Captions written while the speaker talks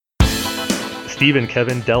Steve and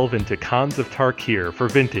Kevin delve into Khans of Tarkir for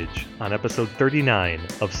Vintage on episode 39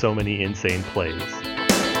 of So Many Insane Plays.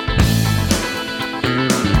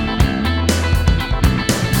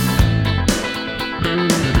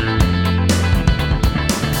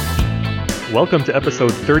 Welcome to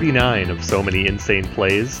episode 39 of So Many Insane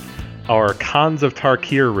Plays, our Khans of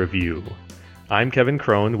Tarkir review. I'm Kevin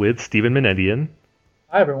Crone with Stephen Menendian.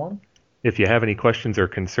 Hi, everyone. If you have any questions or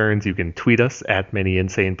concerns, you can tweet us at Many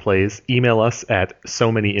Insane Plays, email us at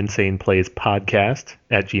So Many Insane Plays Podcast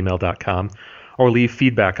at gmail.com, or leave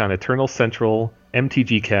feedback on Eternal Central,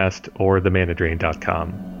 MTGcast, or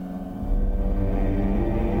themanadrain.com.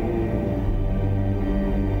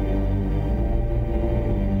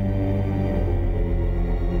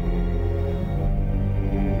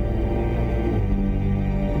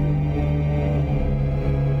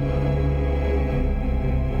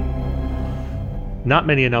 Not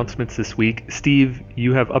many announcements this week. Steve,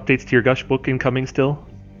 you have updates to your Gush book incoming still?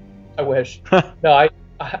 I wish. No,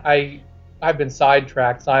 I've been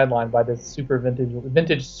sidelined by this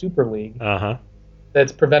vintage Super League.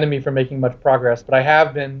 That's prevented me from making much progress. But I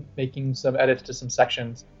have been making some edits to some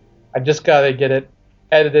sections. I just got to get it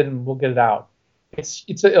edited and we'll get it out.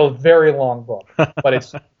 It's a very long book, but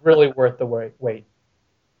it's really worth the wait.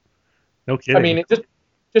 No kidding. I mean,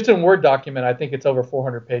 just in Word document, I think it's over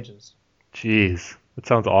 400 pages. Jeez, that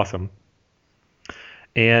sounds awesome.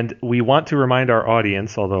 And we want to remind our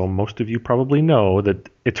audience, although most of you probably know, that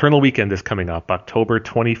Eternal Weekend is coming up, October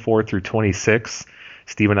 24 through 26.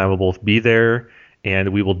 Steve and I will both be there,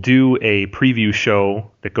 and we will do a preview show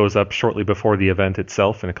that goes up shortly before the event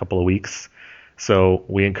itself in a couple of weeks. So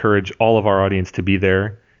we encourage all of our audience to be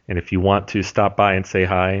there, and if you want to stop by and say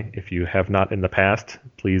hi, if you have not in the past,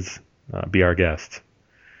 please be our guest.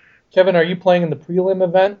 Kevin, are you playing in the prelim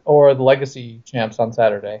event or the Legacy Champs on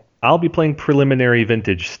Saturday? I'll be playing preliminary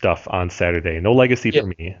vintage stuff on Saturday. No Legacy for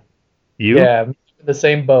me. You? Yeah, the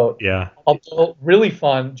same boat. Yeah. Although really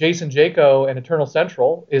fun, Jason Jaco and Eternal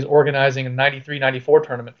Central is organizing a 93-94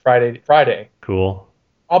 tournament Friday. Cool.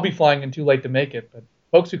 I'll be flying in too late to make it, but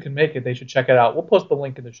folks who can make it, they should check it out. We'll post the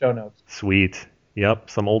link in the show notes. Sweet. Yep,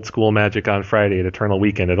 some old school Magic on Friday at Eternal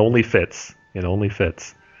Weekend. It only fits.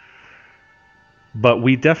 But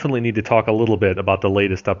we definitely need to talk a little bit about the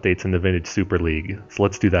latest updates in the Vintage Super League. So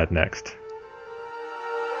let's do that next.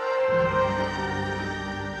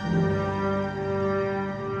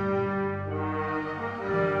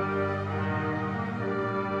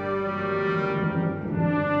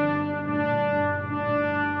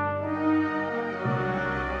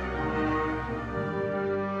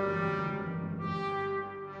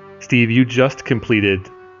 Steve, you just completed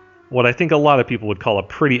what I think a lot of people would call a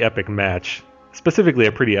pretty epic match. Specifically,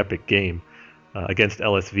 a pretty epic game against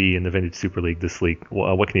LSV in the Vintage Super League this week.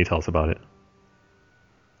 What can you tell us about it?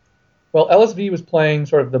 Well, LSV was playing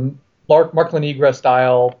sort of the Mark Lanigra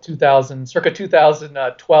style circa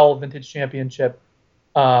 2012 Vintage Championship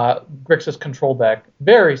Grixis control deck.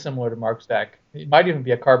 Very similar to Mark's deck. It might even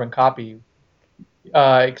be a carbon copy,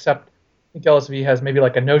 except I think LSV has maybe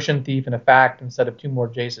like a Notion Thief and a Fact instead of two more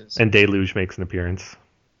Jaces. And Deluge makes an appearance.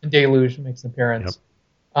 Yep.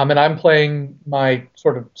 And I'm playing my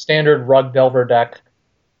sort of standard Rug Delver deck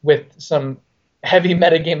with some heavy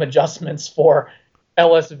metagame adjustments for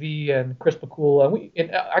LSV and Chris Pakula.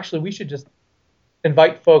 And actually, we should just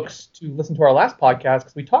invite folks to listen to our last podcast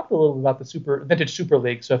because we talked a little bit about the Vintage Super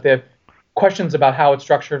League. So if they have questions about how it's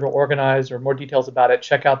structured or organized or more details about it,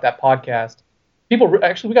 check out that podcast. We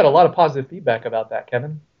got a lot of positive feedback about that,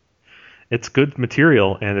 Kevin. It's good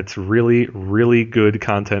material, and it's really, really good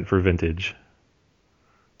content for Vintage.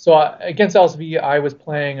 So against LSV, I was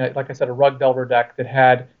playing, like I said, a Rug Delver deck that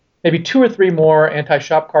had maybe 2 or 3 more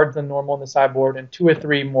anti-shop cards than normal in the sideboard and 2 or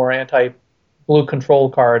 3 more anti-blue control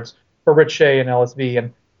cards for Rich Shea and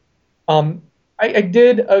LSV. And I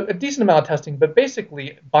did a decent amount of testing, but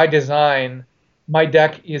basically, by design, my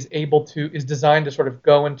deck is designed to sort of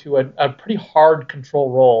go into a pretty hard control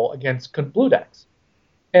role against blue decks.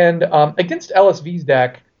 And against LSV's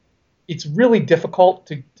deck, it's really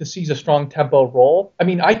difficult to seize a strong tempo role. I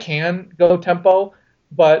mean, I can go tempo,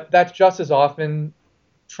 but that's just as often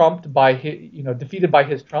trumped by defeated by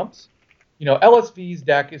his trumps. LSV's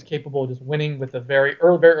deck is capable of just winning with very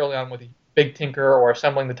early on with a big Tinker or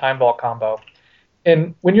assembling the Time Vault combo.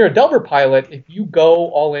 And when you're a Delver pilot, if you go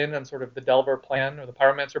all in on sort of the Delver plan or the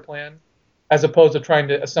Pyromancer plan, as opposed to trying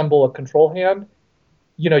to assemble a control hand,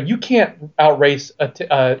 you can't outrace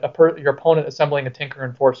your opponent assembling a Tinker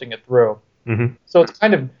and forcing it through. Mm-hmm. So it's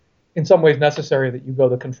kind of, in some ways, necessary that you go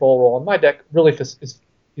the control role. And my deck really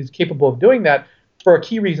is capable of doing that for a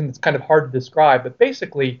key reason that's kind of hard to describe. But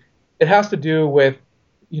basically, it has to do with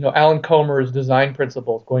Alan Comer's design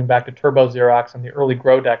principles, going back to Turbo Xerox and the early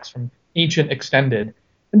Grow decks from Ancient Extended.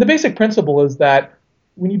 And the basic principle is that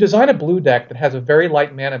when you design a blue deck that has a very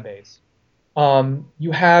light mana base,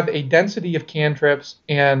 you have a density of cantrips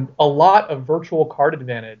and a lot of virtual card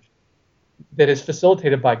advantage that is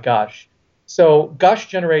facilitated by Gush. So Gush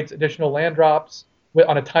generates additional land drops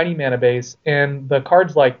on a tiny mana base, and the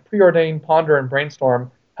cards like Preordain, Ponder, and Brainstorm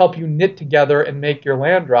help you knit together and make your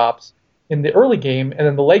land drops in the early game, and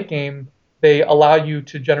in the late game, they allow you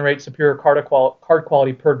to generate superior card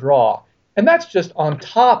quality per draw. And that's just on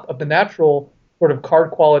top of the natural sort of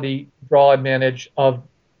card quality draw advantage of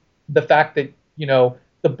the fact that,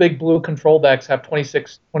 the big blue control decks have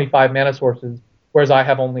 26, 25 mana sources, whereas I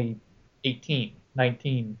have only 18,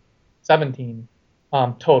 19, 17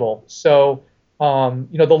 total. So,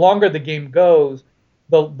 the longer the game goes,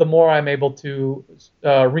 the more I'm able to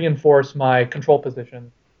reinforce my control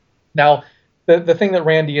position. Now, the thing that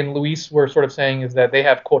Randy and Luis were sort of saying is that they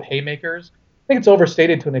have, quote, haymakers. I think it's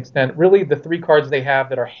overstated to an extent. Really, the three cards they have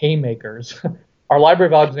that are haymakers are Library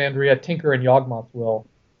of Alexandria, Tinker, and Yawgmoth's Will.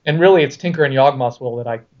 And really, it's Tinker and Yawgmoth's Will that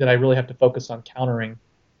I really have to focus on countering.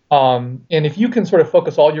 And if you can sort of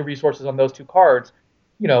focus all your resources on those two cards,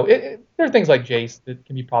 there are things like Jace that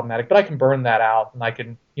can be problematic, but I can burn that out and I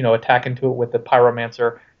can, attack into it with the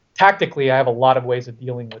Pyromancer. Tactically, I have a lot of ways of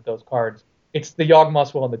dealing with those cards. It's the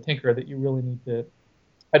Yawgmoth's Will and the Tinker that you really need to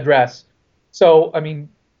address. So, I mean,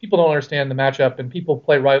 people don't understand the matchup, and people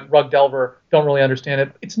play Rug Delver don't really understand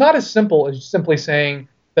it. It's not as simple as simply saying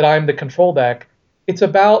that I'm the control deck. It's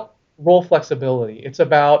about role flexibility. It's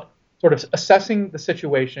about sort of assessing the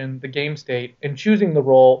situation, the game state, and choosing the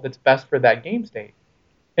role that's best for that game state.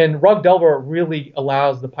 And Rug Delver really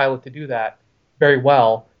allows the pilot to do that very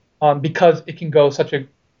well, because it can go such a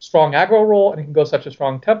strong aggro role and it can go such a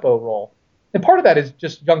strong tempo role. And part of that is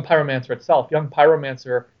just Young Pyromancer itself. Young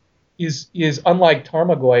Pyromancer is unlike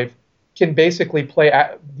Tarmogoyf, can basically play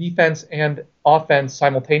defense and offense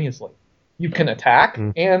simultaneously. You can attack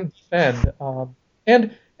and defend.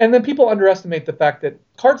 And then people underestimate the fact that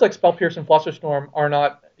cards like Spell Pierce and Flusterstorm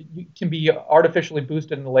can be artificially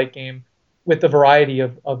boosted in the late game with a variety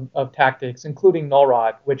of tactics, including Null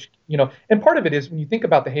Rod, which, and part of it is when you think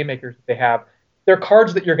about the haymakers that they have, they're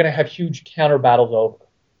cards that you're going to have huge counter battles over.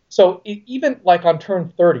 So even like on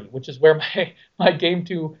turn 30, which is where my game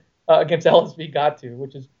 2 against LSV got to,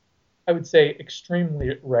 which is, I would say,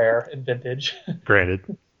 extremely rare in Vintage.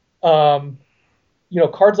 Granted.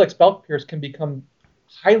 Cards like Spell Pierce can become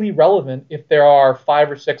highly relevant if there are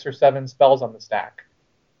 5 or 6 or 7 spells on the stack.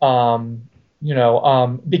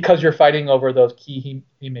 Because you're fighting over those key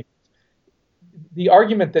haymakers. The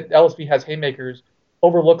argument that LSV has haymakers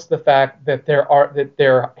overlooks the fact that there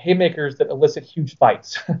are haymakers that elicit huge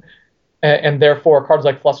fights, and therefore cards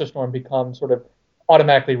like Flusterstorm become sort of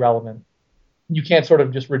automatically relevant. You can't sort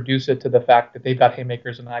of just reduce it to the fact that they've got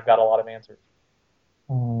haymakers and I've got a lot of answers.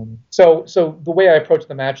 So the way I approach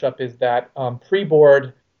the matchup is that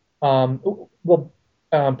pre-board,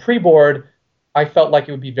 pre-board, I felt like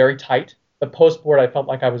it would be very tight. But post-board, I felt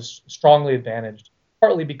like I was strongly advantaged,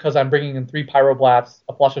 partly because I'm bringing in 3 Pyroblasts,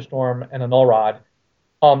 a Flusterstorm, and a Null Rod.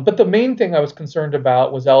 But the main thing I was concerned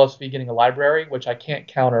about was LSV getting a library, which I can't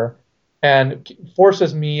counter, and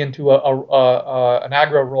forces me into an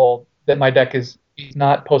aggro role that my deck is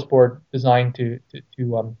not post-board designed to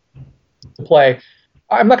play.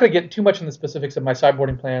 I'm not going to get too much in the specifics of my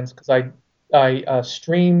sideboarding plans because I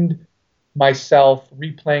streamed myself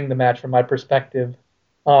replaying the match from my perspective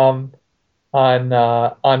on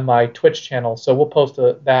my Twitch channel, so we'll post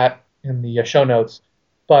that in the show notes.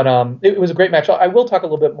 But it was a great match. I will talk a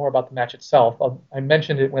little bit more about the match itself. I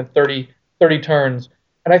mentioned it went 30 turns,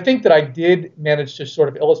 and I think that I did manage to sort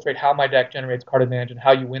of illustrate how my deck generates card advantage and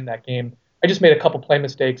how you win that game. I just made a couple play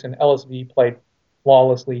mistakes, and LSV played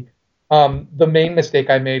flawlessly. The main mistake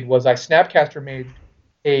I made was I Snapcaster made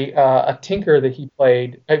a Tinker that he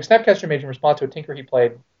played. Snapcaster made in response to a Tinker he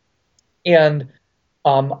played, and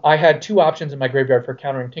I had 2 options in my graveyard for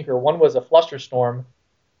countering Tinker. One was a Flusterstorm,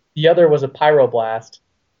 the other was a Pyroblast,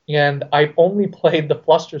 and I only played the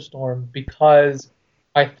Flusterstorm because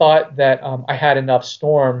I thought that I had enough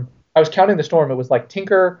Storm. I was counting the Storm. It was like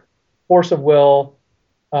Tinker, Force of Will.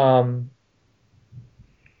 It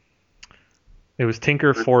was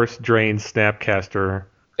Tinker, Force, Drain, Snapcaster,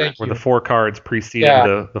 were the 4 cards preceding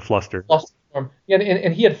the Fluster. Flusterstorm.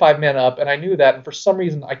 And he had 5 mana up, and I knew that. And for some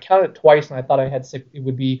reason, I counted it twice, and I thought I had 6. It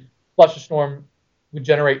would be Flusterstorm would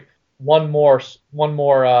generate one more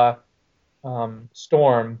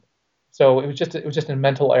Storm. So it was just a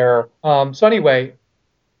mental error. So anyway,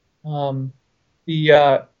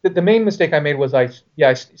 The main mistake I made was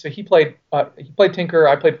so he played Tinker,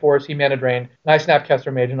 I played Force, he Mana Drain, and I snapped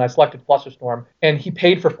Caster Mage, and I selected Flusterstorm, and he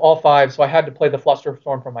paid for all 5, so I had to play the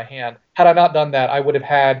Flusterstorm from my hand. Had I not done that, I would have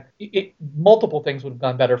had multiple things would have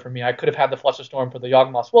gone better for me. I could have had the Flusterstorm for the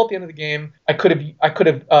Yawgmoth's Will at the end of the game. I could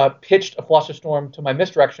have pitched a Flusterstorm to my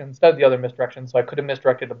misdirection instead of the other misdirection, so I could have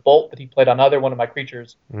misdirected the Bolt that he played on either one of my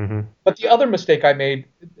creatures. Mm-hmm. But the other mistake I made,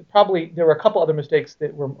 probably there were a couple other mistakes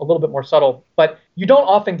that were a little bit more subtle, but you don't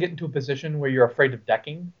often get into a position where you're afraid of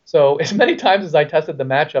decking. So as many times as I tested the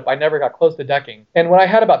matchup, I never got close to decking. And when I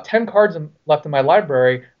had about 10 cards left in my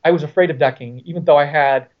library, I was afraid of decking, even though I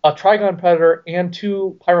had a Trigon Predator and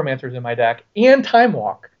 2 Pyromancers in my deck and Time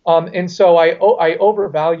Walk. And so I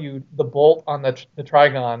overvalued the Bolt on the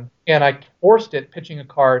Trigon, and I forced it, pitching a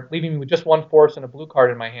card, leaving me with just 1 Force and a blue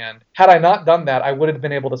card in my hand. Had I not done that, I would have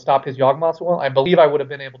been able to stop his Yawgmoth's Will. I believe I would have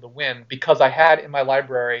been able to win because I had in my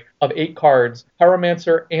library of 8 cards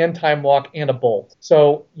Pyromancer and Time Walk and a Bolt.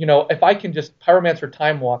 So, if I can just Pyromancer,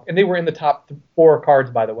 Time Walk, and they were in the top 4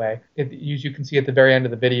 cards, by the way, as you can see at the very end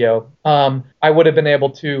of the video, I would have been able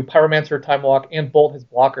to Pyromancer, Time Walk, and Bolt his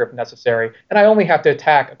blocker if necessary. And I only have to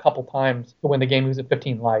attack a couple times to win the game. Who's at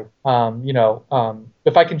 15 life.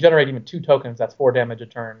 If I can generate even 2 tokens, that's 4 damage a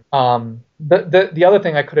turn. The other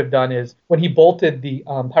thing I could have done is when he bolted the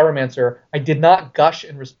Pyromancer, I did not gush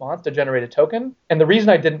in response to generate a token. And the reason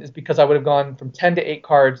I didn't is because I would have gone from 10 to 8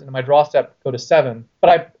 cards, and my draw step go to 7. But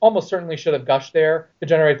I almost certainly should have gushed there to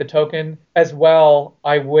generate the token. As well,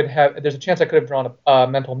 there's a chance I could have drawn a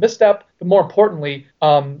mental misstep. But more importantly,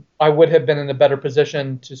 I would have been in a better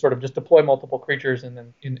position to sort of just deploy multiple creatures and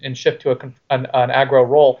then shift to an aggro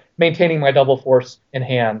role, maintaining my double Force in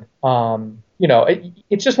hand.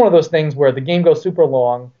 It's just one of those things where the game goes super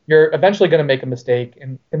long. You're eventually going to make a mistake.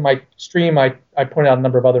 And in my stream, I pointed out a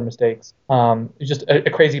number of other mistakes. It's just a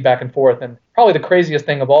crazy back and forth. And probably the craziest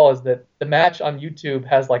thing of all is that the match on YouTube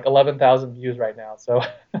has like 11,000 views right now. So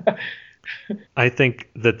I think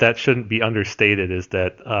that shouldn't be understated, is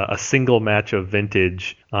that a single match of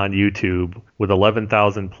Vintage on YouTube with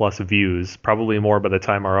 11,000 plus views, probably more by the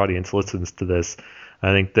time our audience listens to this,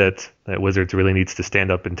 I think that Wizards really needs to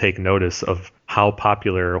stand up and take notice of how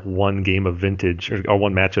popular one game of Vintage or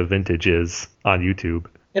one match of Vintage is on YouTube.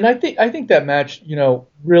 And I think that match,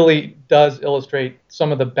 really does illustrate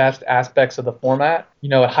some of the best aspects of the format.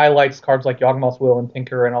 It highlights cards like Yawgmoth's Will and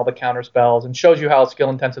Tinker and all the counter spells, and shows you how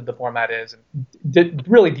skill intensive the format is, and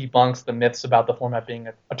really debunks the myths about the format being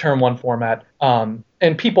a turn 1 format.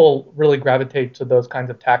 And people really gravitate to those kinds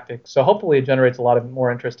of tactics. So hopefully it generates a lot of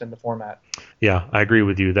more interest in the format. Yeah, I agree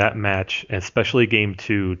with you. That match, especially Game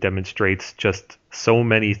 2, demonstrates just so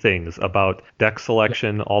many things about deck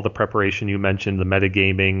selection, all the preparation you mentioned, the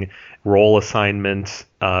metagaming, role assignment.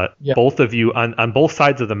 Both of you, on both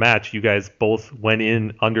sides of the match, you guys both went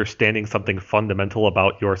in understanding something fundamental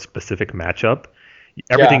about your specific matchup.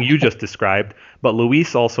 Everything you just described, but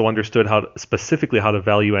Luis also understood specifically how to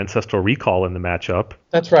value Ancestral Recall in the matchup.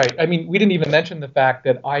 That's right. I mean, we didn't even mention the fact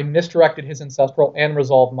that I misdirected his Ancestral and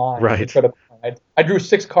resolved mine. Right. I drew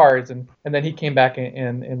 6 cards, and then he came back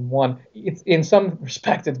and won. It's, in some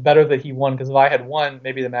respects, it's better that he won, because if I had won,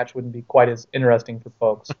 maybe the match wouldn't be quite as interesting for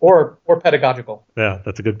folks or pedagogical. Yeah,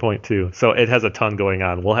 that's a good point, too. So it has a ton going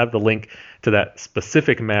on. We'll have the link to that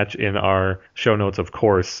specific match in our show notes, of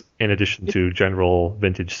course, in addition to general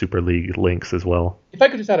Vintage Super League links as well. If I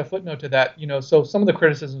could just add a footnote to that, so some of the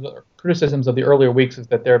criticisms of the earlier weeks is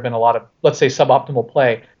that there have been a lot of, let's say, suboptimal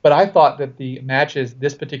play. But I thought that the matches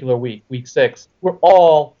this particular week, week 6, were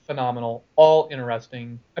all phenomenal, all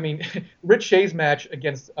interesting. I mean, Rich Shea's match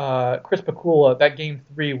against Chris Pakula, that game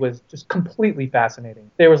 3 was just completely fascinating.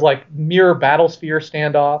 There was like mirror Battlesphere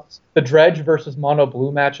standoffs. The Dredge versus Mono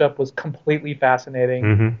Blue matchup was completely fascinating.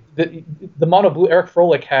 Mm-hmm. The Mono Blue, Eric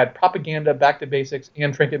Froelich had Propaganda, Back to Basics,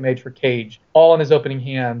 and Trinket Mage for Cage, all in his opening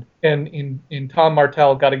hand. And in Tom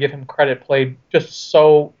Martell, got to give him credit, played just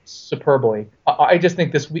so superbly. I just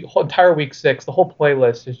think this entire week 6, the whole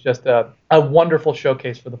playlist is just a wonderful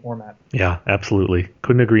showcase for the format. Yeah, absolutely.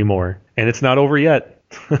 Couldn't agree more. And it's not over yet.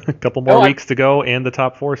 A couple more weeks to go, and the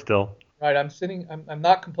top 4 still. Right, I'm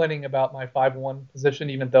not complaining about my 5-1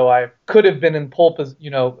 position, even though I could have been in pole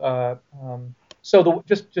position, So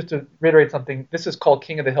just to reiterate something, this is called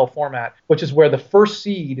King of the Hill format, which is where the first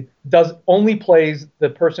seed only plays the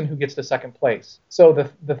person who gets to second place. So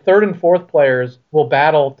the third and fourth players will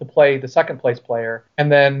battle to play the second place player,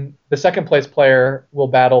 and then the second place player will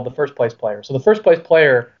battle the first place player. So the first place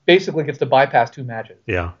player basically gets to bypass 2 matches.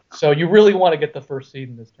 Yeah. So you really want to get the first seed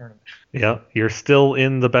in this tournament. Yeah, you're still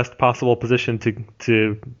in the best possible position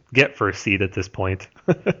to get first seed at this point,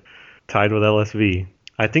 tied with LSV.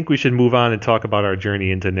 I think we should move on and talk about our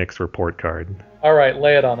journey into Nick's report card. All right,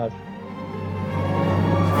 lay it on us.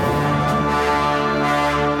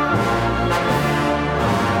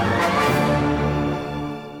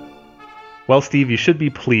 Well, Steve, you should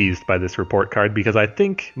be pleased by this report card because I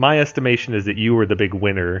think my estimation is that you were the big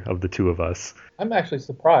winner of the two of us. I'm actually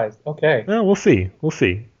surprised. Okay. Well, we'll see. We'll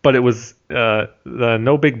see. But it was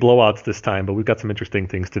no big blowouts this time, but we've got some interesting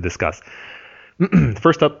things to discuss.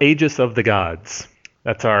 First up, Aegis of the Gods.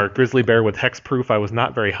 That's our grizzly bear with hexproof. I was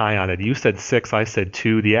not very high on it. You said 6, I said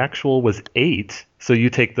 2. The actual was 8. So you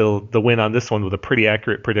take the win on this one with a pretty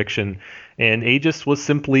accurate prediction. And Aegis was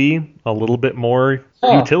simply a little bit more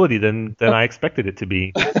utility than I expected it to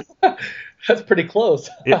be. That's pretty close.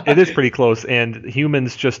 It is pretty close, and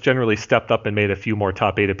humans just generally stepped up and made a few more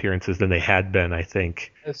top 8 appearances than they had been, I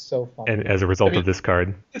think. That's so funny. And as a result of this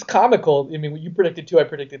card. It's comical. I mean, you predicted 2, I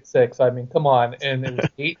predicted 6. I mean, come on. And it was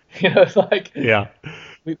 8. It's like... Yeah.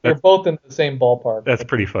 We're both in the same ballpark. That's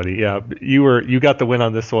pretty funny. Yeah, you got the win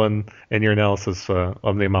on this one, and your analysis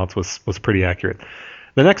of the amounts was pretty accurate.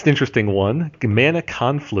 The next interesting one, Mana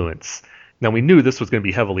Confluence. Now, we knew this was going to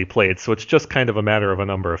be heavily played, so it's just kind of a matter of a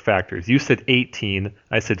number of factors. You said 18,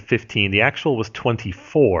 I said 15. The actual was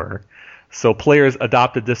 24. So players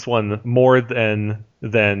adopted this one more than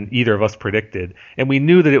either of us predicted. And we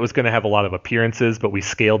knew that it was going to have a lot of appearances, but we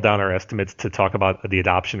scaled down our estimates to talk about the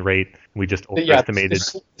adoption rate. We just overestimated.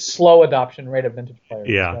 The slow adoption rate of vintage players.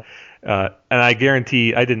 Yeah. And I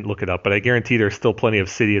guarantee, I didn't look it up, but I guarantee there's still plenty of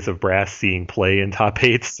Cities of Brass seeing play in top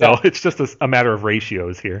 8. So it's just a matter of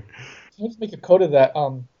ratios here. Can I just make a coda of that?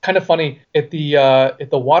 Kind of funny at the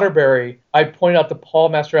Waterbury. I pointed out to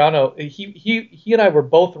Paul Mastriano. He and I were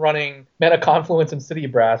both running Mana Confluence and City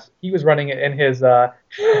of Brass. He was running it in his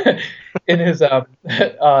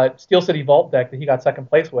Steel City Vault deck that he got second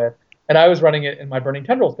place with, and I was running it in my Burning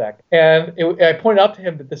Tendrils deck. And I pointed out to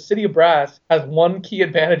him that the City of Brass has one key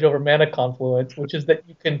advantage over Mana Confluence, which is that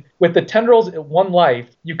you can, with the Tendrils at 1 life,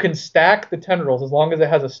 you can stack the Tendrils as long as it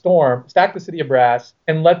has a storm, stack the City of Brass,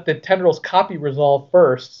 and let the Tendrils copy resolve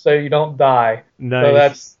first so you don't die.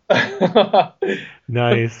 Nice. So that's...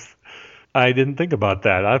 Nice. I didn't think about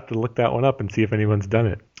that. I have to look that one up and see if anyone's done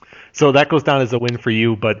it. So that goes down as a win for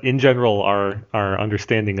you, but in general, our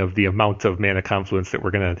understanding of the amount of Mana Confluence that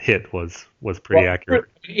we're going to hit was pretty accurate.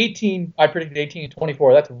 18, I predicted 18 and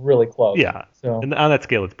 24. That's really close. Yeah, so. And on that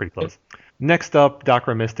scale, it's pretty close. Next up,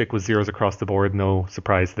 Dakra Mystic with 0s across the board. No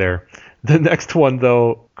surprise there. The next one,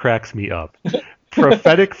 though, cracks me up.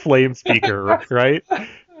 Prophetic Flame Speaker, right?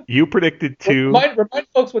 You predicted 2. Remind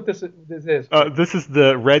folks what this is. This is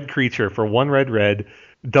the red creature for 1 red.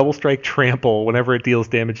 Double strike trample. Whenever it deals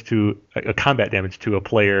damage to a combat damage to a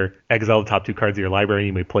player, exile the top 2 cards of your library.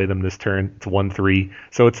 You may play them this turn. It's 1/3.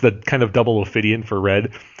 So it's the kind of double Ophidian for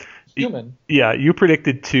red. Human. Yeah, you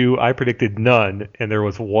predicted 2. I predicted none, and there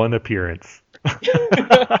was 1 appearance.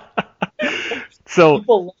 So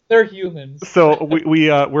people, they're humans. So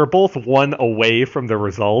we're both 1 away from the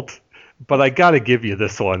result. But I got to give you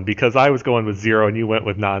this one because I was going with 0 and you went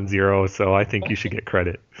with non-zero, so I think you should get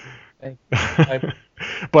credit.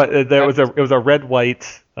 But it was a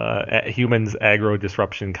red-white humans aggro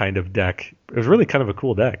disruption kind of deck. It was really kind of a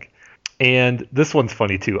cool deck. And this one's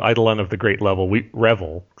funny too. Eidolon of the Great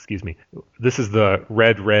Revel. This is the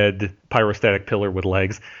red pyrostatic pillar with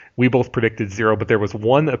legs. We both predicted 0, but there was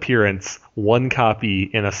 1 appearance, 1 copy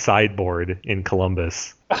in a sideboard in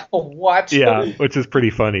Columbus. What? Yeah, which is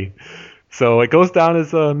pretty funny. So it goes down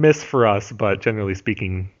as a miss for us, but generally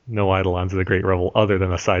speaking, no Eidolons of the Great Revel other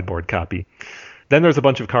than a sideboard copy. Then there's a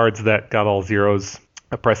bunch of cards that got all 0s.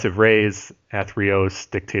 Oppressive Rays, Athreos,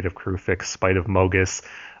 Dictate of Kruphix, Spite of Mogus,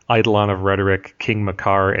 Eidolon of Rhetoric, King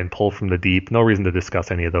Makar, and Pull from the Deep. No reason to discuss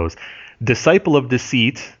any of those. Disciple of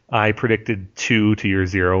Deceit, I predicted 2 to your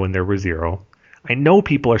 0, and there were 0. I know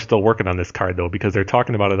people are still working on this card, though, because they're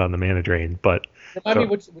talking about it on the Mana Drain. But remind me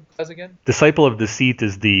what it does again? Disciple of Deceit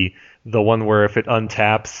is the one where if it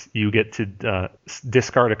untaps, you get to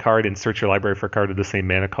discard a card and search your library for a card of the same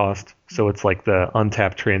mana cost. So it's like the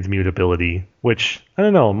untapped transmutability, which, I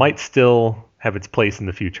don't know, might still have its place in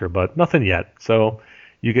the future, but nothing yet. So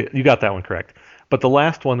you got that one correct. But the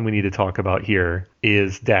last one we need to talk about here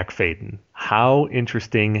is Dack Fayden. How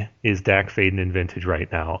interesting is Dack Fayden in Vintage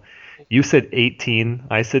right now? You said 18,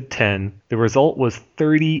 I said 10. The result was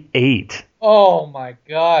 38. Oh my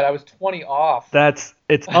God, I was 20 off.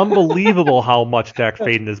 It's unbelievable how much Dack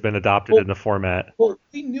Fayden has been adopted in the format. Well,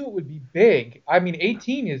 we knew it would be big. I mean,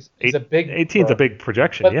 18 is a big. 18 is a big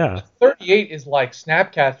projection, but yeah. 38 is like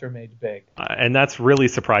Snapcaster Mage big. And that's really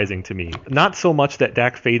surprising to me. Not so much that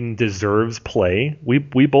Dack Fayden deserves play. We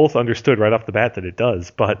both understood right off the bat that it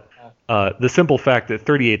does, but The simple fact that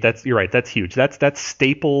 38, you're right, that's huge. That's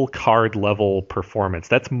staple card level performance.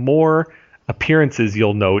 That's more appearances,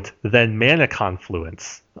 you'll note, than Mana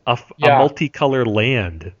Confluence, a Yeah. multicolored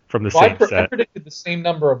land from the Well, same I set. predicted the same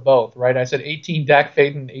number of both, right? I said 18 Dak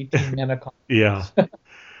Faden, 18 Mana Yeah.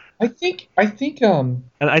 I think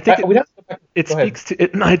And I think we'd have to go back. it Go ahead. speaks to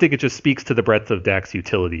it. I think it just speaks to the breadth of Dak's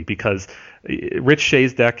utility because Rich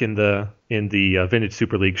Shea's deck in the Vintage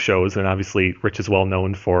Super League shows, and obviously Rich is well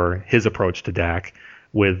known for his approach to Dak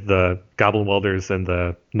with the Goblin Welders and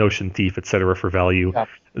the Notion Thief, etc. for value. Yeah.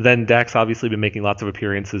 Then Dak's obviously been making lots of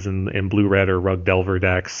appearances in Blue Red or Rug Delver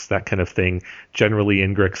decks, that kind of thing. Generally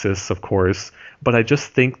in Grixis, of course. But I just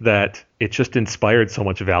think that it just inspired so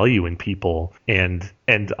much value in people, and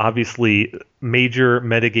obviously major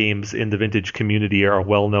metagames in the Vintage community are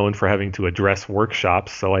well known for having to address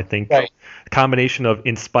workshops. So I think Right. a combination of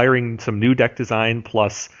inspiring some new deck design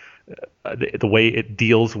plus the way it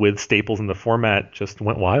deals with staples in the format just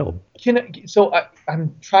went wild.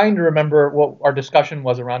 I'm trying to remember what our discussion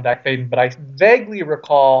was around Dak Faden, but I vaguely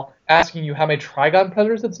recall asking you how many Trigon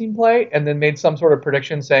Predators had seen play, and then made some sort of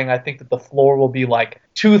prediction saying I think that the floor will be like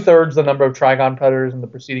 2/3 the number of Trigon Predators in the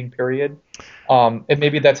preceding period. And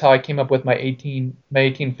maybe that's how I came up with my 18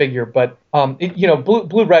 figure. But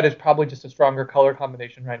blue red is probably just a stronger color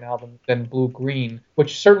combination right now than blue green,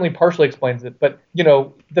 which certainly partially explains it. But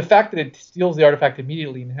the fact that it steals the artifact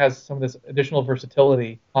immediately and has some of this additional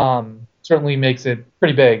versatility certainly makes it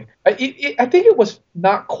pretty big. I think it was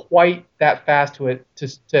not quite that fast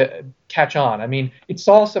to catch on. I mean, it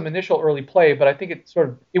saw some initial early play, but I think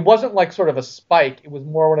it wasn't like sort of a spike. It was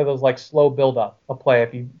more one of those like slow build up of play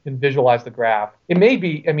if you can visualize the graph. It may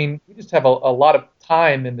be. I mean, we just have a lot of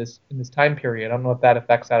time in this time period. I don't know if that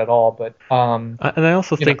affects that at all, but And I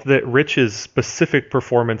also think that Rich's specific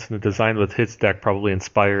performance in the design with his deck probably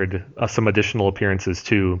inspired some additional appearances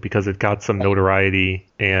too, because it got some notoriety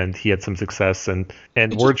and he had some success, and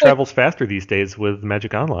word travels faster these days with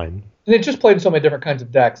Magic Online. And it just played in so many different kinds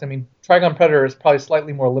of decks. I mean, Trigon Predator is probably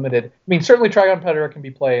slightly more limited. I mean, certainly Trigon Predator can be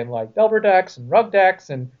played in like Delver decks and Rug decks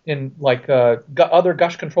and in like other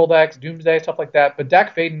Gush control decks, Doomsday, stuff like that. But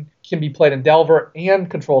Dak Faden can be played in Delver and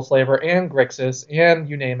Control Slaver and Grixis and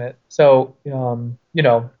you name it. So, I'm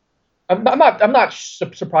not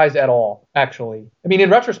surprised at all, actually. I mean, in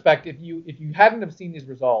retrospect, if you hadn't have seen these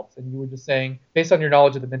results and you were just saying, based on your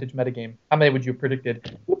knowledge of the Vintage metagame, how many would you have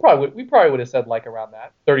predicted? We probably would have said like around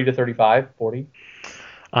that, 30 to 35, 40.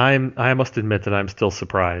 I must admit that I'm still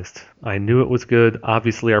surprised. I knew it was good.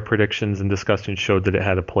 Obviously, our predictions and discussions showed that it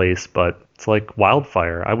had a place, but it's like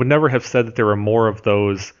wildfire. I would never have said that there were more of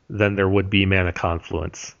those than there would be Mana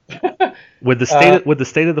Confluence. With the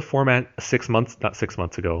state of the format 3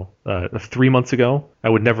 months ago, I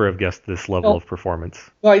would never have guessed this level of performance.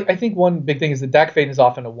 Well, I think one big thing is that Dak Faden is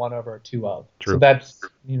often a 1 over a 2 of. True. So that's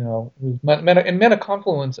Mana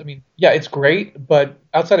Confluence. I mean, yeah, it's great, but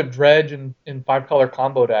outside of Dredge and 5-color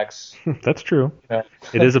combo decks, that's true.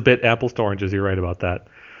 It is a bit apples to oranges. You're right about that.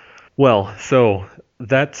 Well, so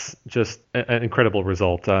that's just an incredible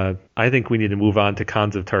result. I think we need to move on to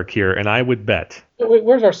Khans of Tarkir, and I would bet.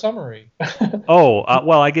 Where's our summary? Well,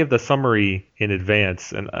 I gave the summary in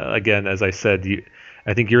advance, and again, as I said,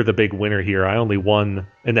 I think you're the big winner here. I only won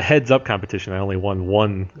in the heads-up competition. I only won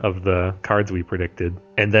one of the cards we predicted,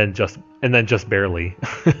 and then just barely.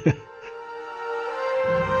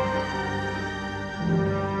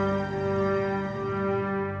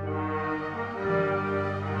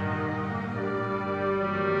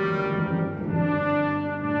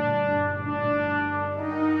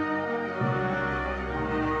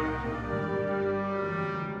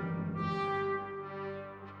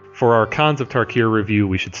 For our Khans of Tarkir review,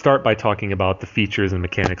 we should start by talking about the features and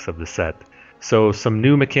mechanics of the set. So some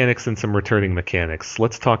new mechanics and some returning mechanics.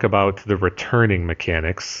 Let's talk about the returning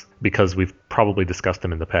mechanics, because we've probably discussed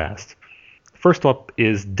them in the past. First up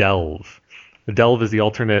is Delve. Delve is the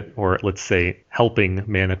alternate, or let's say helping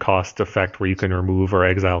mana cost effect, where you can remove or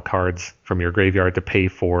exile cards from your graveyard to pay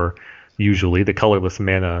for, usually, the colorless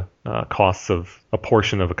mana costs of a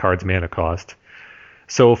portion of a card's mana cost.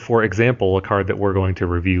 So, for example, a card that we're going to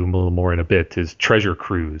review a little more in a bit is Treasure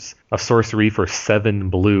Cruise, a sorcery for 7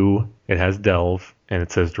 blue. It has Delve, and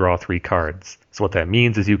it says draw 3 cards. So what that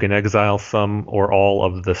means is you can exile some or all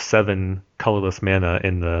of the 7 colorless mana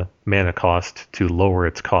in the mana cost to lower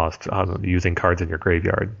its cost using cards in your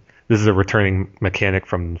graveyard. This is a returning mechanic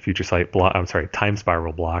from Future Sight Time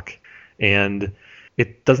Spiral block, and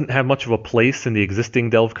it doesn't have much of a place in the existing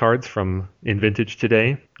Delve cards in Vintage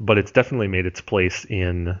today, but it's definitely made its place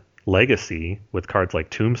in Legacy with cards like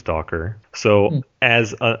Tombstalker. So,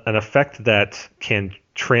 as an effect that can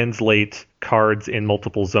translate cards in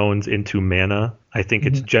multiple zones into mana, I think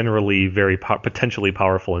it's generally very potentially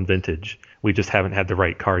powerful in Vintage. We just haven't had the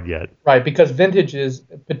right card yet. Right, because Vintage is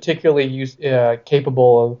particularly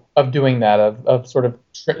capable of doing that, of sort of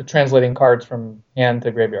translating cards from hand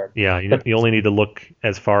to graveyard. Yeah, you only need to look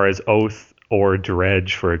as far as Oath or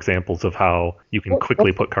Dredge for examples of how you can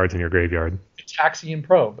quickly put cards in your graveyard. Taxian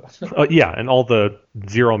Probe. Yeah, and all the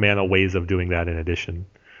 0 mana ways of doing that in addition.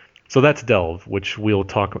 So that's Delve, which we'll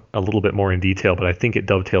talk a little bit more in detail, but I think it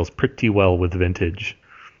dovetails pretty well with Vintage.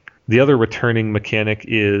 The other returning mechanic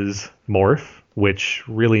is Morph, which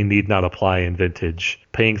really need not apply in Vintage.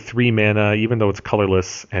 Paying 3 mana, even though it's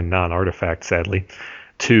colorless and non-artifact, sadly,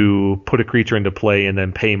 to put a creature into play and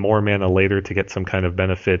then pay more mana later to get some kind of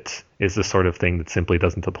benefit is the sort of thing that simply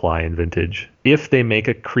doesn't apply in Vintage. If they make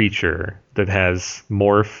a creature that has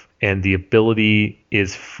Morph and the ability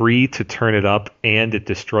is free to turn it up and it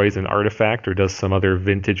destroys an artifact or does some other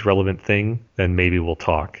Vintage relevant thing, then maybe we'll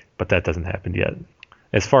talk. But that doesn't happen yet.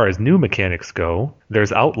 As far as new mechanics go,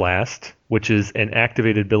 there's Outlast, which is an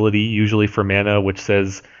activated ability usually for mana, which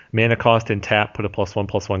says mana cost and tap, put a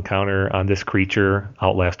 +1/+1 counter on this creature.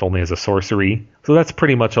 Outlast only as a sorcery. So that's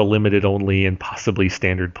pretty much a limited only and possibly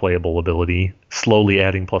standard playable ability. Slowly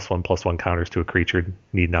adding +1/+1 counters to a creature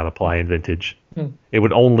need not apply in Vintage. It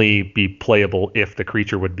would only be playable if the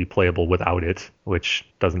creature would be playable without it, which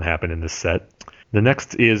doesn't happen in this set. The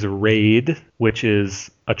next is Raid, which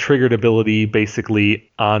is a triggered ability basically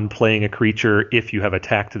on playing a creature if you have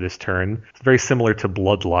attacked this turn. It's very similar to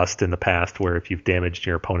Bloodlust in the past, where if you've damaged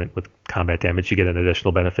your opponent with combat damage, you get an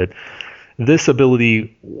additional benefit. This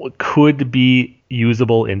ability could be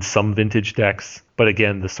usable in some Vintage decks, but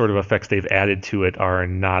again, the sort of effects they've added to it are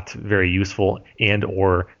not very useful and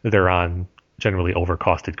or they're on generally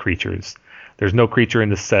overcosted creatures. There's no creature in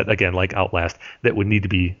this set, again, like Outlast, that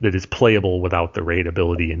is playable without the Raid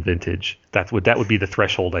ability in Vintage. That would be the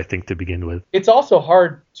threshold, I think, to begin with. It's also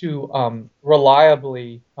hard to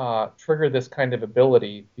reliably trigger this kind of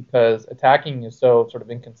ability because attacking is so sort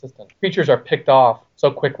of inconsistent. Creatures are picked off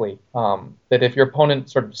so quickly that if your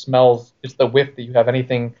opponent sort of smells just the whiff that you have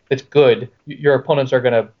anything that's good, your opponents are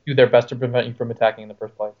going to do their best to prevent you from attacking in the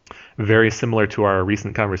first place. Very similar to our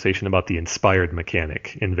recent conversation about the Inspired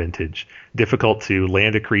mechanic in Vintage. Difficult to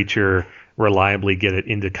land a creature, reliably get it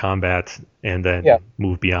into combat, and then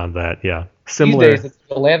move beyond that. Yeah. Similar. These days, it's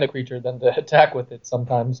to land a creature than to attack with it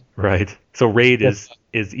sometimes. Right. So Raid is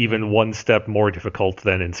even one step more difficult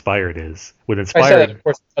than Inspired is. With Inspired, I said that, of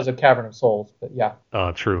course, because of Cavern of Souls, but yeah.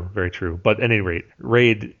 True. Very true. But at any rate,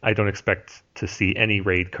 Raid, I don't expect to see any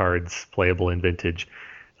Raid cards playable in Vintage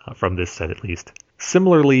from this set at least.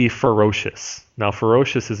 Similarly, Ferocious. Now,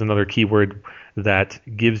 Ferocious is another keyword that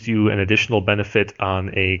gives you an additional benefit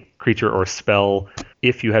on a creature or spell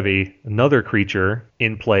if you have another creature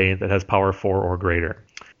in play that has power 4 or greater.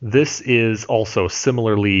 This is also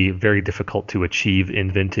similarly very difficult to achieve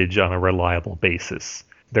in Vintage on a reliable basis.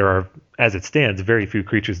 There are, as it stands, very few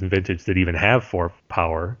creatures in Vintage that even have 4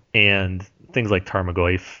 power, and things like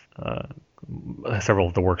Tarmogoyf, several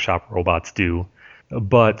of the workshop robots do.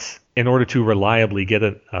 But in order to reliably get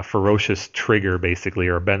a ferocious trigger, basically,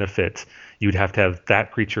 or a benefit, you'd have to have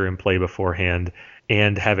that creature in play beforehand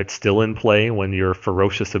and have it still in play when your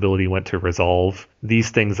ferocious ability went to resolve. These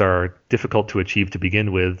things are difficult to achieve to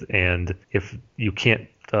begin with, and if you can't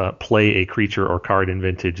play a creature or card in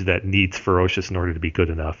Vintage that needs ferocious in order to be good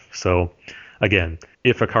enough. So again,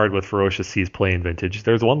 if a card with Ferocious sees play in Vintage,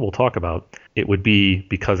 there's one we'll talk about. It would be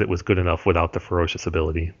because it was good enough without the Ferocious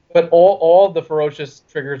ability. But all the Ferocious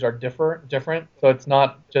triggers are different. So it's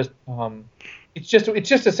not just it's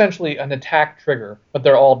just essentially an attack trigger, but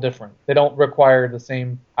they're all different. They don't require the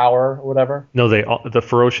same power or whatever. No, the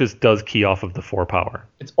Ferocious does key off of the 4 power.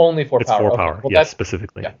 It's only 4 power. It's 4 power. Well, yes,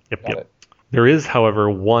 specifically. Yeah, yep. It. There is, however,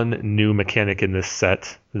 one new mechanic in this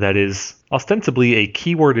set that is ostensibly a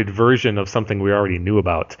keyworded version of something we already knew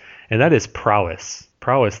about, and that is Prowess.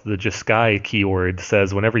 Prowess, the Jeskai keyword,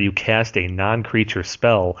 says whenever you cast a non-creature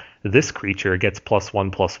spell, this creature gets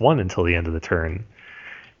 +1/+1 until the end of the turn.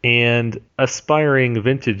 And aspiring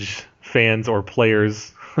Vintage fans or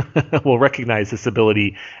players will recognize this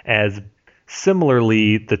ability as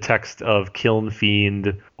similarly the text of Kiln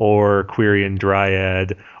Fiend or Quirion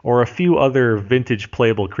Dryad or a few other Vintage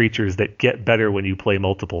playable creatures that get better when you play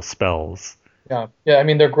multiple spells. Yeah. I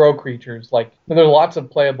mean, they're grow creatures. Like, there are lots of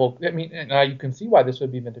playable. I mean, you can see why this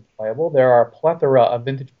would be Vintage playable. There are a plethora of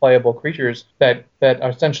Vintage playable creatures that are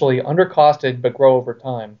essentially undercosted but grow over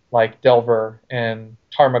time, like Delver and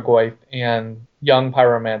Tarmogoyf and Young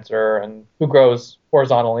Pyromancer, and who grows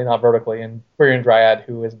horizontally, not vertically, and Quirion Dryad,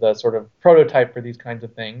 who is the sort of prototype for these kinds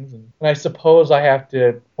of things. And I suppose I have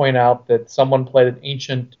to point out that someone played an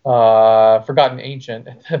ancient, Forgotten Ancient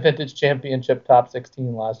at the Vintage Championship Top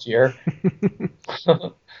 16 last year.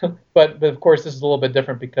 But of course, this is a little bit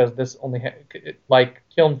different because this like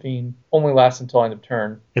Kiln Fiend, only lasts until end of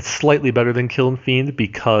turn. It's slightly better than Kiln Fiend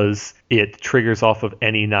because it triggers off of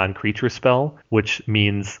any non-creature spell, which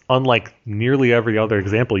means, unlike nearly every other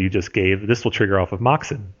example you just gave, this will trigger off of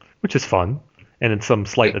Moxen, which is fun, and it's some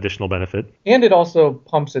slight additional benefit. And it also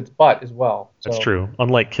pumps its butt as well. That's true.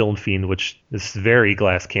 Unlike Kiln Fiend, which is very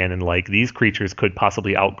Glass Cannon-like, these creatures could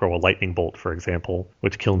possibly outgrow a Lightning Bolt, for example,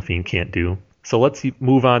 which Kiln Fiend can't do. So let's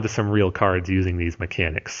move on to some real cards using these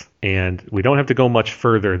mechanics. And we don't have to go much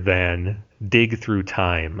further than Dig Through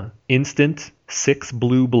Time. Instant, 6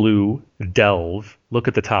 blue, Delve. Look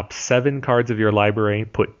at the top 7 cards of your library,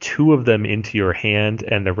 put 2 of them into your hand,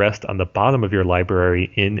 and the rest on the bottom of your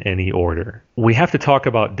library in any order. We have to talk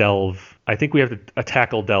about Delve. I think we have to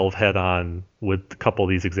tackle Delve head on with a couple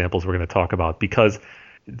of these examples we're going to talk about, because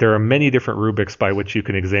there are many different rubrics by which you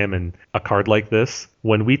can examine a card like this.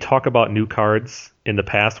 When we talk about new cards in the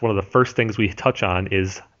past, one of the first things we touch on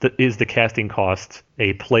is the casting cost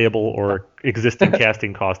a playable or existing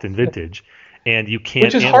casting cost in Vintage. And you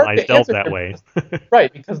can't analyze Delve that way.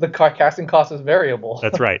 Right, because the casting cost is variable.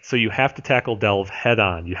 That's right. So you have to tackle Delve head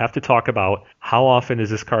on. You have to talk about how often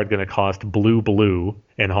is this card going to cost blue,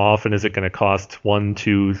 and how often is it going to cost 1,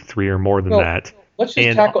 2, 3, or more than that. Let's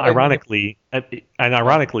just tackle. Ironically,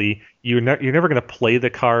 you're never going to play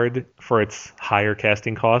the card for its higher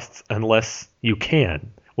casting costs unless you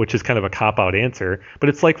can, which is kind of a cop-out answer, but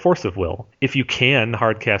it's like Force of Will. If you can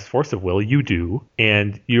hardcast Force of Will, you do,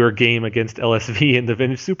 and your game against LSV in the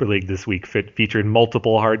Vintage Super League this week featured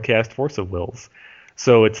multiple hardcast Force of Wills.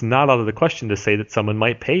 So it's not out of the question to say that someone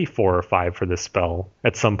might pay 4 or 5 for this spell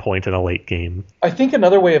at some point in a late game. I think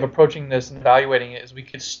another way of approaching this and evaluating it is we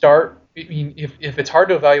could start. I mean, if it's hard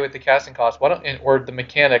to evaluate the casting cost, or the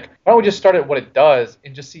mechanic, why don't we just start at what it does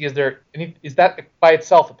and just see is that by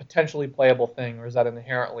itself a potentially playable thing, or is that an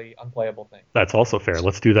inherently unplayable thing? That's also fair.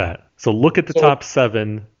 Let's do that. So look at the top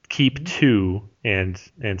 7. Keep 2 and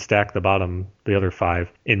stack the other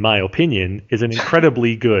 5, in my opinion, is an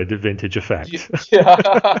incredibly good Vintage effect.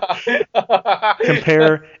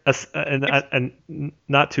 Compare, and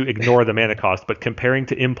not to ignore the mana cost, but comparing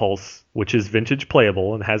to Impulse, which is Vintage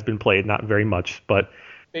playable and has been played, not very much, but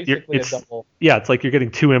basically a double. Yeah, it's like you're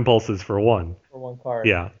getting 2 Impulses for 1. For 1 card.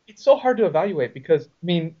 Yeah. It's so hard to evaluate because, I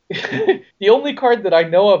mean, the only card that I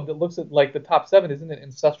know of that looks at like the top 7 isn't it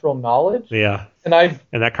Ancestral Knowledge? Yeah. And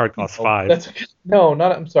that card costs 5.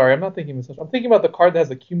 I'm sorry, I'm not thinking Ancestral. I'm thinking about the card that has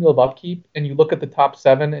the cumulative upkeep, and you look at the top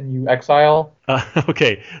 7 and you exile.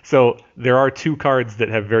 Okay, so there are 2 cards that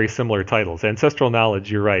have very similar titles. Ancestral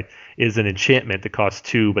Knowledge, you're right, is an enchantment that costs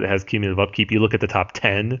 2, but it has cumulative upkeep. You look at the top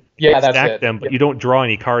 10, that's stack it. them, but you don't draw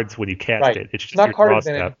any cards when you cast it. It's just not your card draw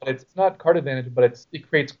advantage, step. but it's not card advantage, but it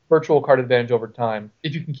creates virtual card advantage over time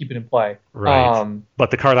if you can keep it in play. Right. But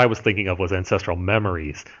the card I was thinking of was Ancestral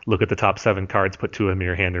Memories. Look at the top 7 cards, put 2 of them in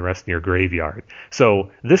your hand and rest in your graveyard. So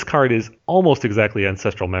this card is almost exactly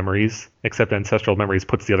Ancestral Memories, except Ancestral Memories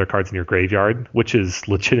puts the other cards in your graveyard, which is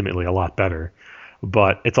legitimately a lot better.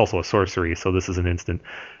 But it's also a sorcery, so this is an instant.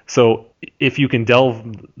 So if you can delve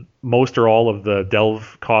most or all of the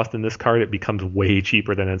delve cost in this card, it becomes way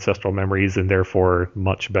cheaper than Ancestral Memories and therefore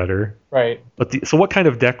much better. Right. But so what kind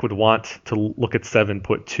of deck would want to look at 7,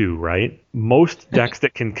 put 2, right? Most decks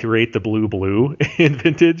that can create the blue in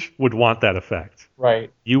Vintage would want that effect.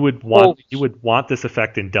 Right. You would want this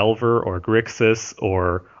effect in Delver or Grixis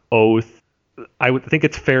or Oath. I would think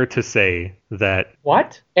it's fair to say that...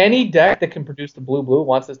 What? Any deck that can produce the blue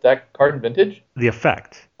wants this deck card in Vintage? The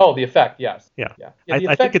effect. Oh, the effect, yes. Yeah.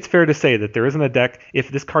 I think it's fair to say that there isn't a deck...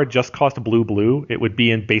 If this card just cost blue, it would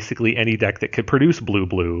be in basically any deck that could produce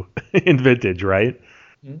blue in Vintage, right?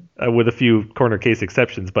 Mm-hmm. With a few corner case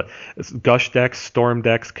exceptions. But Gush decks, Storm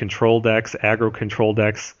decks, Control decks, Aggro Control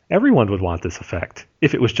decks, everyone would want this effect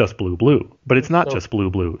if it was just blue. But it's not just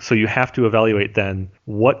blue. So you have to evaluate then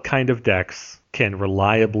what kind of decks can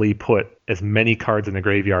reliably put as many cards in the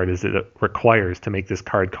graveyard as it requires to make this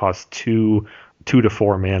card cost 2 to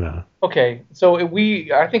 4 mana. Okay, so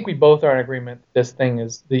I think we both are in agreement. This thing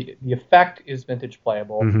is the effect is vintage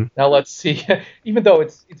playable. Hmm. Now let's see. Even though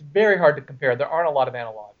it's very hard to compare, there aren't a lot of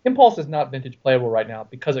analogs. Impulse is not vintage playable right now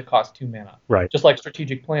because it costs 2 mana, Right. just like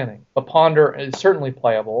strategic planning. But Ponder is certainly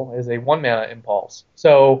playable as a 1 mana impulse.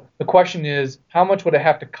 So the question is, how much would it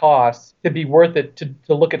have to cost to be worth it to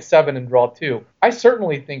look at 7 and draw 2? I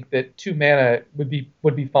certainly think that 2 mana would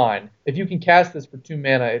be fine. If you can cast this for 2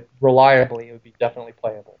 mana reliably, it would be definitely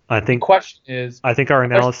playable. I The think question is, I think our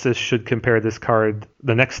analysis should compare this card.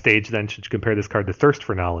 The next stage then should compare this card to Thirst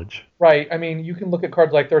for Knowledge. right? I mean, you can look at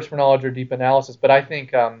cards like Thirst for Knowledge or Deep Analysis, but I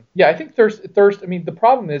think, yeah, I think Thirst. I mean, the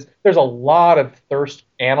problem is there's a lot of Thirst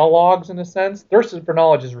analogs in a sense. Thirst for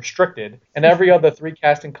Knowledge is restricted, and every other 3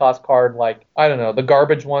 casting cost card, like I don't know, the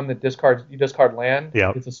garbage one that you discard land,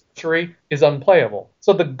 Yeah. it's a sorcery, is unplayable.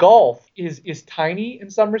 So the gulf is tiny in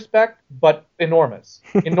some respect, but enormous.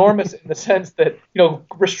 Enormous in the sense that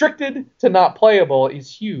restricted to not playable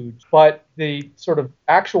is huge, but the sort of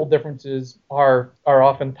actual differences are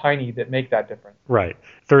often tiny that make that difference. Right.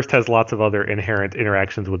 Thirst has lots of other inherent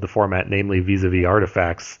interactions with the format, namely vis-a-vis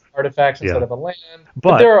artifacts. Artifacts instead Yeah. of a land.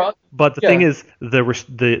 But there are but the yeah. thing is,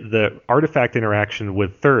 the artifact interaction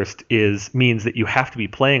with Thirst means that you have to be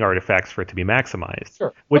playing artifacts for it to be maximized,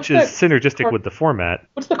 Sure. which is synergistic with the format.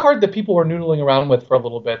 What's the card that people were noodling around with for a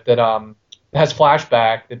little bit that has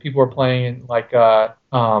flashback that people were playing like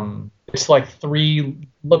it's like 3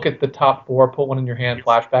 look at the top 4, put one in your hand,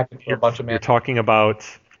 flashback and for a bunch of mana.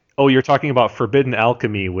 You're talking about Forbidden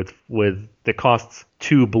Alchemy with that costs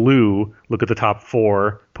 2 blue. Look at the top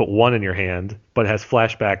 4, put 1 in your hand, but has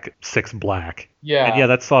flashback 6 black. Yeah. And yeah,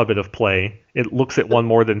 that saw a bit of play. It looks at 1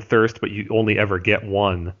 more than Thirst, but you only ever get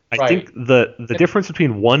 1. I think the difference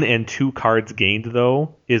between 1 and 2 cards gained,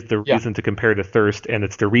 though, is the reason to compare to Thirst, and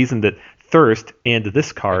it's the reason that Thirst and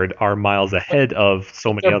this card are miles ahead of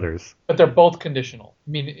so many others. But they're both conditional.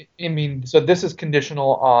 I mean, so this is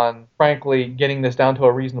conditional on, frankly, getting this down to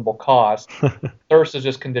a reasonable cost. Thirst is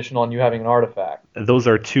just conditional on you having an artifact. Those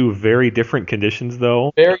are 2 very different conditions,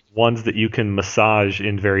 though. Ones that you can massage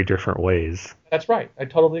in very different ways. That's right. I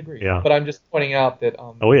totally agree. Yeah. But I'm just pointing out that.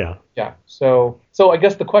 Oh yeah. Yeah. So I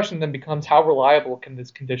guess the question then becomes, how reliable can this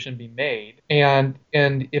condition be made? And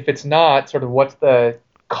if it's not, sort of what's the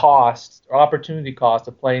cost or opportunity cost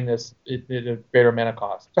of playing this at a greater mana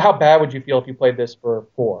cost? So how bad would you feel if you played this for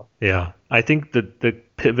 4? Yeah. I think that the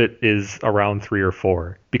pivot is around 3 or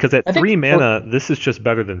 4. Because at 3 mana, this is just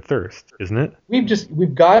better than Thirst, isn't it?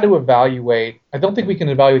 We've got to evaluate. I don't think we can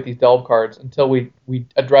evaluate these delve cards until we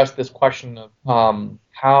address this question of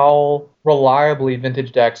how reliably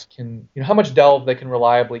vintage decks can, how much delve they can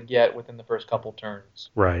reliably get within the first couple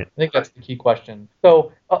turns. Right. I think that's the key question.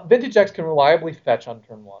 So vintage decks can reliably fetch on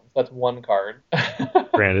turn 1. That's 1 card.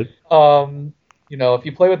 Granted. If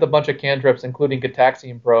you play with a bunch of cantrips, including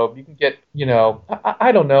Gitaxian Probe, you can get,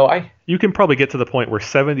 I don't know. You can probably get to the point where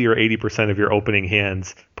 70 or 80% of your opening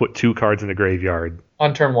hands put 2 cards in the graveyard.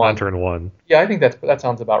 On turn 1. Yeah, I think that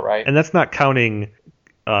sounds about right. And that's not counting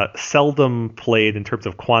seldom played in terms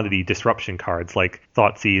of quantity disruption cards like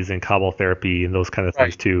Thoughtseize and Cobble Therapy and those kind of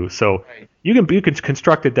things too. So you can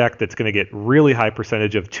construct a deck that's going to get really high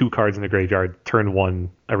percentage of 2 cards in the graveyard turn 1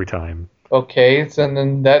 every time. Okay, so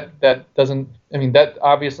then that doesn't. I mean, that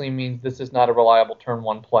obviously means this is not a reliable turn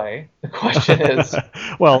 1 play. The question is,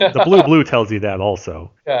 well, the blue tells you that also.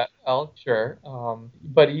 Yeah, well, sure.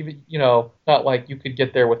 But even not like you could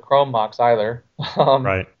get there with Chrome Mox either.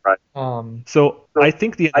 Right. So I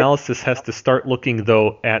think the analysis has to start looking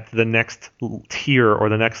though at the next tier or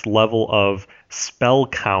the next level of spell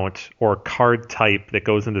count or card type that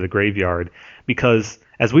goes into the graveyard, because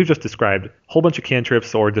as we've just described, a whole bunch of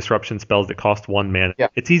cantrips or disruption spells that cost 1 mana. Yeah.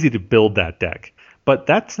 It's easy to build that deck. But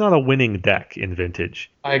that's not a winning deck in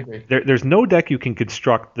Vintage. I agree. There's no deck you can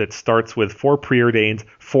construct that starts with 4 Preordains,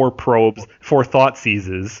 4 Probes, 4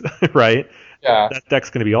 Thoughtseizes, right? Yeah. That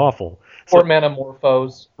deck's going to be awful. 4 mana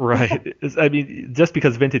Morphos. Right. I mean, just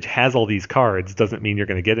because Vintage has all these cards doesn't mean you're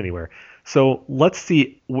going to get anywhere. So let's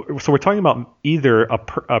see. So we're talking about either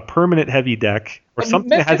a permanent heavy deck or something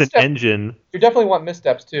that has an engine. You definitely want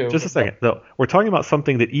missteps too. Just a second. though. We're talking about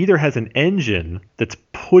something that either has an engine that's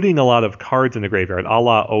putting a lot of cards in the graveyard, a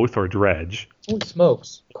la Oath or Dredge. Holy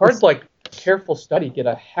smokes. Cards like Careful Study get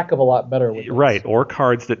a heck of a lot better with this. Right, or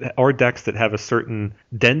decks that have a certain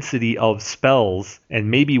density of spells and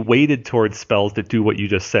maybe weighted towards spells that do what you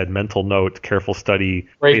just said: Mental Note, Careful Study,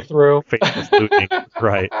 Breakthrough, Faithless Looting.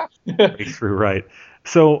 Right. Breakthrough, right.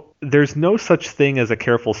 So there's no such thing as a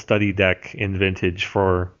careful study deck in Vintage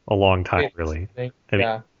for a long time, really. I mean,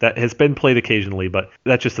 Yeah. that has been played occasionally, but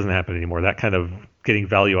that just doesn't happen anymore. That kind of getting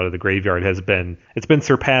value out of the graveyard it's been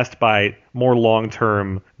surpassed by more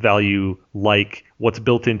long-term value like what's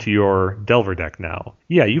built into your Delver deck now.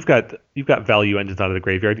 Yeah, you've got value engines out of the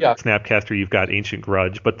graveyard. You've Yeah. got Snapcaster, you've got Ancient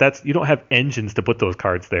Grudge, but you don't have engines to put those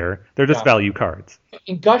cards there. They're just Yeah. value cards.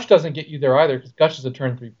 And Gush doesn't get you there either because Gush is a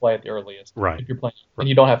turn 3 play at the earliest Right. if you're playing, Right. and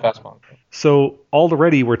you don't have fast monk. So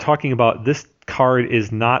already we're talking about this card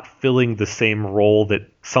is not filling the same role that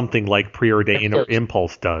something like Preordain or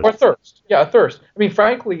Impulse does. Or Thirst. Yeah, a Thirst. I mean,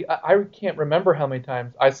 frankly, I can't remember how many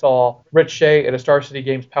times I saw Rich Shea at a Star City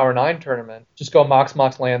Games Power 9 tournament just go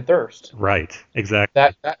Mox Land Thirst. Right,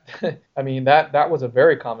 exactly. That was a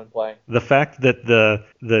very common play. The fact that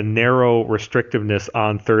the narrow restrictiveness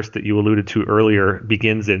on Thirst that you alluded to earlier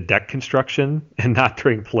begins in deck construction and not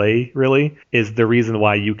during play, really, is the reason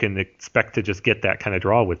why you can expect to just get that kind of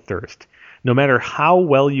draw with Thirst. No matter how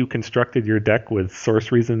well you constructed your deck with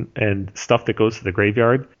sorceries and stuff that goes to the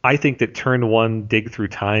graveyard, I think that turn 1 Dig Through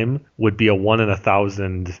Time would be a 1 in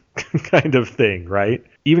 1,000 kind of thing, right?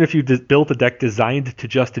 Even if you built a deck designed to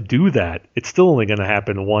just do that, it's still only going to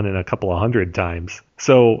happen 1 in a couple of hundred times.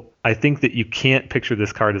 So I think that you can't picture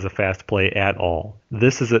this card as a fast play at all.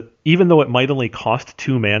 Even though it might only cost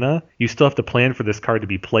 2 mana, you still have to plan for this card to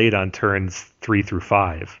be played on turns 3 through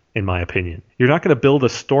 5, in my opinion. You're not going to build a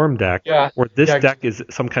storm deck or this deck is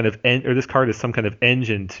some kind of or this card is some kind of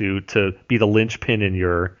engine to be the linchpin in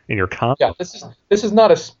your combo. Yeah, this is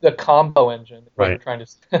not a combo engine. Right. Trying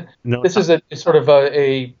to. No, this is a sort of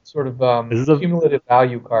a cumulative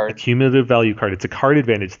value card. A cumulative value card. It's a card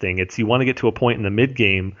advantage thing. It's you want to get to a point in the mid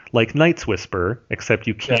game like Night's Whisper, except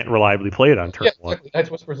you can't reliably play it on turn 1. Exactly.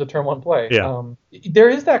 Night's Whisper is a turn 1 play. Yeah. There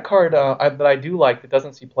is that card that I do like that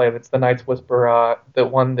doesn't see play. That's the Night's Whisper, the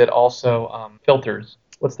one that also filters.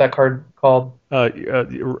 What's that card called? Read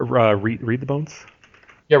the Bones.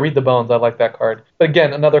 Yeah, Read the Bones. I like that card. But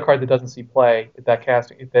again, another card that doesn't see play at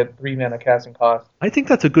that 3 mana casting cost. I think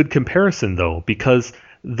that's a good comparison though, because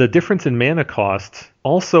the difference in mana cost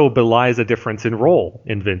also belies a difference in role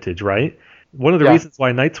in Vintage, right? One of the reasons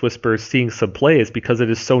why Night's Whisper is seeing some play is because it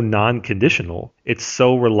is so non-conditional. It's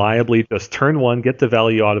so reliably just turn 1, get the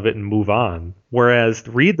value out of it, and move on. Whereas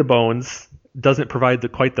Read the Bones doesn't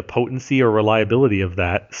provide quite the potency or reliability of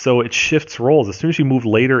that, so it shifts roles. As soon as you move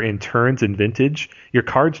later in turns in Vintage, your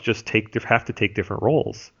cards just have to take different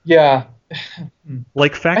roles. Yeah.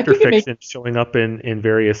 Like Factor Fiction showing up in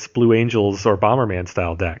various Blue Angels or Bomberman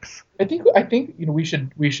style decks. I think we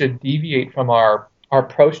should deviate from our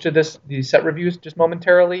approach to these set reviews just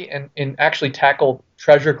momentarily and actually tackle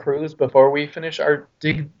Treasure Cruise before we finish our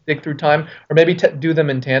dig through time, or maybe do them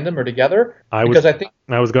in tandem or together. I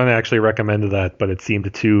was going to actually recommend that, but it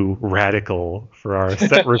seemed too radical for our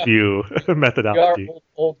set review methodology. We are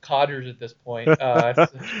old codgers at this point.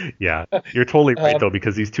 Yeah, you're totally right though,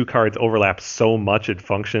 because these two cards overlap so much in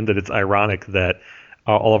function that it's ironic that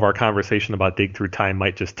all of our conversation about Dig Through Time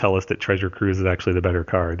might just tell us that Treasure Cruise is actually the better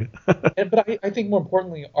card. But I think more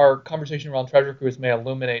importantly, our conversation around Treasure Cruise may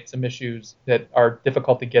illuminate some issues that are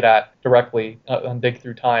difficult to get at directly on Dig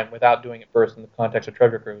Through Time without doing it first in the context of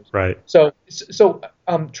Treasure Cruise. Right. So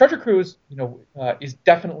Treasure Cruise, is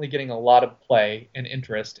definitely getting a lot of play and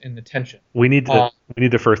interest and attention. We need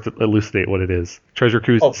to first elucidate what it is. Treasure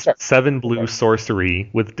Cruise is 7 blue sorcery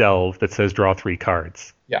with Delve that says draw 3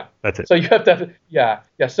 cards. Yeah, that's it. So you have to, yeah.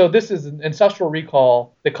 So this is an Ancestral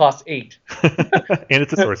Recall that costs 8, and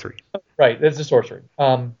it's a sorcery. Right, it's a sorcery.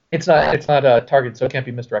 It's not a target, so it can't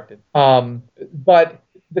be misdirected. But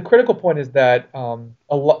the critical point is that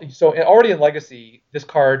so already in Legacy, this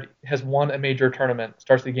card has won a major tournament,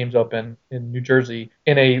 Star City Games Open in New Jersey,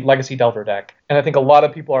 in a Legacy Delver deck. And I think a lot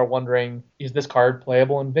of people are wondering, is this card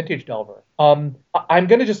playable in Vintage Delver? I'm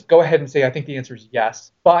going to just go ahead and say I think the answer is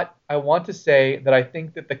yes. But I want to say that I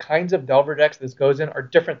think that the kinds of Delver decks this goes in are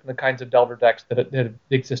different than the kinds of Delver decks that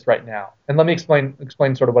exist right now. And let me explain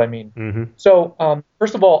sort of what I mean. Mm-hmm. So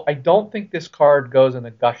first of all, I don't think this card goes in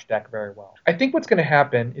a Gush deck very well. I think what's going to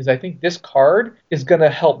happen is I think this card is going to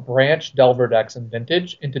help branch Delver decks in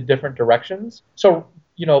Vintage into different directions. So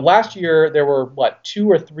last year there were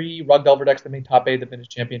 2 or 3 Rug Delver decks that made top 8 of the Vintage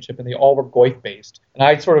Championship, and they all were Goyf based. And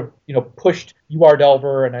I sort of pushed UR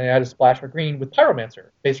Delver, and I had a splash for green with Pyromancer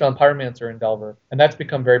based on Pyromancer and Delver, and that's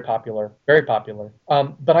become very popular.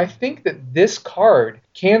 But I think that this card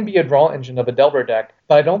can be a draw engine of a Delver deck,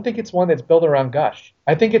 but I don't think it's one that's built around Gush.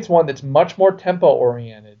 I think it's one that's much more tempo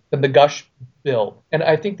oriented than the Gush build. And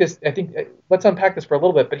let's unpack this for a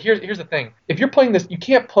little bit. But here's the thing: if you're playing this, you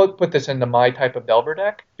can't put this into my type of Delver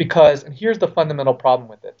deck because, and here's the fundamental problem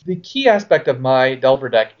with it: the key aspect of my Delver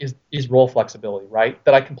deck is role flexibility, right?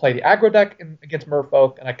 That I can play the aggro deck against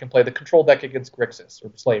Merfolk, and I can play the control deck against Grixis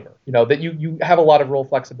or Slaver. That you have a lot of role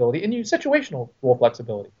flexibility and you situational role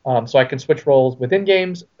flexibility. So I can switch roles within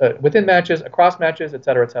games, within matches, across matches, et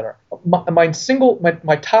cetera, et cetera.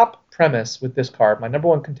 My top premise with this card, my number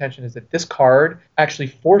one contention is that this card actually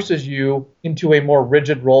forces you into a more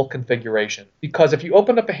rigid role configuration. Because if you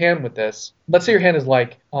open up a hand with this, let's say your hand is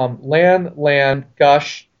like land,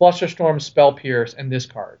 gush, Flusterstorm, Spell Pierce, and this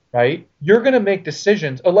card, right? You're going to make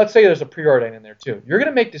decisions. Oh, let's say there's a preordain in there too. You're going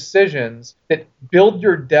to make decisions that build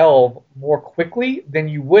your delve more quickly than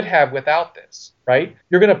you would have without this, right?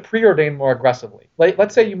 You're going to preordain more aggressively.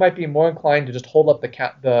 Let's say you might be more inclined to just hold up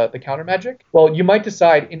the counter magic. Well, you might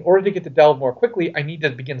decide in order to get the delve more quickly, I need to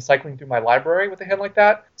begin cycling through my library with a hand like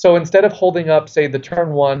that. So instead of holding up, say, the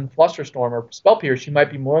turn 1 Flusterstorm or Spell Pierce, you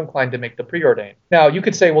might be more inclined to make the preordain. Now, you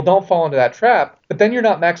could say, well, don't fall into that trap, but then you're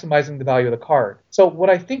not maximizing the value of the card. So what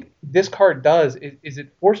I think this card does is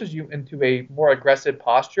it forces you into a more aggressive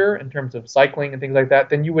posture in terms of cycling and things like that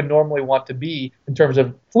than you would normally want to be in terms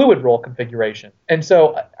of fluid role configuration. And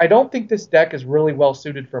so I don't think this deck is really well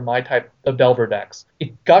suited for my type of Delver decks.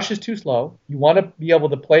 Gush is too slow. You want to be able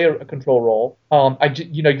to play a control role.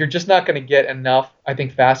 You're just not going to get enough, I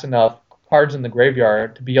think, fast enough cards in the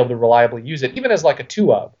graveyard to be able to reliably use it, even as like a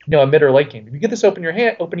 2-of, a mid or late game. If you get this opening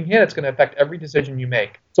hand, it's going to affect every decision you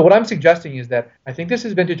make. So what I'm suggesting is that I think this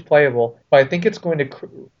is vintage playable, but I think it's going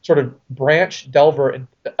to sort of branch Delver and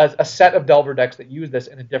a set of Delver decks that use this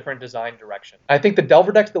in a different design direction. I think the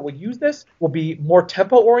Delver decks that will use this will be more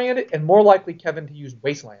tempo oriented and more likely, Kevin, to use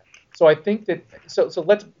Wasteland. So I think that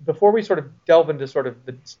let's, before we sort of delve into sort of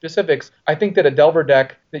the specifics, I think that a Delver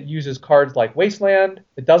deck that uses cards like Wasteland,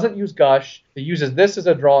 that doesn't use Gush, that uses this as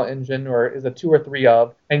a draw engine or is a 2 or 3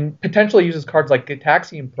 of, and potentially uses cards like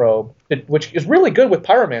Gitaxian Probe, which is really good with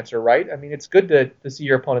Pyromancer, right? I mean, it's good to see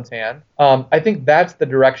your opponent's hand. I think that's the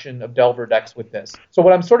direction of Delver decks with this. So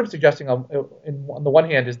what I'm sort of suggesting on the one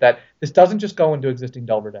hand is that this doesn't just go into existing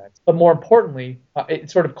Delver decks, but more importantly, it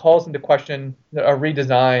sort of calls into question a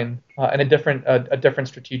redesign and a different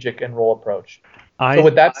strategic and role approach. So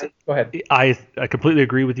with that, go ahead. I completely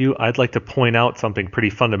agree with you. I'd like to point out something pretty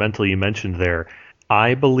fundamental you mentioned there.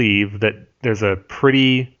 I believe that there's a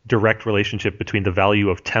pretty direct relationship between the value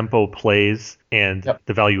of tempo plays and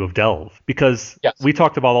the value of delve. Because we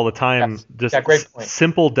talked about all the time just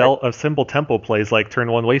simple tempo plays like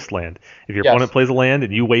turn 1 Wasteland. If your opponent plays a land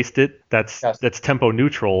and you waste it, that's tempo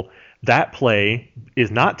neutral. That play is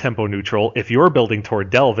not tempo neutral if you're building toward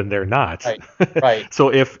delve and they're not. Right. So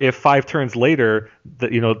if 5 turns later,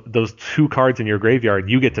 those 2 cards in your graveyard,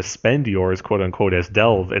 you get to spend yours, quote unquote, as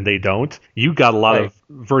delve, and they don't, you got a lot of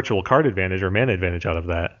virtual card advantage or mana advantage out of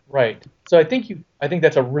that. Right. So I think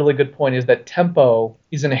that's a really good point. Is that tempo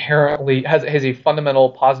is inherently has a fundamental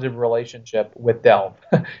positive relationship with delve,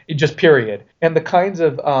 just period. And the kinds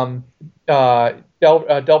of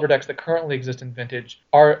Delver decks that currently exist in Vintage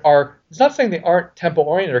are it's not saying they aren't tempo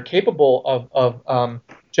oriented or capable of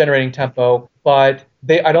generating tempo, but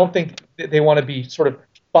I don't think they want to be sort of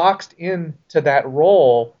boxed into that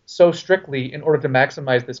role so strictly in order to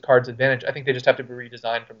maximize this card's advantage. I think they just have to be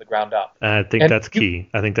redesigned from the ground up. I think that's key.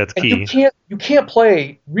 You cannot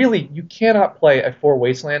play a 4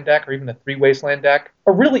 Wasteland deck or even a 3 Wasteland deck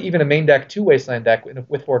or really even a main deck 2 Wasteland deck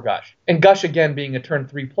with 4 Gush. And Gush, again, being a turn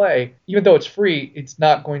 3 play, even though it's free, it's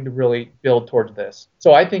not going to really build towards this.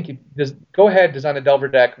 So I think just go ahead, design a Delver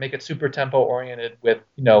deck, make it super tempo oriented with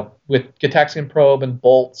Gitaxian Probe and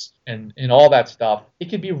bolts and all that stuff. It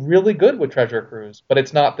could be really good with Treasure Cruise, but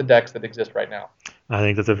it's not the decks that exist right now. I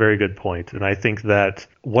think that's a very good point. And I think that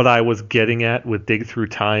what I was getting at with Dig Through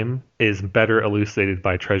Time is better elucidated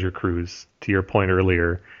by Treasure Cruise, to your point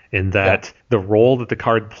earlier, in that the role that the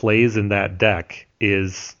card plays in that deck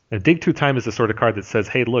is... Dig Through Time is the sort of card that says,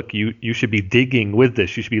 hey, look, you should be digging with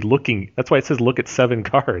this. You should be looking. That's why it says look at 7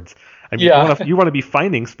 cards. I mean, you want to be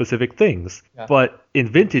finding specific things. Yeah. But in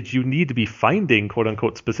Vintage, you need to be finding, quote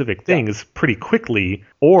unquote, specific things pretty quickly,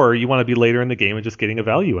 or you want to be later in the game and just getting a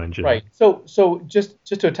value engine. Right. So just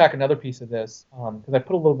to attack another piece of this, because I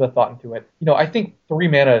put a little bit of thought into it. I think 3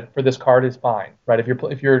 mana for this card is fine, right? If you're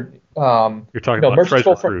talking about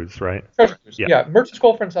Treasure Cruise, right? Treasure Cruise. Yeah. Merchant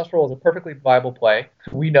Scroll for Ancestral is a perfectly viable play.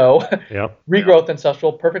 We know. Regrowth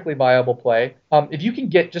Ancestral, perfectly viable play. If you can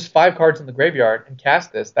get just 5 cards in the graveyard and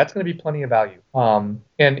cast this, that's going to be plenty of value.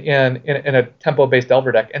 In a tempo-based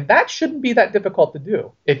Delver deck, and that shouldn't be that difficult to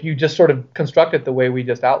do if you just sort of construct it the way we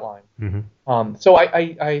just outlined. Mm-hmm. So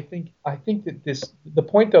I think that the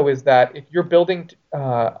point though is that if you're building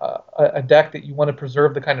a deck that you want to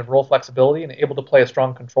preserve the kind of role flexibility and able to play a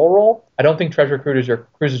strong control role, I don't think Treasure Cruise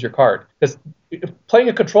is your card, because playing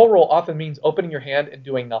a control role often means opening your hand and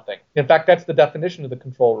doing nothing. In fact, that's the definition of the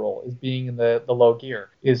control role, is being in the low gear,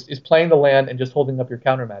 is playing the land and just holding up your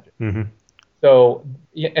counter magic. Mm-hmm. So,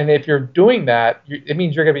 and if you're doing that, it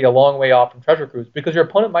means you're going to be a long way off from Treasure Cruise, because your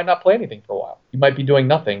opponent might not play anything for a while. You might be doing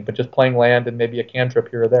nothing, but just playing land and maybe a cantrip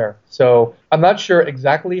here or there. So I'm not sure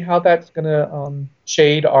exactly how that's going to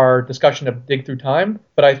shade our discussion of Dig Through Time,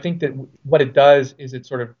 but I think that what it does is it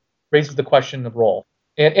sort of raises the question of role.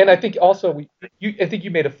 And I think also I think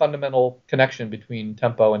you made a fundamental connection between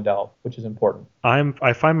tempo and delve, which is important.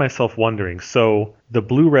 I find myself wondering. So the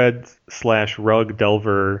blue-red / rug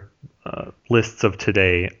delver lists of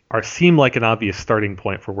today seem like an obvious starting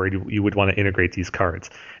point for where you would want to integrate these cards.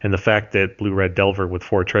 And the fact that blue-red delver with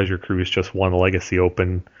 4 Treasure Cruise just won a Legacy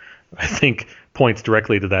Open, I think, points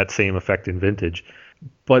directly to that same effect in Vintage.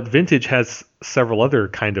 But Vintage has several other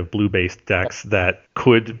kind of blue-based decks that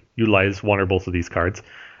could utilize one or both of these cards.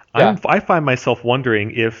 Yeah. I find myself wondering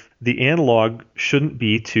if the analog shouldn't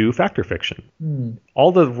be to Fact or Fiction.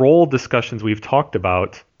 All the role discussions we've talked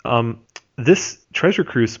about, this Treasure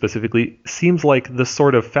Cruise specifically seems like the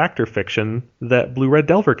sort of Fact or Fiction that Blue-Red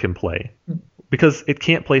Delver can play. Because it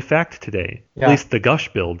can't play Fact today. Yeah. At least the Gush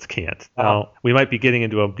builds can't. Now, we might be getting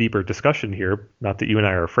into a deeper discussion here, not that you and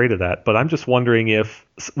I are afraid of that, but I'm just wondering if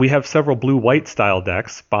we have several blue-white style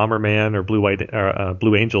decks, Bomberman or blue-white or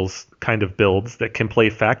Blue Angels kind of builds that can play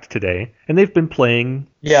Fact today, and they've been playing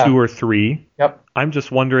 2 or 3. Yep. I'm just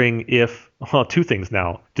wondering if, well, 2 things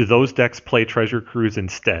now. Do those decks play Treasure Cruise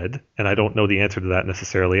instead? And I don't know the answer to that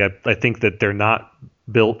necessarily. I think that they're not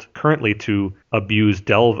built currently to abuse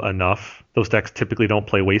Delve enough. Those decks typically don't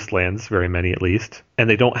play Wastelands, very many at least, and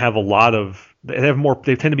they don't have a lot of.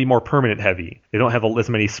 They tend to be more permanent heavy. They don't have as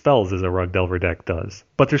many spells as a Rug Delver deck does.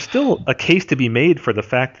 But there's still a case to be made for the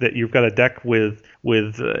fact that you've got a deck with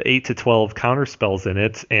 8 to 12 counter spells in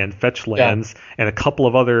it and fetch lands and a couple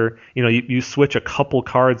of other. You switch a couple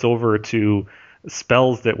cards over to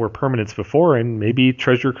spells that were permanents before, and maybe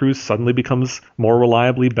Treasure Cruise suddenly becomes more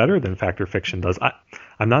reliably better than Fact or Fiction does.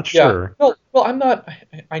 I'm not sure. Yeah. Well, I'm not.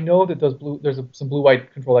 I know that there's some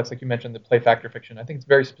blue-white control decks, like you mentioned, that play Fact or Fiction. I think it's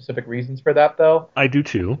very specific reasons for that, though. I do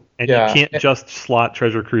too. And you can't just slot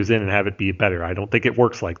Treasure Cruise in and have it be better. I don't think it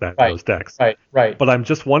works like that in those decks. Right. But I'm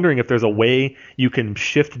just wondering if there's a way you can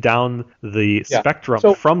shift down the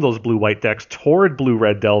spectrum from those blue-white decks toward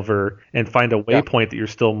blue-red Delver and find a waypoint that you're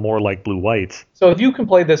still more like blue-white. So if you can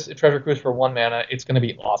play this Treasure Cruise for 1 mana, it's going to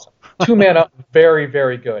be awesome. 2 mana, very,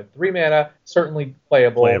 very good. 3 mana, certainly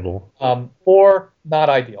playable. 4, not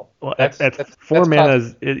ideal. Well, that's 4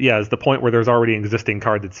 mana is the point where there's already an existing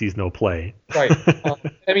card that sees no play. Right.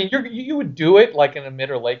 I mean, you would do it like in a mid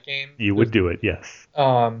or late game. You would do it, yes.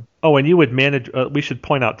 And you would manage. We should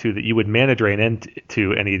point out too that you would mana drain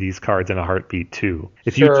into any of these cards in a heartbeat too.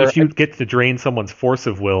 If you get to drain someone's Force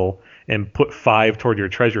of Will and put 5 toward your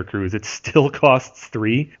Treasure Cruise, it still costs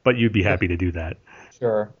 3, but you'd be happy to do that.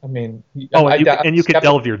 Sure. I mean, you could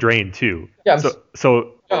delve your drain too. Yeah.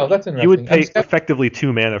 So that's interesting. You would pay effectively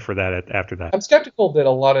 2 mana for that after that. I'm skeptical that a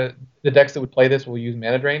lot of the decks that would play this will use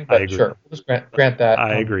mana drain, but sure, we'll just grant that.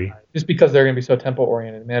 I agree. Just because they're going to be so tempo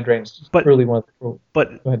oriented, mana drain is really one of the.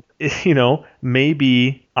 But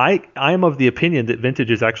maybe I'm of the opinion that Vintage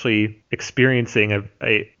is actually experiencing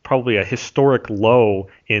probably a historic low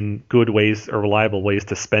in good ways or reliable ways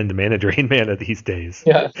to spend mana drain mana these days.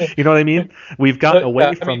 Yeah. You know what I mean? We've gotten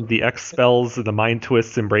away from the X spells, the Mind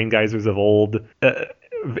Twists, and Brain Geysers of old.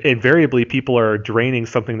 Invariably, people are draining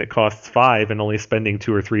something that costs 5 and only spending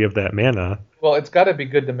 2 or 3 of that mana. Well, it's got to be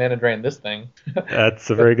good to mana drain this thing.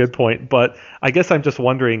 That's a very good point. But I guess I'm just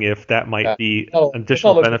wondering if that might be an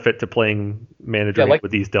additional benefit to playing mana drain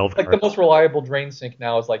with these delve cards. Like the most reliable drain sink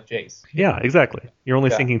now is like Jace. Yeah, exactly. You're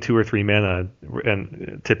only sinking 2 or 3 mana,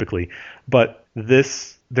 and typically. But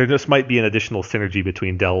there just might be an additional synergy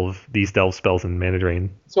between these delve spells and mana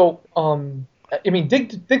drain. So, I mean,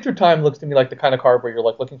 Dig Through Time looks to me like the kind of card where you're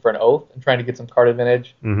like looking for an oath and trying to get some card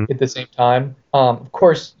advantage at the same time. Of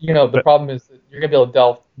course, the problem is that you're gonna be able to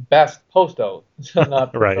delve best post oath, so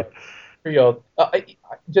not right. Pre-oath.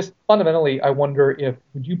 Just fundamentally, I wonder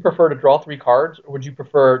would you prefer to draw 3 cards, or would you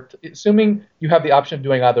prefer, assuming you have the option of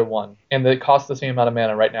doing either one, and it costs the same amount of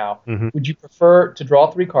mana right now, would you prefer to draw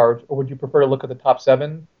 3 cards, or would you prefer to look at the top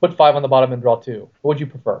 7, put 5 on the bottom, and draw 2? What would you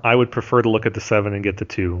prefer? I would prefer to look at the 7 and get the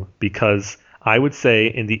 2, because I would say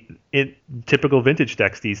in typical vintage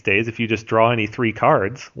decks these days, if you just draw any 3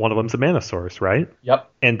 cards, one of them's a mana source, right? Yep.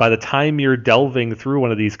 And by the time you're delving through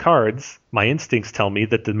one of these cards, my instincts tell me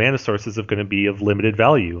that the mana sources are going to be of limited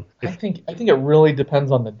value. I think it really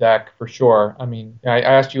depends on the deck for sure. I mean, I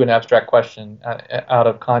asked you an abstract question out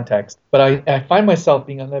of context, but I find myself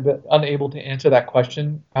being unable to answer that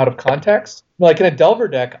question out of context. Like in a Delver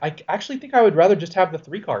deck, I actually think I would rather just have the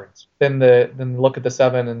 3 cards than look at the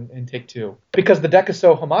 7 and take 2, because the deck is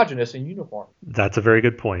so homogeneous and uniform. That's a very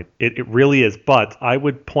good point. It really is. But I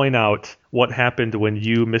would point out what happened when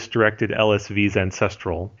you misdirected LSV's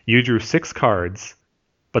Ancestral. You drew 6 cards,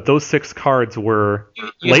 but those 6 cards were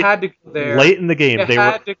had to go there. Late in the game.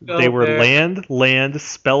 They were there. land,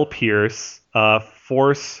 Spell Pierce,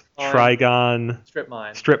 Force, Trigon,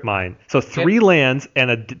 Strip Mine. So 3 lands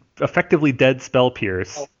and a effectively dead Spell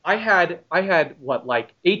Pierce. I had what,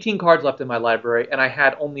 like 18 cards left in my library, and I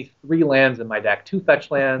had only 3 lands in my deck, 2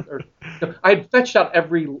 fetch lands. I had fetched out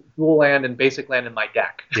every dual land and basic land in my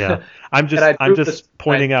deck. Yeah, I'm just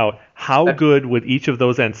pointing out how good would each of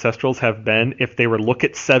those Ancestrals have been if they were look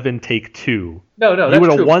at 7, take 2. No, you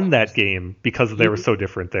would have won that game because they were so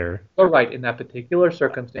different there. You're right in that particular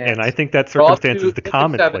circumstance. And I think that circumstance is the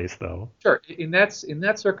commonplace, though. Sure, in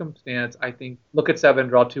that circumstance, I think look at 7,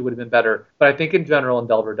 draw 2 would have been better. But I think in general in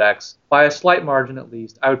Delver decks, by a slight margin at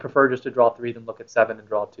least, I would prefer just to draw 3 than look at 7 and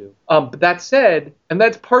draw 2. But that said, and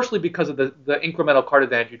that's partially because of the incremental card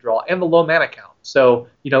advantage you draw and the low mana count. So,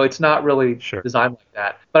 it's not really designed like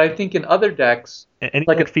that. But I think in other decks, any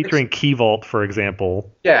like featuring Key Vault, for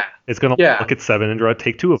example, it's going to look at 7 and draw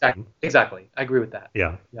take 2 of them. Exactly. I agree with that.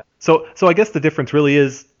 Yeah. So I guess the difference really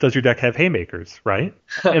is, does your deck have haymakers, right?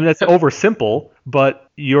 And that's oversimple, but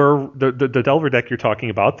the Delver deck you're talking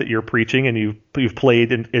about that you're preaching and you've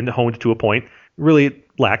played and honed to a point really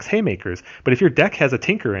lacks haymakers. But if your deck has a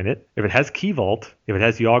Tinker in it, if it has Key Vault, if it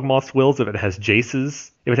has Yawgmoth's Wills, if it has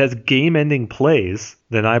Jaces, if it has game-ending plays,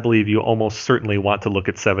 then I believe you almost certainly want to look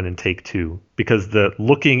at 7 and take 2, because the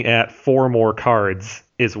looking at 4 more cards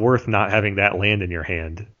is worth not having that land in your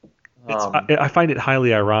hand. I find it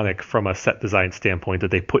highly ironic from a set design standpoint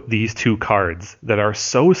that they put these 2 cards that are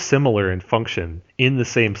so similar in function in the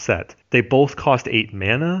same set. They both cost 8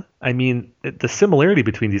 mana. I mean, the similarity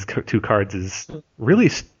between these 2 cards is really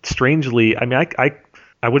strangely... I mean,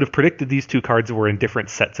 I would have predicted these 2 cards were in different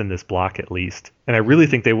sets in this block at least. And I really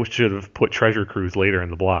think they should have put Treasure Cruise later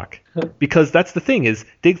in the block. Because that's the thing, is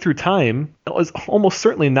Dig Through Time is almost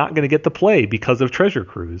certainly not going to get the play because of Treasure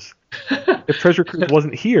Cruise. If Treasure Cruise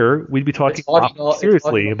wasn't here, we'd be talking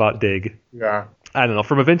seriously about Dig. Yeah. I don't know.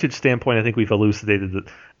 From a vintage standpoint, I think we've elucidated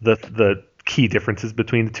the key differences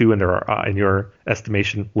between the 2, and there are, in your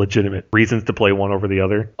estimation, legitimate reasons to play one over the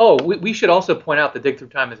other. Oh, we should also point out that Dig Through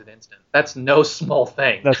Time is an instant. That's no small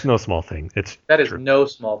thing. That's no small thing. That is no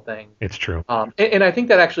small thing. It's true. And I think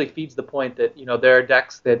that actually feeds the point that, there are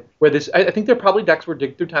decks I think there are probably decks where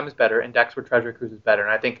Dig Through Time is better and decks where Treasure Cruise is better.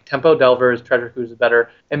 And I think Tempo Delvers, Treasure Cruise is better,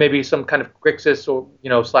 and maybe some kind of Grixis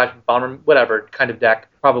or, slash Bomber, whatever kind of deck,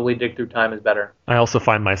 probably Dig Through Time is better. I also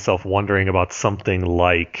find myself wondering about something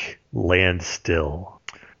like Landstill.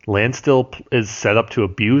 Landstill is set up to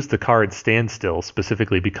abuse the card Standstill,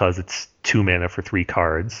 specifically because it's 2 mana for 3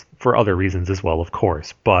 cards, for other reasons as well, of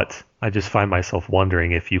course. But I just find myself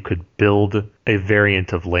wondering if you could build a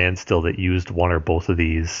variant of Landstill that used one or both of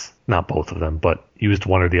these, not both of them, but used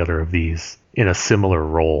one or the other of these in a similar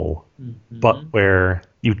role, but where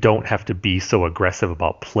you don't have to be so aggressive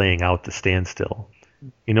about playing out the Standstill.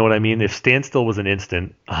 You know what I mean? If Standstill was an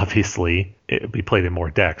instant, obviously it would be played in more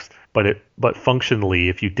decks. But functionally,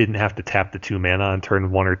 if you didn't have to tap the 2 mana on turn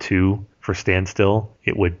 1 or 2 for Standstill,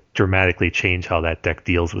 it would dramatically change how that deck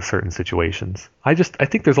deals with certain situations. I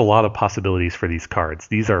think there's a lot of possibilities for these cards.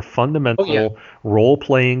 These are fundamental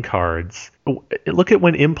role-playing cards. Look at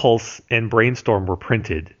when Impulse and Brainstorm were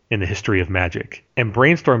printed in the history of Magic. And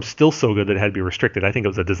Brainstorm's still so good that it had to be restricted. I think it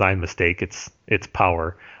was a design mistake, its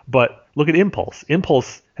power. But look at Impulse.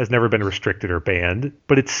 Impulse has never been restricted or banned,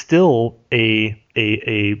 but it's still a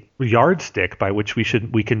yardstick by which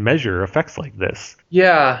we can measure effects like this.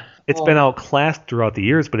 Yeah. It's been outclassed throughout the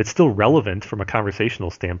years, but it's still relevant from a conversational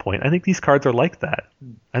standpoint. I think these cards are like that.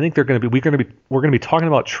 I think we're going to be talking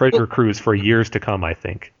about Treasure Cruise for years to come, I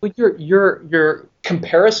think. Well, your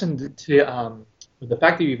comparison to the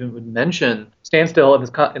fact that you even would mention standstill in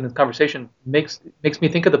this conversation makes me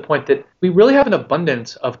think of the point that we really have an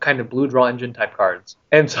abundance of kind of blue draw engine type cards,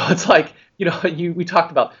 and so it's like we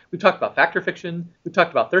talked about fact or fiction, we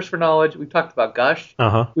talked about thirst for knowledge, we talked about gush,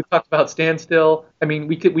 Uh-huh. we talked about standstill. I mean,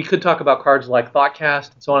 we could talk about cards like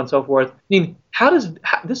thoughtcast and so on and so forth. I mean,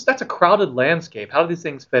 that's a crowded landscape. How do these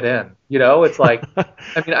things fit in? It's like,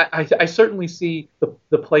 I mean, I certainly see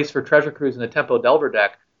the place for Treasure Cruise in a Tempo Delver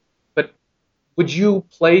deck, but would you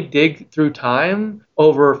play Dig Through Time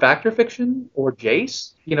over Fact or Fiction or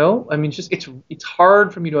Jace? I mean, just it's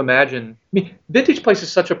hard for me to imagine. I mean, Vintage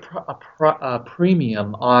places such a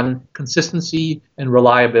premium on consistency and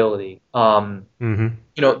reliability. Hmm. They're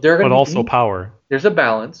going But to also be power. there's a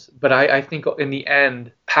balance, but I think in the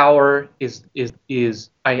end, power is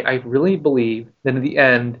I really believe that in the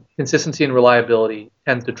end, consistency and reliability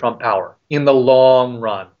tends to trump power in the long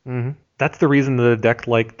run. That's the reason that a deck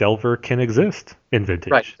like Delver can exist in Right,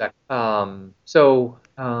 Vintage. exactly.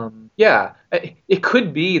 Yeah, it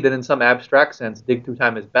could be that in some abstract sense, Dig Through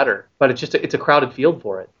Time is better, but it's a crowded field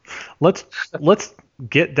for it. Let's let's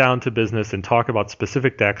get down to business and talk about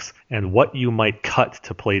specific decks and what you might cut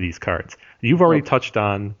to play these cards. You've already Okay. touched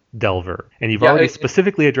on Delver, and you've Yeah, already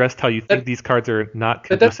specifically addressed how you think that, these cards are not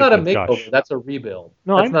that's conducive not a with makeover. Gush. That's a rebuild.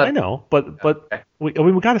 No, That's I not. know, but Okay. we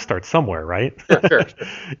got to start somewhere, right? Sure, sure,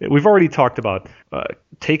 sure. We've already talked about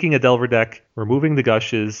taking a Delver deck, removing the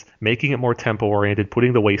Gushes, making it more tempo oriented,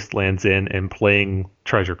 putting the Wastelands in, and playing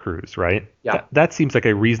Treasure Cruise, right? Yeah. That seems like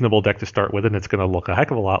a reasonable deck to start with, and it's going to look a heck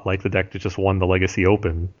of a lot like the deck that just won the Legacy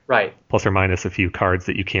Open, Right. plus or minus a few cards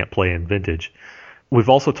that you can't play in Vintage. We've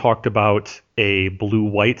also talked about a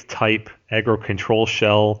blue-white type aggro control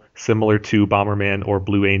shell similar to Bomberman or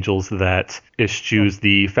Blue Angels that eschews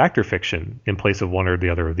the Factor Fiction in place of one or the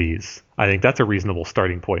other of these. I think that's a reasonable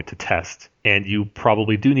starting point to test. And you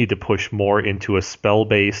probably do need to push more into a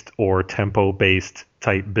spell-based or tempo-based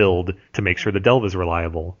type build to make sure the delve is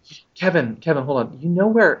reliable. Kevin, hold on. You know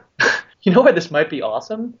where this might be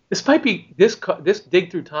awesome? This might be this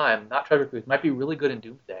Dig Through Time, not Treasure Cruise, might be really good in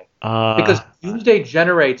Doomsday. Because Doomsday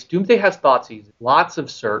has Thoughtseize, lots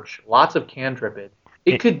of search, lots of cantrip.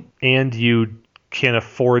 It could. And you can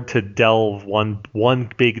afford to delve one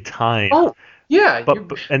big time. Oh, yeah.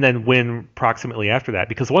 And then win proximately after that,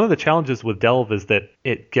 because one of the challenges with delve is that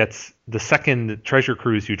it gets the second treasure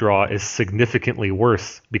cruise you draw is significantly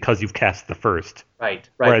worse because you've cast the first. Right.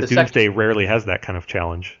 Whereas Doomsday rarely has that kind of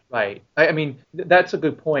challenge. Right. I mean, that's a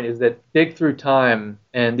good point. Is that Dig Through Time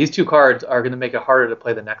and these two cards are going to make it harder to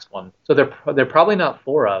play the next one. So they're probably not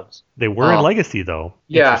four ofs. They were in Legacy though.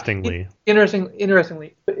 Yeah. Interestingly.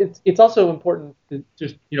 Interestingly, but it's also important to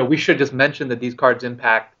just we should just mention that these cards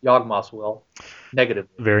impact Yawgmoth's will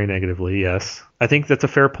negatively. Very negatively, yes. I think that's a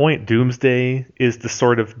fair point. Doomsday is the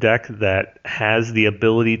sort of deck that has the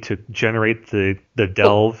ability to generate the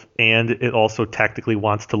delve, and it also tactically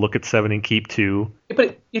wants to look at 7 and keep 2.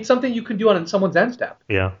 But it's something you can do on someone's end step.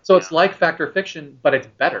 Yeah. So it's like Fact or Fiction, but it's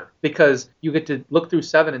better because you get to look through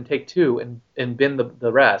 7 and take 2 and bin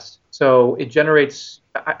the rest. So it generates.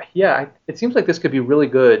 It seems like this could be really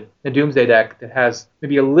good in a Doomsday deck that has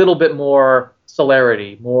maybe a little bit more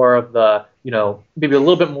celerity, more of the maybe a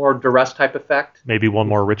little bit more duress type effect. Maybe one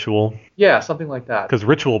more ritual. Yeah, something like that. Because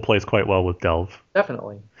ritual plays quite well with delve.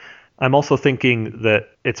 Definitely. I'm also thinking that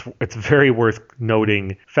it's very worth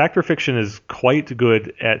noting Fact or Fiction is quite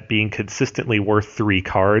good at being consistently worth 3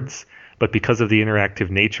 cards, but because of the interactive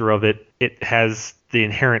nature of it, it has the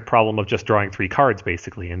inherent problem of just drawing 3 cards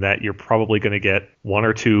basically, and that you're probably going to get 1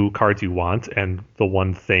 or 2 cards you want and the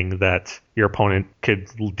one thing that your opponent could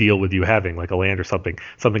deal with you having, like a land or something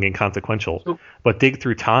inconsequential. But Dig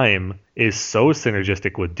Through Time is so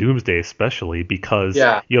synergistic with Doomsday, especially because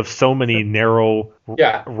you have so many narrow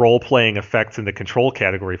role-playing effects in the control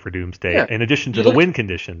category for Doomsday, in addition to the win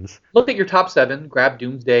conditions. Look at your top 7, grab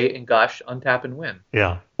Doomsday and Gush, untap and win.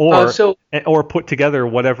 Yeah. Or put together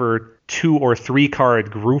whatever 2 or 3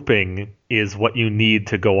 card grouping is what you need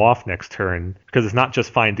to go off next turn, because it's not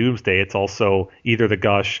just Find Doomsday, it's also either the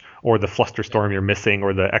Gush or the Flusterstorm you're missing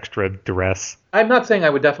or the extra duress. I'm not saying I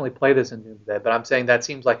would definitely play this in Doomsday, but I'm saying that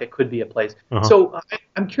seems like it could be a place. Uh-huh. So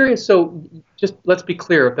I'm curious, so just let's be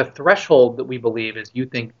clear, the threshold that we believe is you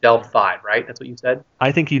think Delve 5, right? That's what you said?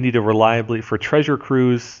 I think you need to reliably, for Treasure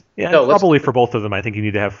Cruise, probably for both of them, I think you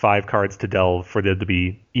need to have 5 cards to delve for them to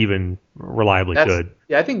be even reliably good.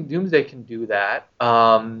 Yeah, I think Doomsday can do that.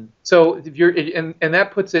 So if you're and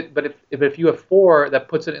that puts it, but if you have 4, that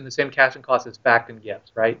puts it in the same casting cost as Fact and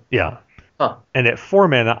Gifts, right? Yeah. Huh. And at 4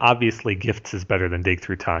 mana, obviously Gifts is better than Dig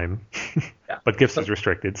Through Time. Yeah. But Gifts is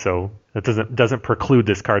restricted, so that doesn't preclude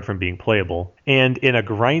this card from being playable. And in a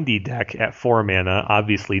grindy deck at 4 mana,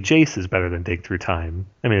 obviously Jace is better than Dig Through Time.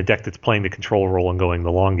 I mean, a deck that's playing the control role and going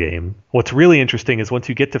the long game. What's really interesting is once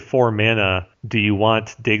you get to 4 mana, do you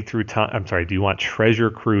want Dig Through Time? I'm sorry, do you want Treasure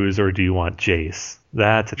Cruise or do you want Jace?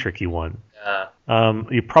 That's a tricky one.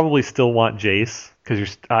 You probably still want Jace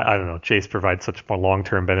because I don't know, Jace provides such a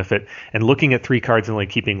long-term benefit, and looking at 3 cards and only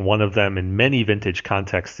keeping one of them in many vintage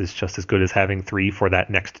contexts is just as good as having 3 for that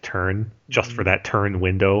next turn, just for that turn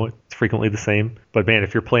window. It's frequently the same. But man,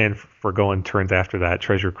 if you're playing for going turns after that,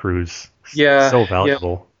 Treasure Cruise, so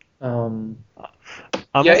valuable. I mean,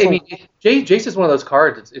 Jace is one of those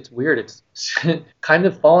cards. It's weird. It's kind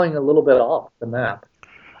of falling a little bit off the map.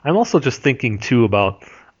 I'm also just thinking too about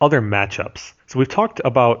other matchups. So we've talked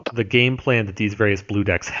about the game plan that these various blue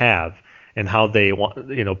decks have and how they want,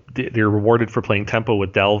 they're rewarded for playing tempo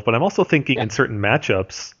with Delve. But I'm also thinking in certain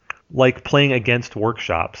matchups, like playing against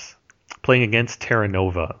Workshops, playing against Terra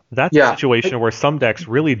Nova. That's a situation where some decks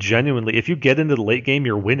really genuinely, if you get into the late game,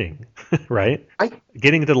 you're winning, right?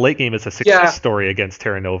 Getting into the late game is a success story against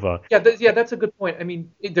Terra Nova. That's a good point. I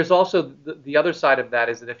mean, there's also the other side of that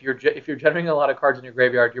is that if you're generating a lot of cards in your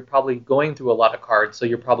graveyard, you're probably going through a lot of cards, so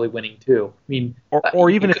you're probably winning too. I mean, or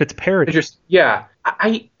even if it's parity.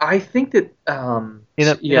 I think that in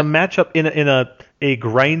a matchup in a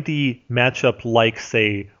grindy matchup like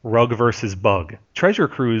say Rug versus Bug, Treasure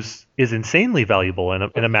Cruise is insanely valuable in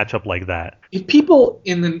a matchup like that. If people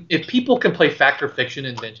can play Fact or Fiction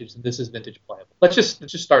in Vintage, then this is Vintage playable. Let's just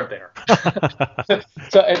start there.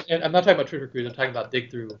 So, and I'm not talking about Treasure Cruise. I'm talking about Dig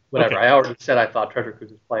Through whatever. Okay. I already said I thought Treasure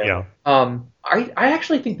Cruise was playable. Yeah. I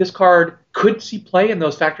actually think this card could see play in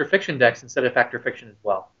those Fact or Fiction decks instead of Fact or Fiction as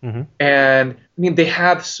well. Mm-hmm. And I mean, they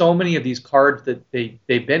have so many of these cards that they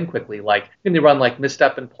bend quickly. Like they run like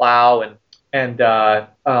Misstep and Plow and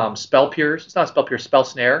Spell Pierce. It's not Spell Pierce, Spell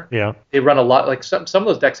Snare. Yeah. They run a lot. Like some of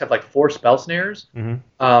those decks have like 4 Spell Snares.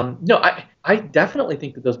 Mm-hmm. No, I definitely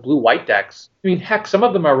think that those blue-white decks. I mean, heck, some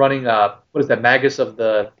of them are running what is that, Magus of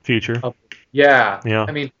the Future. Yeah.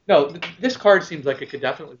 I mean, no, this card seems like it could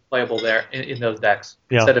definitely be playable there in those decks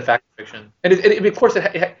instead of Fact or Fiction. And of course,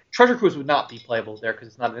 Treasure Cruise would not be playable there because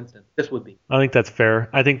it's not an instant. This would be. I think that's fair.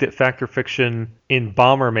 I think that Fact or Fiction in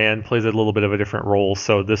Bomberman plays a little bit of a different role,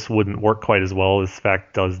 so this wouldn't work quite as well as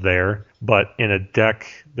Fact does there. But in a deck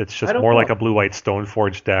that's just more like a blue-white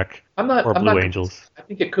Stoneforge deck or Blue Angels. I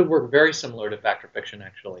think it could work very similar to Fact or Fiction,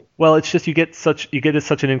 actually. Well, it's just you get such an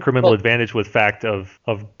incremental advantage with Fact of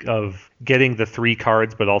getting the 3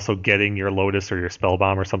 cards, but also getting your Lotus or your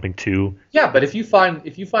Spellbomb or something too. Yeah, but if you find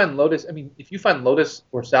Lotus, I mean, if you find Lotus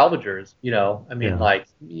or Salvagers, and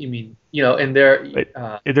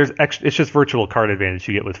it's just virtual card advantage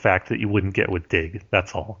you get with Fact that you wouldn't get with Dig.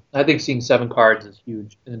 That's all. I think seeing 7 cards is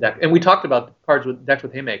huge in the deck, and we talked about cards with decks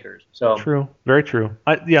with Haymakers. So true, very true.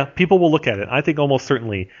 People will look at it. I think almost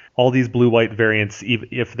certainly all these blue-white variants, even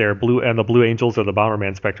if they're blue and the Blue Angels or the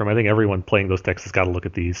Bomberman spectrum, I think everyone playing those decks has got to look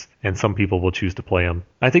at these, and some people will choose to play them.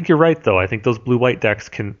 I think you're right, though. I think those blue-white decks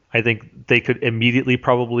I think they could immediately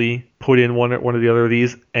probably put in one of the other of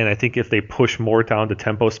these, and I think if they push more down to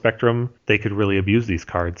tempo spectrum, they could really abuse these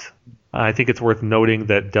cards. I think it's worth noting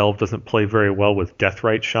that Delve doesn't play very well with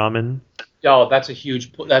Deathrite Shaman. Oh, that's a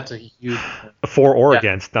huge for or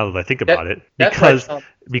against. Now that I think about it, because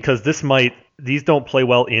these don't play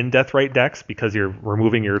well in Deathrite decks because you're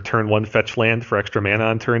removing your turn 1 fetch land for extra mana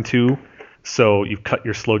on turn 2. So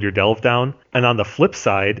you've slowed your Delve down. And on the flip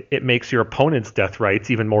side, it makes your opponent's Deathrites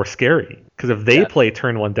even more scary. Because if they play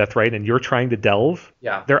turn 1 Deathrite and you're trying to Delve,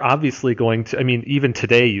 they're obviously going to... I mean, even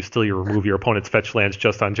today, you remove your opponent's fetch lands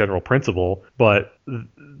just on general principle, but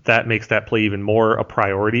that makes that play even more a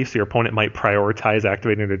priority. So your opponent might prioritize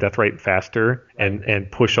activating their Deathrite faster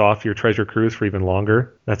and push off your Treasure Cruise for even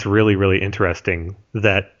longer. That's really, really interesting.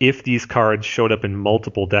 That if these cards showed up in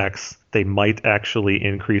multiple decks, they might actually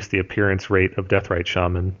increase the appearance rate of Deathrite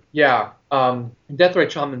Shaman. Yeah. Deathrite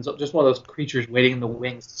Shaman's just one of those creatures waiting in the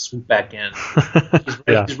wings to swoop back in.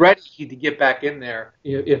 He's ready to get back in there.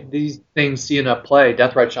 If these things see enough play,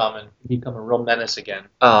 Deathrite Shaman can become a real menace again.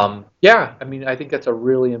 I mean, I think that's a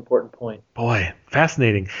really important point. Boy,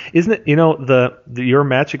 fascinating. Isn't it, your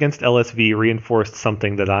match against LSV reinforced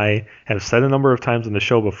something that I have said a number of times in the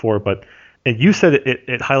show before, and you said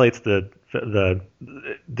it highlights the the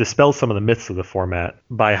dispels some of the myths of the format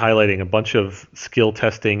by highlighting a bunch of skill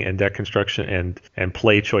testing and deck construction and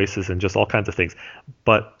play choices and just all kinds of things.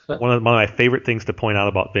 But one of my favorite things to point out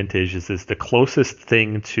about Vintage is the closest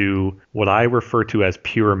thing to what I refer to as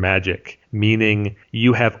pure Magic, meaning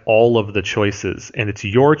you have all of the choices, and it's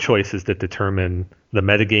your choices that determine the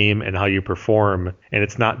metagame and how you perform, and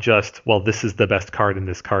it's not just, well, this is the best card in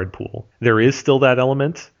this card pool. There is still that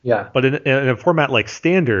element, Yeah. but in a format like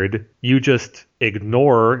Standard, you just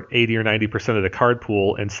ignore 80 or 90% of the card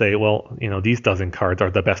pool and say, well, these dozen cards are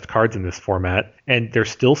the best cards in this format, and there's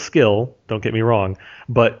still skill, don't get me wrong,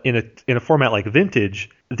 but in a format like Vintage,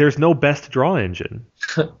 there's no best draw engine.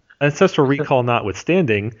 Ancestral Recall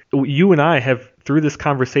notwithstanding, you and I have, through this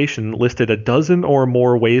conversation, listed a dozen or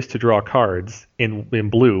more ways to draw cards in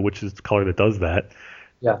blue, which is the color that does that.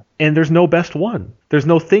 Yeah. And there's no best one. There's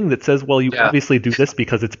no thing that says, well, you Yeah. obviously do this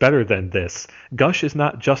because it's better than this. Gush is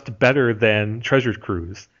not just better than Treasure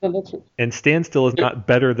Cruise. And Standstill is not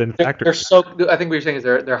better than Factor. They're so. I think what you're saying is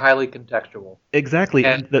they're highly contextual. Exactly.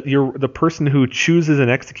 And the person who chooses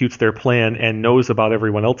and executes their plan and knows about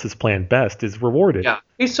everyone else's plan best is rewarded. Yeah.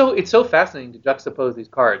 It's so fascinating to juxtapose these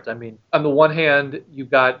cards. I mean, on the one hand,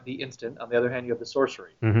 you've got the instant. On the other hand, you have the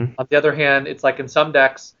sorcery. Mm-hmm. On the other hand, it's like in some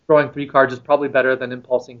decks, drawing 3 cards is probably better than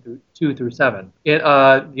impulsing through 2 through 7.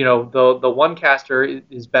 The one caster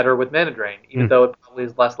is better with Mana Drain, even though it probably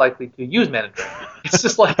is less likely to use Mana Drain. It's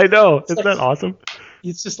just like I know. Isn't that awesome?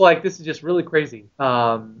 It's just like, this is just really crazy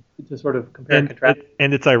to sort of compare and contrast.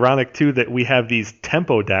 And it's ironic, too, that we have these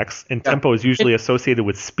tempo decks, and tempo is usually associated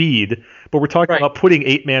with speed, but we're talking about putting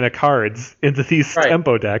 8-mana cards into these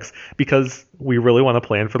tempo decks because we really want to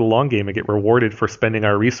plan for the long game and get rewarded for spending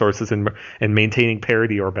our resources and maintaining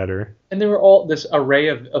parity or better. And there were all this array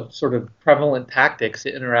of sort of prevalent tactics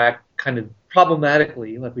that interact kind of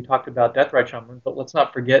problematically, like we talked about Deathrite Shaman, but let's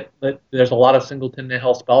not forget that there's a lot of Singleton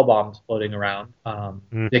Nihil spell bombs floating around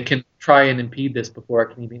that can try and impede this before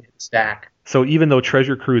it can even hit the stack. So even though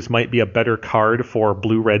Treasure Cruise might be a better card for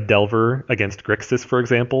blue-red Delver against Grixis, for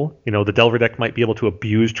example, the Delver deck might be able to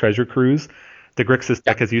abuse Treasure Cruise, the Grixis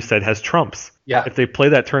deck, as you said, has trumps. Yeah. If they play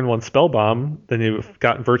that turn 1 spell bomb, then you've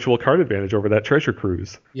got virtual card advantage over that Treasure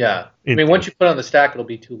Cruise. Yeah. I mean, once you put it on the stack, it'll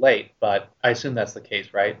be too late, but I assume that's the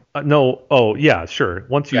case, right? No. Oh, yeah, sure.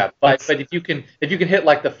 Once you. Yeah, but if you can hit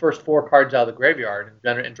like the first 4 cards out of the graveyard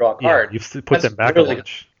and draw a card, you've put them back really, a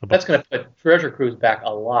bunch. That's going to put Treasure Cruise back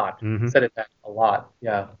a lot. Set it back a lot.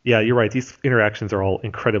 Yeah. Yeah, you're right. These interactions are all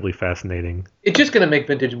incredibly fascinating. It's just going to make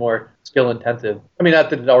Vintage more skill intensive. I mean, not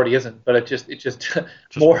that it already isn't, but it's just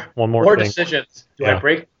more decisions. Do I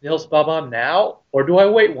break Nihil Spellbomb now, or do I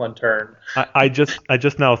wait 1 turn? I just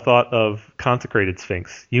now thought of Consecrated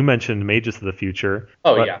Sphinx. You mentioned Mages of the Future.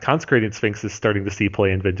 Consecrated Sphinx is starting to see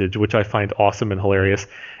play in Vintage, which I find awesome and hilarious.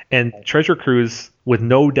 And Treasure Cruise, with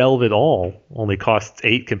no delve at all, only costs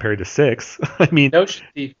 8 compared to 6. I mean,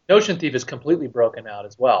 Notion Thief is completely broken out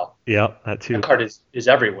as well. Yeah, that too. That card is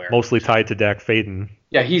everywhere. Mostly tied to Dak Faden.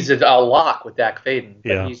 Yeah, he's a lock with Dak Faden,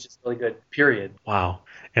 but he's just really good, period. Wow.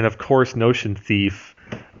 And of course, Notion Thief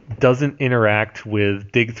doesn't interact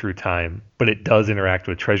with Dig Through Time, but it does interact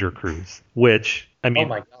with Treasure Cruise, which, I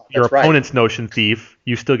mean, your opponent's Notion Thief,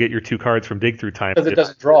 you still get your 2 cards from Dig Through Time. Because it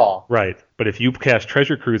doesn't draw. Right. But if you cast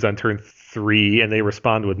Treasure Cruise on turn 3 and they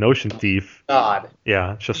respond with Notion Thief. God.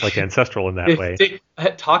 Yeah, it's just like Ancestral in that way.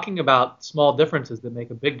 Talking about small differences that make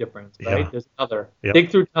a big difference, right? There's another. Yep.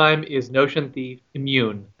 Dig Through Time is Notion Thief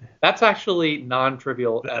immune. That's actually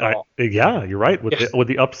non-trivial at all. Yeah, you're right. With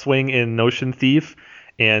the upswing in Notion Thief,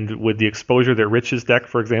 and with the exposure that Rich's deck,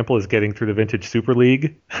 for example, is getting through the Vintage Super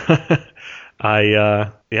League,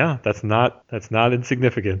 that's not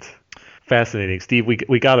insignificant. Fascinating, Steve.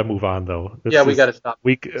 We got to move on though. We got to stop.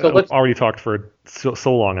 We've already talked for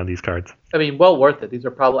so long on these cards. I mean, well worth it. These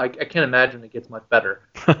are probably. I can't imagine it gets much better.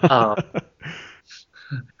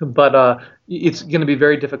 But it's going to be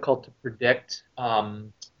very difficult to predict.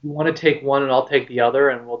 You want to take one and I'll take the other,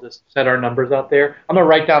 and we'll just set our numbers out there. I'm going to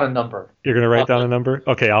write down a number. You're going to write down a number?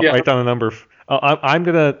 Okay, I'll write down a number. I'm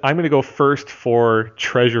gonna go first for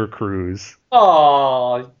Treasure Cruise.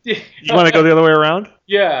 Oh. You want to go the other way around?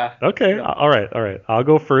 Yeah. Okay. All right. I'll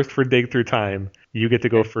go first for Dig Through Time. You get to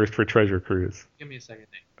go first for Treasure Cruise. Give me a second.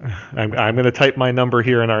 I'm going to type my number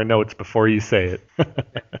here in our notes before you say it.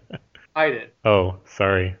 Hide it. Oh,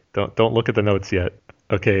 sorry. Don't look at the notes yet.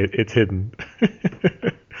 Okay, it's hidden.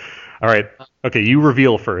 All right. Okay, you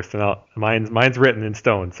reveal first, and mine's written in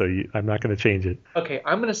stone, so I'm not going to change it. Okay,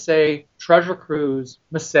 I'm going to say Treasure Cruise.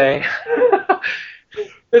 I'm going to say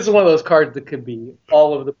This is one of those cards that could be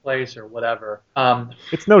all over the place or whatever.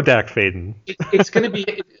 It's no Dak Faden. It's going to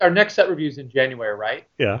be our next set reviews in January, right?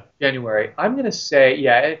 Yeah. January. I'm going to say,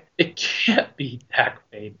 yeah, it can't be Dak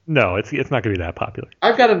Fade. No, it's not going to be that popular.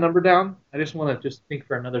 I've got a number down. I just want to just think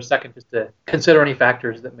for another second just to consider any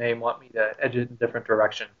factors that may want me to edge it in a different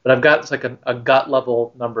direction. But I've got it's like a gut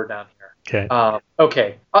level number down here. Okay.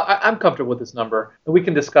 Okay. I'm comfortable with this number. And we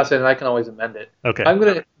can discuss it, and I can always amend it. Okay.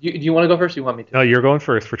 Do you want to go first or you want me to? No, you're going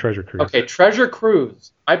first for Treasure Cruise. Okay, Treasure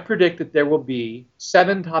Cruise. I predict that there will be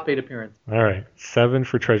 7 top 8 appearances. All right. 7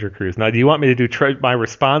 for Treasure Cruise. Now, do you want me to do my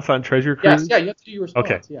response on Treasure Cruise? Yes, yeah, you have to do your response.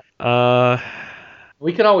 Okay. Yeah.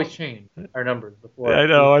 We can always change our numbers before. I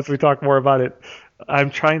know, as we talk more about it. I'm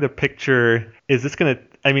trying to picture, is this going to,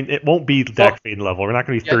 I mean, it won't be Dak Faden level. We're not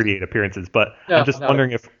going to be 38 appearances, but I'm just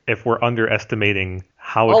wondering if we're underestimating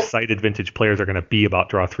how excited vintage players are going to be about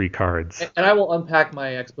draw 3 cards. And I will unpack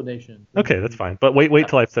my explanation. Okay, that's fine. But wait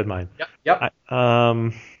till I've said mine. Yep.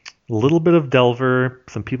 A little bit of Delver.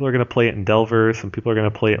 Some people are going to play it in Delver. Some people are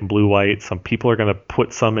going to play it in blue-white. Some people are going to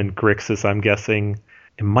put some in Grixis, I'm guessing.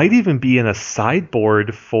 It might even be in a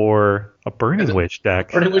sideboard for a Burning Wish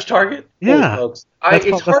deck. Burning Wish target? Yeah. Folks.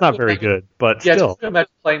 That's not very good, but still. Yeah, just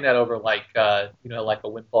imagine playing that over like a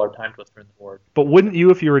Windfall or Time Twister in the board. But wouldn't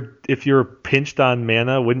you, if you're pinched on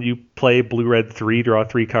mana, wouldn't you play blue-red 3, draw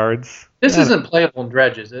 3 cards? This isn't playable in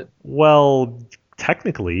Dredge, is it? Well,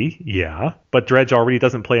 technically, yeah, but Dredge already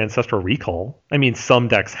doesn't play Ancestral Recall. I mean, some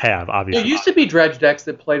decks have, obviously. There used to be Dredge decks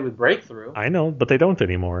that played with Breakthrough. I know, but they don't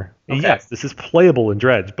anymore. Okay. Yes, this is playable in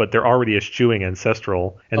Dredge, but they're already eschewing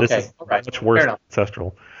Ancestral, and this is much worse than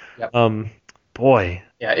Ancestral. Yep. Boy.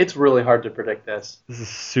 Yeah, it's really hard to predict this. This is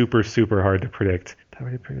super, super hard to predict. I'm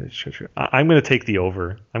going to take the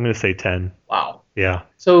over. I'm going to say 10. Wow. Yeah.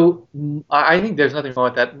 So I think there's nothing wrong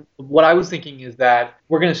with that. What I was thinking is that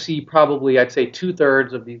we're going to see probably, I'd say,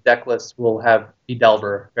 2/3 of these deck lists will have the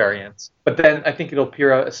Delver variants. But then I think it'll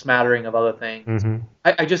appear a smattering of other things. Mm-hmm.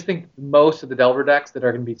 I just think most of the Delver decks that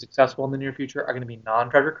are going to be successful in the near future are going to be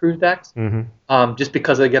non-Treasure Cruise decks. Mm-hmm. Just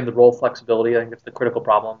because, again, the role flexibility, I think that's the critical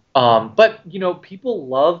problem. But, people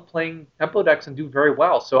love playing tempo decks and do very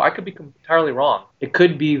well. So I could be entirely wrong. It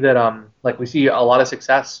could be that, we see a lot of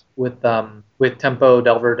success with tempo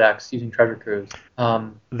Delver decks using Treasure Cruise.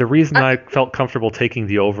 The reason I felt comfortable taking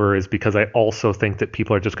the over is because I also think that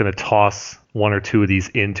people are just going to toss 1 or 2 of these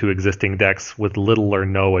into existing decks with little or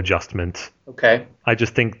no adjustment. Okay. I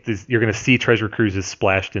just think you're going to see Treasure Cruises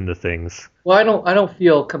splashed into things. Well, I don't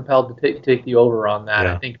feel compelled to take the over on that.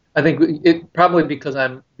 Yeah. I think it probably because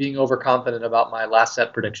I'm being overconfident about my last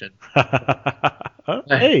set prediction.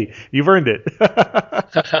 Hey, you've earned it.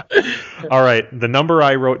 All right, the number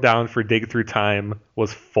I wrote down for Dig Through Time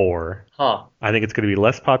was 4. Huh. I think it's going to be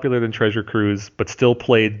less popular than Treasure Cruise, but still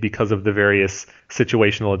played because of the various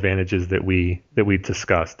situational advantages that we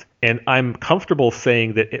discussed. And I'm comfortable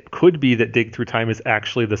saying that it could be that Dig Through Time is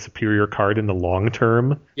actually the superior card in the long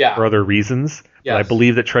term for other reasons. Yes. But I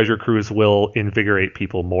believe that Treasure Cruise will invigorate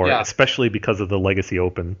people more, especially because of the Legacy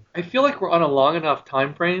Open. I feel like we're on a long enough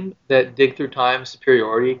time frame that Dig Through Time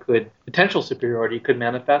potential superiority could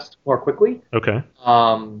manifest more quickly. Okay.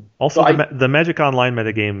 Also, the Magic Online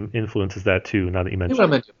metagame influences that too, now that you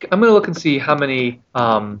mentioned it. I'm going to look and see how many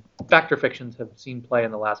Factor Fictions have seen play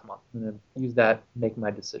in the last month. I'm going to use that to make my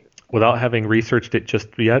decision. Without having researched it just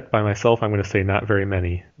yet by myself, I'm going to say not very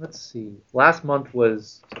many. Let's see. Last month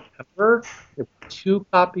was September. There were 2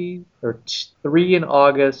 copies, or 3 in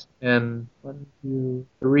August, and 1, 2,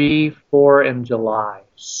 3, 4 in July.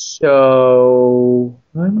 So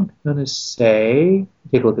I'm gonna say,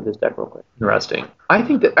 take a look at this deck real quick. Interesting. I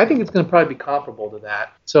think it's gonna probably be comparable to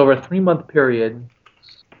that. So over a 3-month period,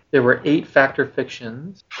 there were 8 Factor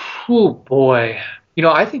Fictions. Oh boy.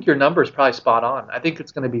 I think your number is probably spot on. I think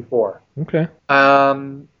it's going to be 4. Okay.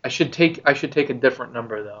 I should take a different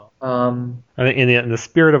number though. I think in the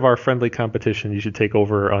spirit of our friendly competition, you should take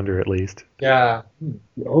over or under at least. Yeah.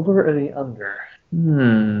 The over or the under?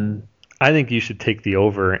 I think you should take the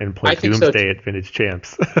over and play Doomsday at Vintage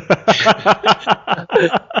Champs. You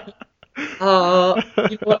know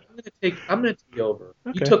what? I'm gonna take the over.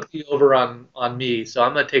 Okay. You took the over on me, so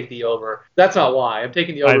I'm gonna take the over. That's not why. I'm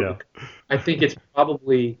taking the over. I know. I think it's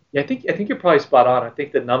probably. I think you're probably spot on. I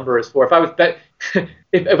think the number is 4. If I was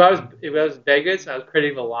if I was Vegas and I was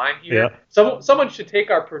creating the line here, someone should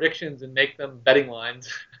take our predictions and make them betting lines.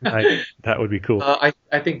 That would be cool. I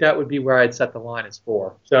think that would be where I'd set the line as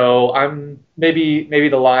 4. So I'm maybe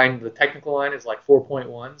the technical line is like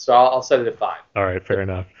 4.1. So I'll set it at 5. All right, fair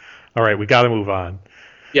enough. All right, we got to move on.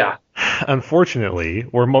 Yeah. Unfortunately,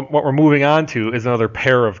 what we're moving on to is another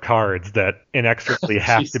pair of cards that inexorably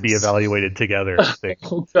have to be Jesus. evaluated together, I think.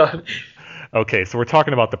 Oh God. Okay, so we're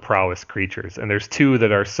talking about the prowess creatures, and there's two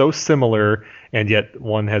that are so similar, and yet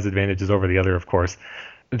one has advantages over the other, of course.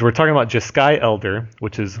 We're talking about Jeskai Elder,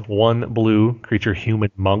 which is one blue creature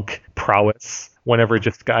human monk prowess. Whenever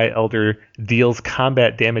Jeskai Elder deals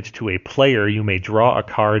combat damage to a player, you may draw a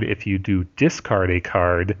card. If you do, discard a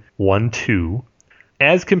card. 1/2.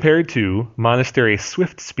 As compared to Monastery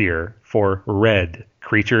Swiftspear for red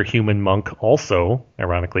creature human monk, also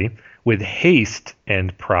ironically with haste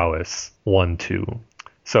and prowess. 1/2.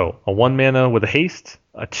 So a 1 mana with a haste,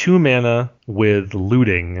 a 2 mana with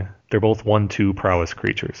looting. They're both 1/2 prowess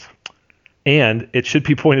creatures. And it should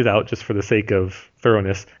be pointed out, just for the sake of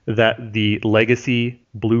thoroughness, that the Legacy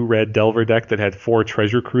Blue-Red Delver deck that had 4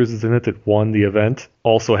 Treasure Cruises in it that won the event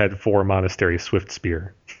also had 4 Monastery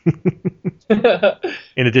Swiftspear,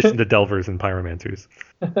 in addition to Delvers and Pyromancers.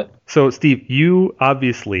 So, Steve, you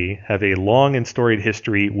obviously have a long and storied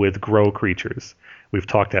history with grow creatures. We've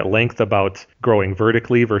talked at length about growing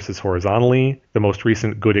vertically versus horizontally. The most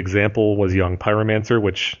recent good example was Young Pyromancer,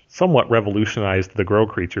 which somewhat revolutionized the grow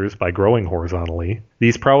creatures by growing horizontally.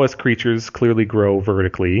 These prowess creatures clearly grow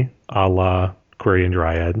vertically, a la Quirion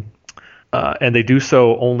Dryad. And they do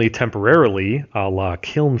so only temporarily, a la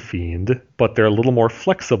Kiln Fiend, but they're a little more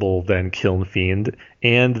flexible than Kiln Fiend,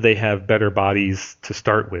 and they have better bodies to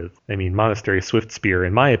start with. I mean, Monastery Swiftspear,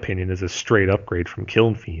 in my opinion, is a straight upgrade from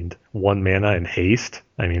Kiln Fiend. 1 mana and haste.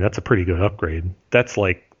 I mean, that's a pretty good upgrade. That's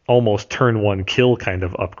like almost turn 1 kill kind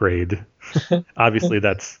of upgrade. Obviously,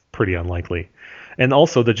 that's pretty unlikely. And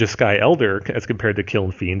also, the Jeskai Elder, as compared to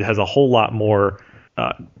Kiln Fiend, has a whole lot more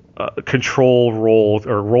control roll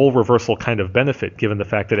or role reversal kind of benefit, given the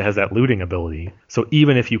fact that it has that looting ability. So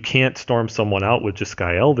even if you can't storm someone out with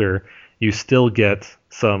Jeskai Elder, you still get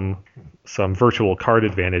some virtual card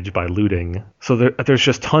advantage by looting. So there's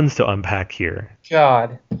just tons to unpack here.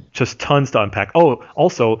 God. Just tons to unpack. Oh,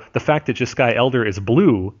 also, the fact that Jeskai Elder is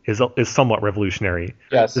blue is somewhat revolutionary.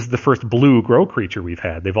 Yes. This is the first blue grow creature we've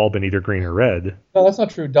had. They've all been either green or red. No, that's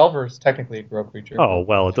not true. Delver is technically a grow creature. Oh,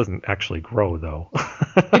 well, it doesn't actually grow, though.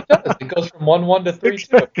 It does. It goes from 1/1 to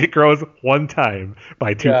 3/2. It grows 1 time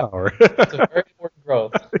by 2 power. It's a very important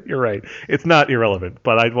growth. You're right. It's not irrelevant,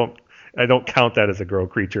 but I don't count that as a grow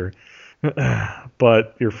creature.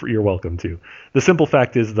 But you're welcome to. The simple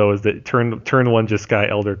fact is, though, is that turn 1 Jeskai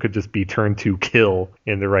Elder could just be turn 2 kill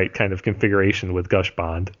in the right kind of configuration with Gush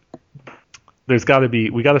Bond. We got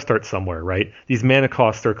to start somewhere, right? These mana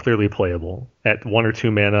costs are clearly playable. At 1 or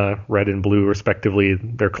 2 mana, red and blue respectively,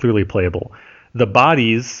 they're clearly playable. The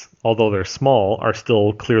bodies, although they're small, are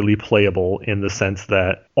still clearly playable in the sense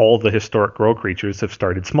that all the historic grow creatures have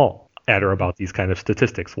started small at or about these kind of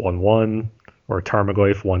statistics, 1/1 or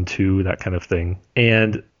Tarmogoyf 1/2, that kind of thing.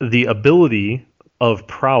 And the ability of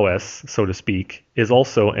prowess, so to speak, is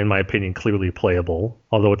also, in my opinion, clearly playable,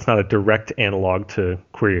 although it's not a direct analog to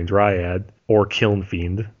Quirion Dryad or Kiln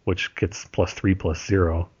Fiend, which gets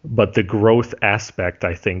 +3/+0. But the growth aspect,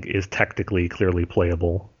 I think, is technically clearly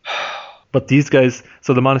playable. But these guys,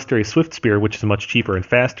 so the Monastery Swiftspear, which is much cheaper and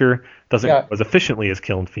faster, doesn't go as efficiently as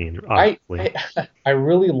Kiln Fiend, obviously. I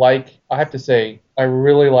really like, I have to say, I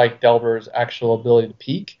really like Delver's actual ability to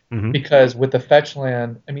peek, because with the fetch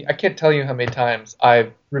land, I mean, I can't tell you how many times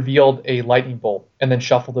I've revealed a lightning bolt and then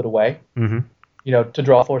shuffled it away, to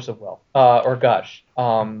draw Force of Will, or Gush.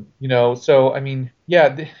 So, I mean,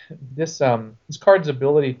 yeah, this card's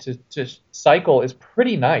ability to cycle is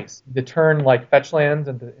pretty nice. The turn, like, fetch lands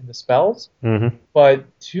into spells, but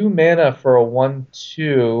 2 mana for a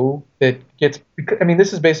 1/2 that gets, I mean,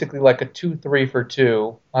 this is basically like a 2/3 for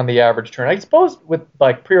 2 on the average turn. I suppose with,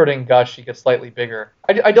 like, Preordained Gush, he gets slightly bigger.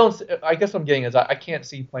 I guess what I'm getting is I can't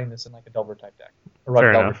see playing this in, like, a Delver type deck.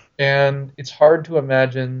 Fair enough. And it's hard to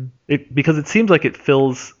imagine. Because it seems like it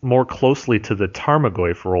fills more closely to the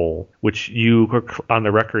Tarmogoyf role, which you were on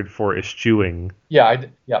the record for eschewing. Yeah.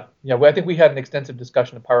 Well, I think we had an extensive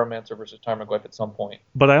discussion of Pyromancer versus Tarmogoyf at some point.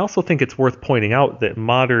 But I also think it's worth pointing out that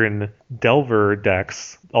modern Delver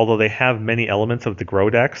decks, although they have many elements of the Grow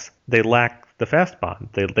decks, they lack the fast bond.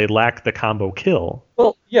 They lack the combo kill.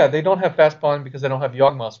 Well, yeah, they don't have fast bond because they don't have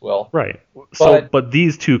Yawgmoth's Will. Right. But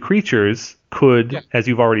these two creatures could, as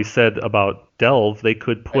you've already said about delve, they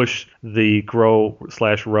could push the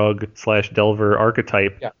grow/rug/delver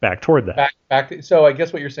archetype back toward that. Back. So I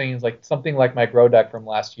guess what you're saying is like something like my grow deck from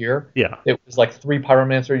last year. Yeah. It was like 3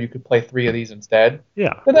 Pyromancer. You could play 3 of these instead.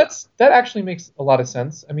 Yeah. But that actually makes a lot of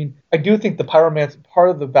sense. I mean, I do think the Pyromancer, part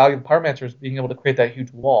of the value of the Pyromancer is being able to create that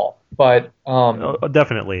huge wall. But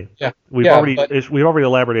definitely. Yeah. We've already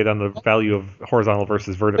elaborated on the value of horizontal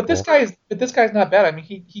versus vertical. But this guy's not bad. I mean,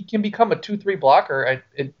 he can become a 2/3 blocker at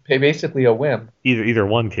basically a whim. Either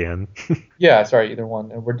one can. Yeah, sorry, either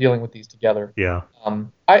one. And we're dealing with these together. Yeah.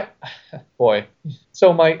 Boy.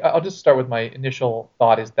 So I'll just start with my initial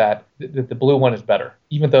thought is that the blue one is better,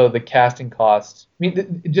 even though the casting cost. I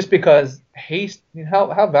mean, just because haste. I mean,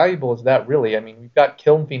 how valuable is that really? I mean, we've got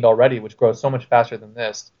Kiln Fiend already, which grows so much faster than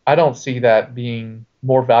this. I don't see that being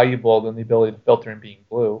more valuable than the ability to filter and being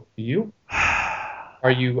blue. Do you? Do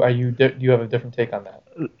you have a different take on that?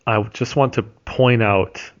 I just want to point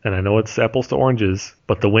out, and I know it's apples to oranges,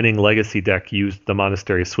 but the winning Legacy deck used the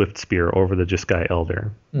Monastery Swiftspear over the Jeskai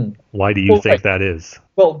Elder. Why do you think that is?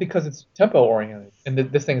 Well, because it's tempo oriented, and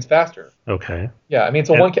this thing is faster. Okay. Yeah, I mean,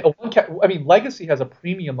 I mean, Legacy has a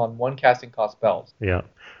premium on 1 casting cost spells. Yeah.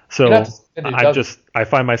 So I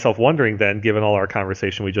find myself wondering then, given all our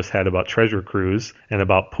conversation we just had about Treasure Cruise and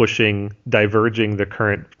about diverging the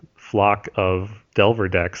current flock of Delver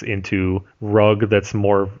decks into Rug that's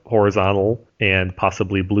more horizontal and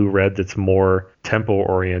possibly blue-red that's more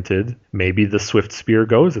tempo-oriented. Maybe the Swiftspear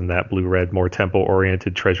goes in that blue-red, more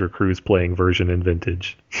tempo-oriented Treasure Cruise playing version in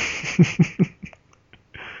Vintage.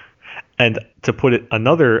 And to put it on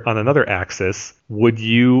another axis, do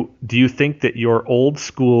you think that your old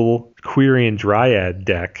school Quirion Dryad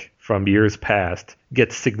deck from years past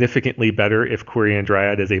gets significantly better if Quirion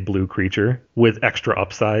Dryad is a blue creature with extra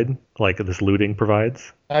upside like this looting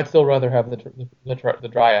provides? I'd still rather have the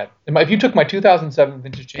Dryad. If you took my 2007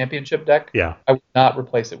 Vintage Championship deck, I would not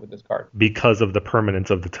replace it with this card. Because of the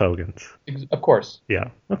permanence of the tokens. Of course. Yeah.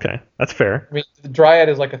 Okay. That's fair. I mean, the Dryad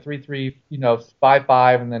is like a 3/3,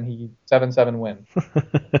 5/5, and then he 7/7 win.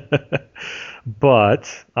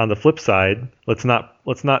 But on the flip side, let's not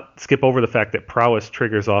skip over the fact that prowess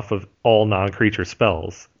triggers off of all non-creature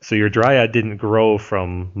spells. So your Dryad didn't grow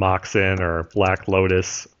from Moxen or Black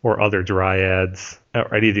Lotus or other Dryads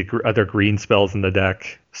or any of the other green spells in the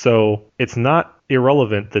deck. So it's not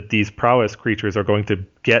irrelevant that these prowess creatures are going to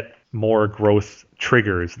get more growth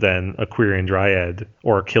triggers than a Quirion Dryad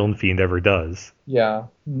or a Kiln Fiend ever does. Yeah.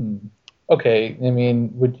 Okay, I mean,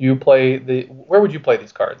 where would you play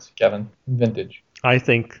these cards, Kevin? Vintage. I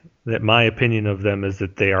think that my opinion of them is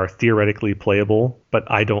that they are theoretically playable, but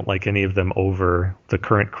I don't like any of them over the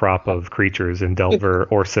current crop of creatures in Delver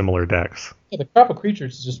or similar decks. Yeah, the crop of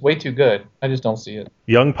creatures is just way too good. I just don't see it.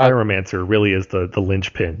 Young Pyromancer really is the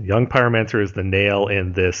linchpin. Young Pyromancer is the nail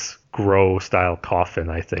in this grow-style coffin,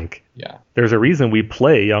 I think. Yeah. There's a reason we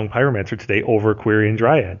play Young Pyromancer today over Quirion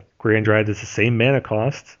Dryad. Quirion Dryad is the same mana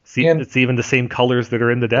cost. It's even the same colors that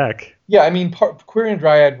are in the deck. Yeah, I mean, Quirion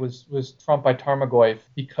Dryad was trumped by Tarmogoyf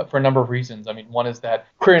for a number of reasons. I mean, one is that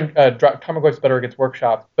Tarmogoyf's better against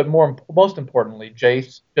workshops, but most importantly,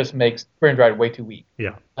 Jace just makes Quirion Dryad way too weak.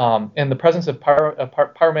 Yeah. And the presence of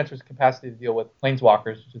Pyromancer's capacity to deal with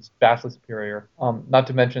Planeswalkers is vastly superior. Not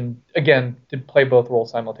to mention, again, to play both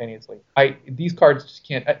roles simultaneously. These cards just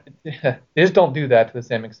can't. They just don't do that to the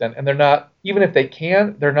same extent, and they're not. Even if they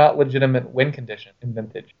can, they're not legitimate win condition in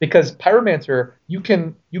Vintage. Because Pyromancer, you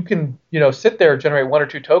can sit there, generate 1 or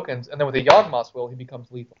 2 tokens, and then with a Yawgmoth's Will, he becomes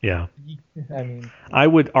lethal. Yeah. I mean, I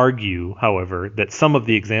would argue, however, that some of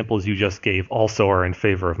the examples you just gave also are in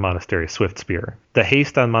favor of Monastery Swiftspear. The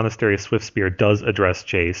haste on Monastery Swiftspear does address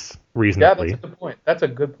Jace reasonably. Yeah, that's a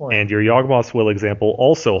good point. And your Yawgmoth's Will example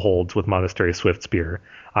also holds with Monastery Swiftspear.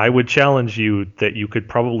 I would challenge you that you could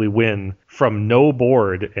probably win from no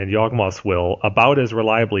board and Yawgmoth's Will about as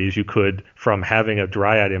reliably as you could from having a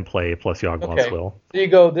Dryad in play plus Yawgmoth's Will. So you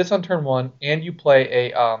go this on turn 1, and you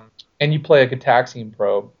play a Gitaxian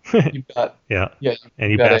Probe. You've got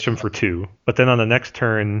and you bash them for 2. But then on the next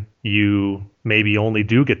turn, you maybe only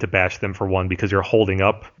do get to bash them for 1 because you're holding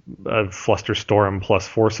up a Flusterstorm plus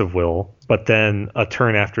Force of Will. But then a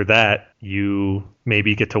turn after that, you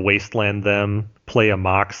maybe get to wasteland them, play a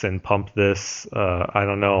Mox and pump this. I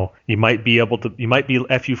don't know.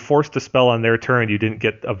 If you forced a spell on their turn, you didn't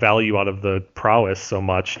get a value out of the prowess so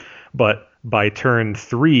much. But by turn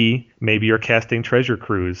 3, maybe you're casting Treasure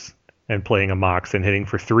Cruise and playing a Mox and hitting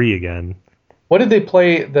for 3 again. What did they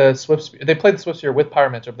play the Swiftspear? They played the Swiftspear with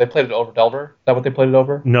Pyromancer, but they played it over Delver? Is that what they played it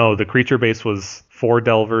over? No, the creature base was 4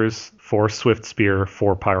 Delvers, 4 Swiftspear,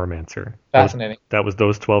 4 Pyromancer. Fascinating. That was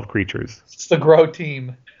those 12 creatures. It's the Grow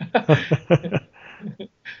team.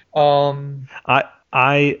 I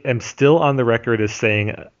I am still on the record as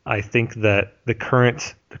saying I think that the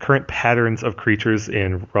current patterns of creatures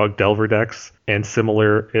in Rug Delver decks and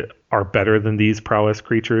similar are better than these prowess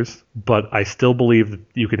creatures, but I still believe that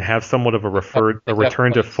you can have somewhat of a They could have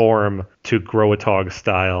return to place. form to Growatog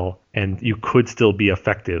style, and you could still be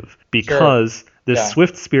effective Sure. because this Yeah.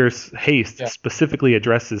 Swift Spear's haste Yeah. specifically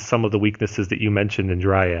addresses some of the weaknesses that you mentioned in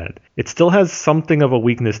Dryad. It still has something of a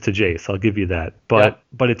weakness to Jace, I'll give you that, Yeah.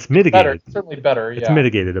 but it's It's better. mitigated. It's certainly better. It's Yeah.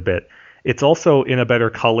 mitigated a bit. It's also in a better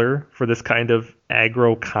color for this kind of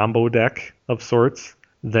aggro combo deck of sorts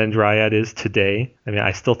than Dryad is today. I mean,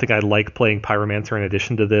 I still think I like playing Pyromancer in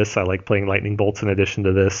addition to this. I like playing Lightning Bolts in addition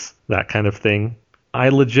to this, that kind of thing. I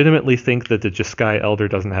legitimately think that the Jeskai Elder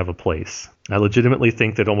doesn't have a place. I legitimately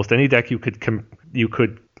think that almost any deck you could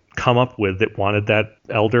come up with that wanted that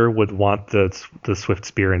Elder would want the Swift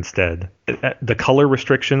Spear instead. The color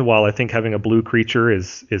restriction, while I think having a blue creature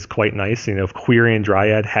is quite nice, you know, if Quirion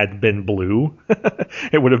Dryad had been blue,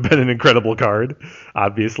 it would have been an incredible card,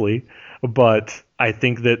 obviously. But I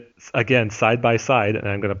think that again, side by side, and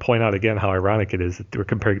I'm going to point out again how ironic it is that we're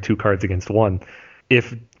comparing two cards against one.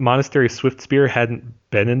 If Monastery Swift Spear hadn't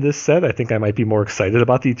been in this set, I think I might be more excited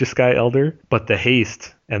about the Jeskai Elder. But the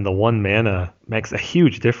haste and the 1 mana makes a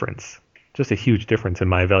huge difference. Just a huge difference in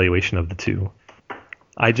my evaluation of the two.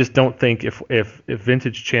 I just don't think if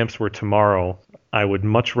Vintage Champs were tomorrow, I would I'd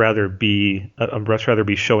much rather be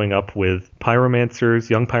showing up with Pyromancers,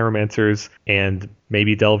 young Pyromancers, and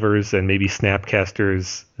maybe Delvers and maybe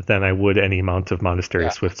Snapcasters than I would any amount of Monastery Yeah.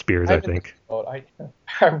 Swift Spears, I I'm in the think. boat.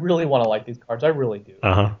 I really want to like these cards. I really do.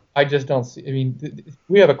 Uh huh. I just don't see. I mean,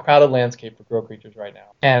 we have a crowded landscape for grow creatures right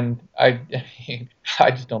now, and I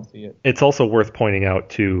just don't see it. It's also worth pointing out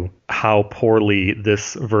too how poorly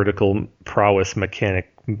this vertical prowess mechanic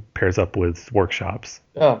pairs up with workshops.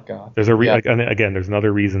 Oh God. There's a Yeah. like, and again, there's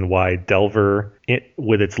another reason why Delver,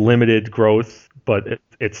 with its limited growth, but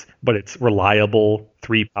it's reliable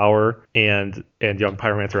 3 power and Young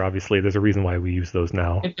Pyromancer. Obviously, there's a reason why we use those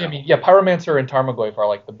now. I mean, yeah, Pyromancer and Tarmogoyf are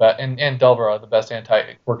like the best, and Delver are the best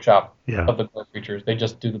anti-workshop Yeah. of the grow creatures. They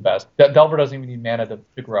just do the best. Delver doesn't even need mana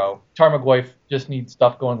to grow. Tarmogoyf just needs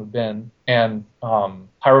stuff going to the bin, and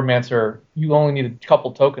Pyromancer, you only need a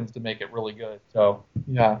couple tokens to make it really good. So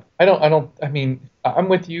yeah, I mean, I'm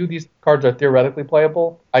with you. These cards are theoretically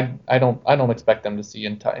playable. I don't expect them to see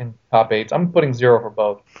in top eights. I'm putting 0 for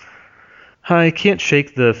both. I can't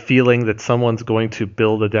shake the feeling that someone's going to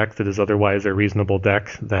build a deck that is otherwise a reasonable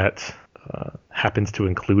deck that happens to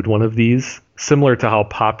include one of these, similar to how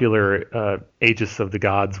popular Aegis of the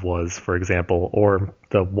Gods was, for example, or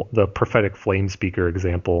the Prophetic Flame Speaker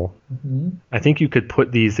example. Mm-hmm. I think you could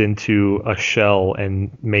put these into a shell and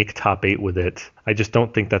make top 8 with it. I just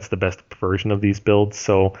don't think that's the best version of these builds,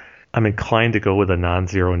 so I'm inclined to go with a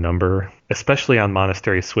non-zero number, especially on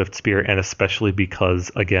Monastery Swift Spear, and especially because,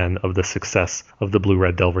 again, of the success of the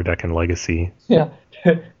Blue-Red Delver deck in Legacy. Yeah.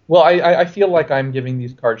 Well, I feel like I'm giving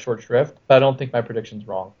these cards short shrift, but I don't think my prediction's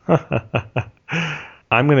wrong.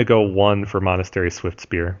 I'm going to go 1 for Monastery Swift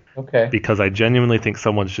Spear Okay. because I genuinely think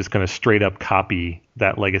someone's just going to straight up copy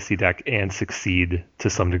that Legacy deck and succeed to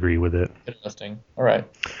some degree with it. Interesting. All right.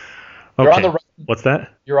 Okay. What's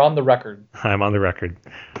that? You're on the record. I'm on the record.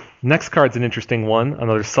 Next card's an interesting one,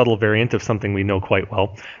 another subtle variant of something we know quite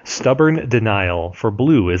well. Stubborn Denial. For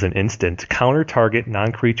blue is an instant. Counter target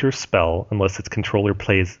non-creature spell unless its controller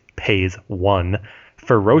pays 1.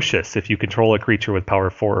 Ferocious. If you control a creature with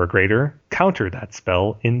power 4 or greater, counter that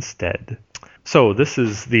spell instead. So this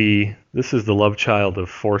is the love child of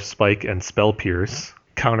Force Spike and Spell Pierce,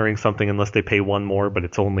 countering something unless they pay 1 more, but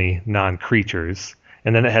it's only non-creatures.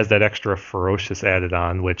 And then it has that extra Ferocious added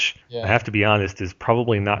on, which I have to be honest is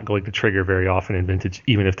probably not going to trigger very often in Vintage,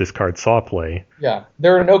 even if this card saw play. Yeah,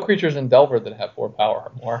 there are no creatures in Delver that have 4 power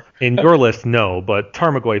or more. In your list, no, but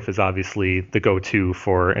Tarmogoyf is obviously the go-to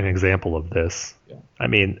for an example of this. Yeah. I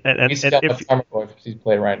mean, He's got Tarmogoyf he's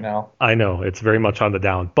playing right now. I know it's very much on the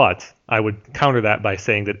down, but I would counter that by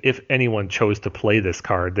saying that if anyone chose to play this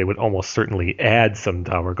card, they would almost certainly add some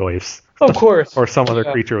Tarmogoyfs. Of course. Or some other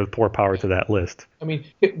creature with 4 power to that list. I mean,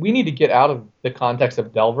 we need to get out of the context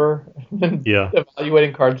of Delver and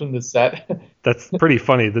evaluating cards from the set. That's pretty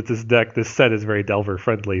funny that this set is very Delver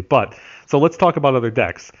friendly. But so let's talk about other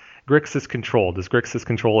decks. Grixis Control. Does Grixis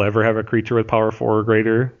Control ever have a creature with power 4 or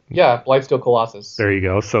greater? Yeah, Blightsteel Colossus. There you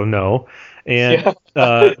go. So no. And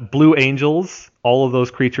Blue Angels, all of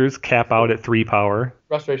those creatures cap out at 3 power.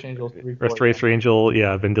 Restoration Angels, 3, 4. Restoration Angel,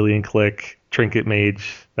 yeah, Vendilion Click, Trinket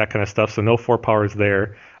Mage, that kind of stuff. So no 4 powers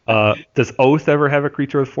there. Does Oath ever have a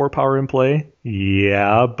creature with 4 power in play?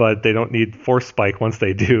 Yeah, but they don't need Force Spike once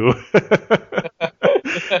they do.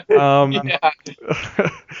 Yeah.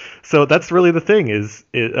 So that's really the thing Or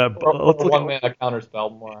let's look one at, mana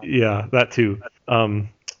counterspell more. yeah, that too.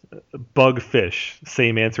 Bug fish,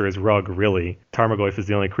 same answer as rug, really. Tarmogoyf is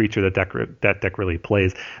the only creature that deck really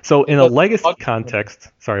plays. So in It a does legacy bug. context,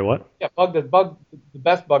 sorry, what? Yeah, bug. The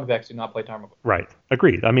best bug decks do not play Tarmogoyf. Right,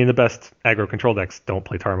 agreed. I mean, the best aggro control decks don't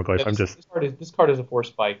play Tarmogoyf. Yeah, this card is a worse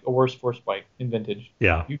force spike in Vintage.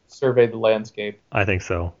 Yeah, You surveyed the landscape. I think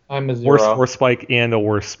so. I'm a Worse zero. Force Spike and a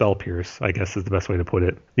worse Spell Pierce, I guess is the best way to put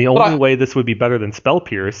it. The But only way this would be better than Spell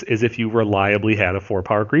Pierce is if you reliably had a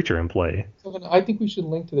 4-power creature in play. so then I think we should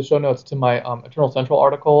link to the show notes to my Eternal Central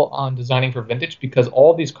article on designing for Vintage because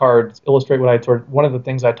all these cards illustrate one of the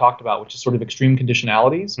things I talked about, which is sort of extreme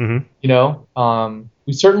conditionalities. Mm-hmm.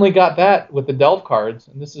 We certainly got that with the Delve cards,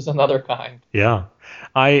 and this is another kind. Yeah.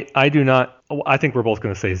 I do not. I think we're both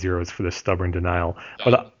going to say zeros for this stubborn denial.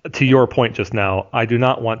 But to your point just now, I do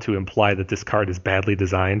not want to imply that this card is badly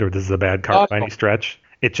designed or this is a bad card by any stretch.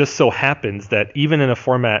 It just so happens that even in a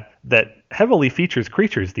format that heavily features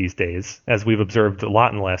creatures these days, as we've observed a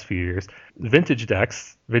lot in the last few years, vintage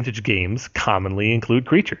decks, vintage games commonly include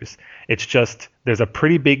creatures. It's just there's a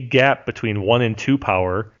pretty big gap between 1 and 2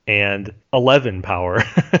 power and 11 power.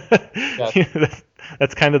 Yes.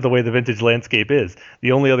 That's kind of the way the vintage landscape is.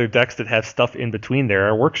 The only other decks that have stuff in between there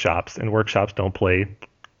are workshops, and workshops don't play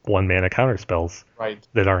 1 mana counter spells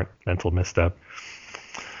that aren't mental misstep.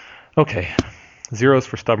 Okay, zeros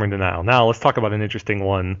for stubborn denial. Now let's talk about an interesting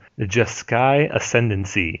one. The Jeskai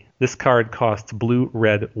Ascendancy. This card costs blue,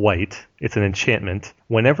 red, white. It's an enchantment.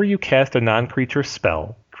 Whenever you cast a non-creature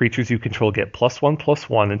spell, creatures you control get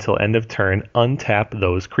 +1/+1 until end of turn. Untap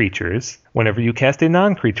those creatures. Whenever you cast a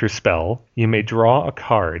non-creature spell, you may draw a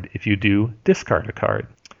card. If you do, discard a card.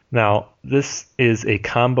 Now, this is a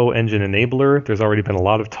combo engine enabler. There's already been a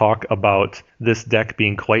lot of talk about this deck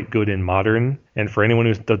being quite good in Modern. And for anyone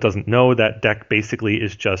who doesn't know, that deck basically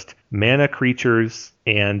is just mana creatures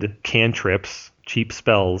and cantrips, cheap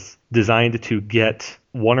spells, designed to get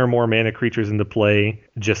 1 or more mana creatures into play,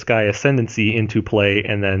 Jeskai Ascendancy into play,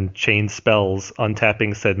 and then chain spells,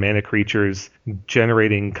 untapping said mana creatures,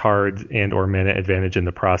 generating cards and or mana advantage in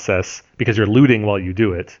the process, because you're looting while you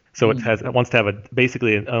do it. So it wants to have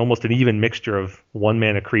basically almost an even mixture of 1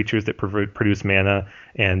 mana creatures that produce mana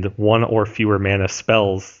and 1 or fewer mana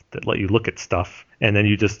spells that let you look at stuff, and then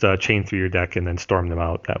you just chain through your deck and then storm them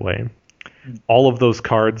out that way. All of those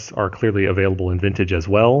cards are clearly available in Vintage as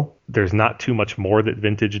well. There's not too much more that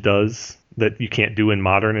Vintage does that you can't do in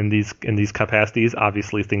Modern in these capacities.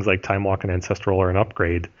 Obviously, things like Time Walk and Ancestral are an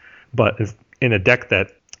upgrade, but in a deck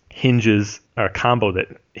that a combo that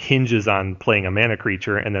hinges on playing a mana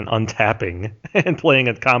creature and then untapping and playing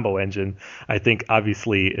a combo engine, I think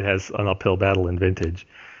obviously it has an uphill battle in Vintage.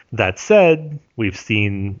 That said, we've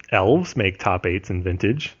seen Elves make top 8s in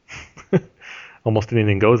Vintage. Almost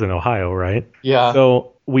anything goes in Ohio, right? Yeah.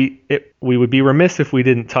 So we would be remiss if we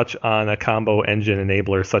didn't touch on a combo engine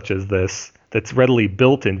enabler such as this that's readily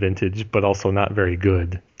built in Vintage, but also not very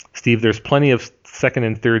good. Steve, there's plenty of second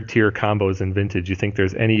and third tier combos in Vintage. You think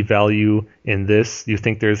there's any value in this? You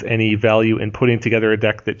think there's any value in putting together a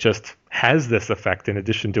deck that just has this effect in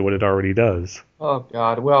addition to what it already does? Oh,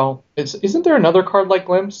 God. Well, isn't there another card like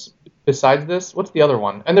Glimpse besides this? What's the other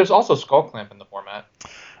one? And there's also Skullclamp in the format.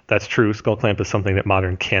 That's true. Skullclamp is something that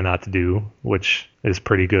Modern cannot do, which is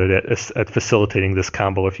pretty good at facilitating this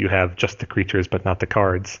combo if you have just the creatures but not the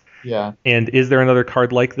cards. Yeah. And is there another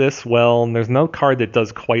card like this? Well, there's no card that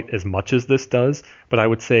does quite as much as this does, but I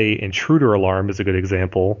would say Intruder Alarm is a good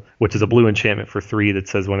example, which is a blue enchantment for 3 that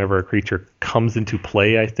says whenever a creature comes into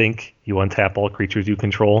play, I think, you untap all creatures you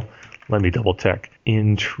control. Let me double check.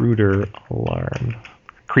 Intruder Alarm.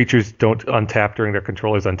 Creatures don't untap during their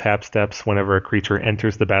controller's untap steps. Whenever a creature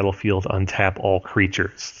enters the battlefield, untap all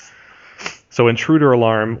creatures. So Intruder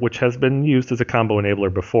Alarm, which has been used as a combo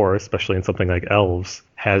enabler before, especially in something like Elves,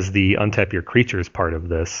 has the untap your creatures part of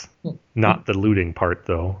this, not the looting part,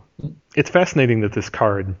 though. It's fascinating that this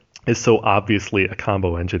card is so obviously a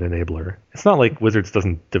combo engine enabler. It's not like Wizards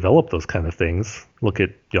doesn't develop those kind of things. Look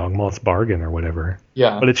at Yawgmoth's Bargain or whatever.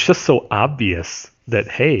 Yeah. But it's just so obvious that,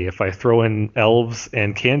 hey, if I throw in Elves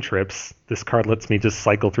and cantrips, this card lets me just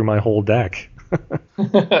cycle through my whole deck.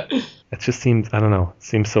 It just seems, I don't know,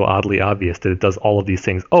 seems so oddly obvious that it does all of these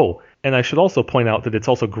things. Oh, and I should also point out that it's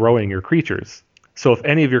also growing your creatures. So if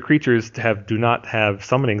any of your creatures do not have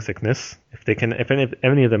summoning sickness, if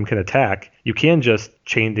any of them can attack, you can just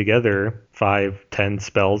chain together 5-10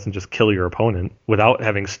 spells and just kill your opponent without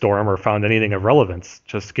having Storm or found anything of relevance.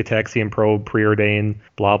 Just Gitaxian Probe, Preordain,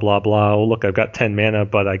 blah, blah, blah. Oh, look, I've got 10 mana,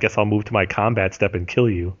 but I guess I'll move to my combat step and kill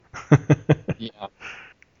you. Yeah.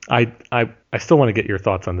 I still want to get your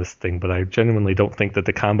thoughts on this thing, but I genuinely don't think that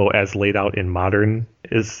the combo as laid out in Modern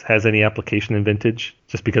has any application in Vintage,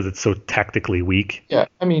 just because it's so tactically weak. Yeah,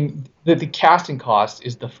 I mean, the casting cost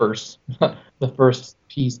is the first the first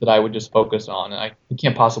piece that I would just focus on. I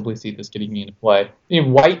can't possibly see this getting me into play. I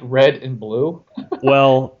mean, white, red, and blue.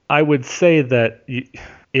 Well, I would say that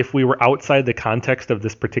if we were outside the context of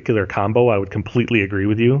this particular combo, I would completely agree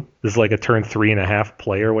with you. This is like a turn 3.5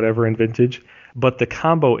 play or whatever in Vintage. But the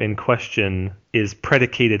combo in question is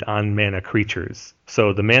predicated on mana creatures.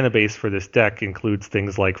 So the mana base for this deck includes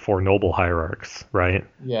things like 4 Noble Hierarchs, right?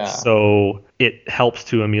 Yeah. So it helps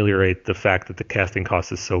to ameliorate the fact that the casting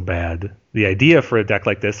cost is so bad. The idea for a deck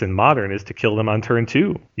like this in Modern is to kill them on turn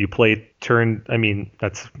 2. You play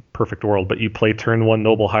that's perfect world, but you play turn 1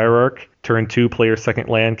 Noble Hierarch, turn 2 play your second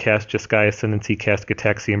land, cast Jeskai Ascendancy, cast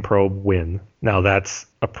Gitaxian Probe, win. Now that's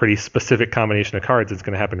a pretty specific combination of cards. It's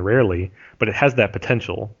going to happen rarely, but it has that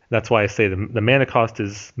potential. That's why I say the mana cost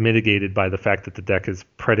is mitigated by the fact that the deck is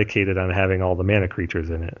predicated on having all the mana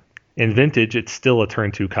creatures in it. In Vintage, it's still a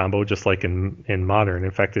turn 2 combo, just like in Modern.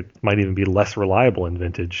 In fact, it might even be less reliable in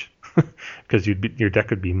Vintage, because your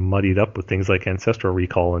deck would be muddied up with things like Ancestral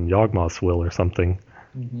Recall and Yawgmoth's Will or something.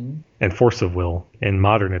 Mm-hmm. And Force of Will. In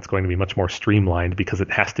Modern, it's going to be much more streamlined because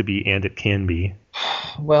it has to be and it can be.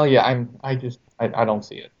 Well, yeah, I don't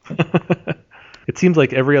see it. It seems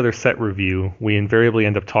like every other set review, we invariably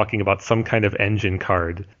end up talking about some kind of engine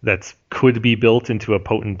card that could be built into a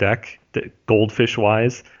potent deck,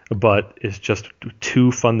 Goldfish-wise, but is just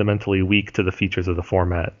too fundamentally weak to the features of the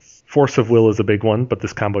format. Force of Will is a big one, but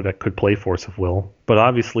this combo deck could play Force of Will. But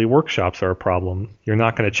obviously, workshops are a problem. You're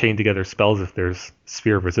not going to chain together spells if there's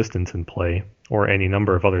Sphere of Resistance in play, or any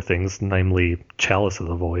number of other things, namely Chalice of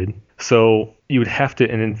the Void. So you would have to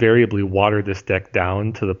invariably water this deck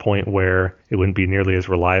down to the point where it wouldn't be nearly as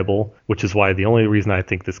reliable, which is why the only reason I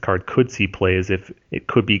think this card could see play is if it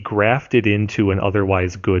could be grafted into an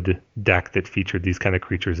otherwise good deck that featured these kind of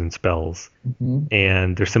creatures and spells. Mm-hmm.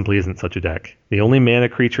 And there simply isn't such a deck. The only mana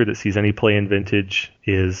creature that sees any play in Vintage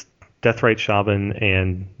is Deathrite Shaman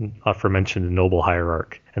and aforementioned Noble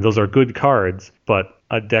Hierarch. And those are good cards, but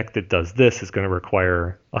a deck that does this is going to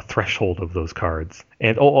require a threshold of those cards.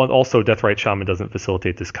 And also Deathrite Shaman doesn't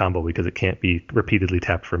facilitate this combo because it can't be repeatedly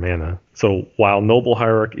tapped for mana. So while Noble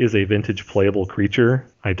Hierarch is a Vintage playable creature,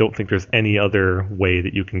 I don't think there's any other way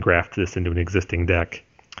that you can graft this into an existing deck.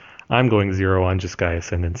 I'm going 0 on Jeskai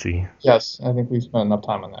Ascendancy. Yes, I think we spent enough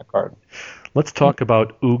time on that card. Let's talk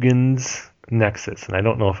about Ugin's Nexus, and I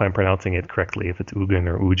don't know if I'm pronouncing it correctly, if it's Ugin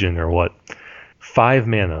or Ujin or what. 5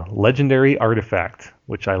 mana, legendary artifact,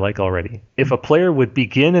 which I like already. If a player would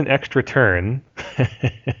begin an extra turn,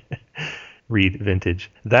 read Vintage,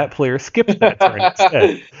 that player skips that turn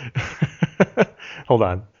instead. Hold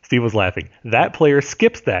on, Steve was laughing. That player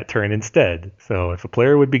skips that turn instead. So if a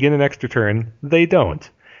player would begin an extra turn, they don't.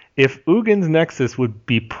 If Ugin's Nexus would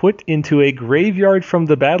be put into a graveyard from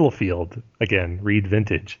the battlefield, again, read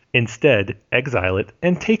Vintage, instead, exile it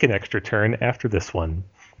and take an extra turn after this one.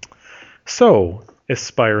 So,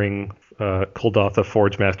 aspiring Kuldotha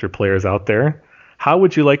Forgemaster players out there, how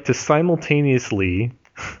would you like to simultaneously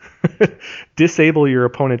disable your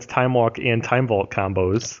opponent's Time Walk and Time Vault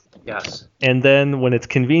combos? Yes. And then, when it's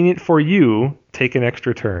convenient for you, take an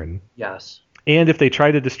extra turn? Yes. And if they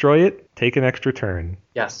try to destroy it, take an extra turn.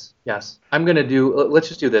 Yes. I'm going to let's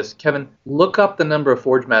just do this. Kevin, look up the number of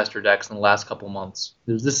Forgemaster decks in the last couple months.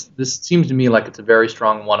 This seems to me like it's a very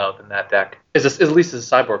strong one-of in that deck. At least as a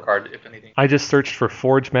sideboard card, if anything. I just searched for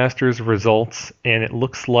Forgemaster's results, and it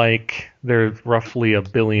looks like there's roughly 1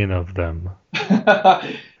 billion of them.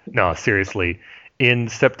 No, seriously. In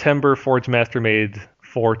September, Forgemaster made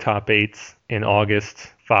 4 top 8s. In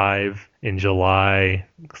August, 5. In July,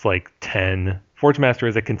 looks like 10. Forgemaster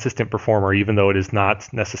is a consistent performer, even though it is not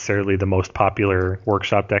necessarily the most popular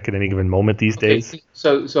workshop deck at any given moment these days.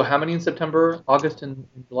 So how many in September, August, and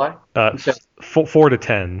July? 4 to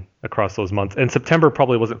 10 across those months. And September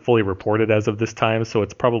probably wasn't fully reported as of this time, so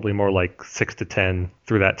it's probably more like 6 to 10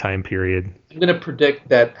 through that time period. I'm going to predict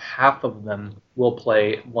that half of them will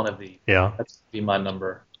play one of these. Yeah. That's going to be my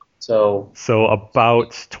number. So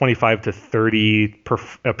about 25 to 30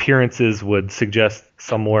 appearances would suggest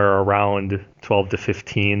somewhere around 12 to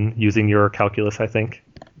 15 using your calculus, I think.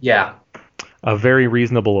 Yeah. A very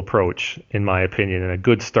reasonable approach, in my opinion, and a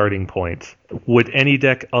good starting point. Would any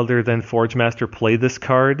deck other than Forgemaster play this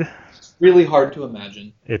card? It's really hard to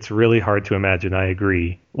imagine. It's really hard to imagine, I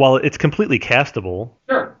agree. While it's completely castable,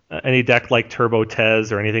 sure. Any deck like Turbo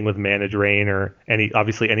Tez or anything with Mana Drain or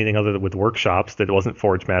obviously anything other than with Workshops that wasn't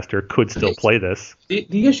Forge Master could still play this.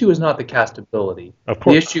 The issue is not the castability. Of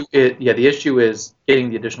course. The issue is getting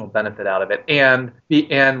the additional benefit out of it and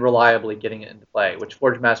reliably getting it into play, which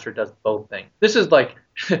Forge Master does both things. This is like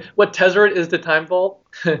what Tezzeret is to Time Vault.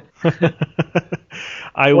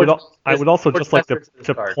 I would also just like to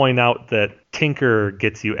card. point out that Tinker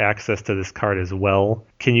gets you access to this card as well.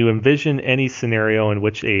 Can you envision any scenario in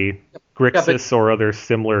which a Grixis or other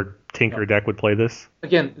similar Tinker deck would play this?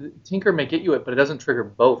 Again, Tinker may get you it, but it doesn't trigger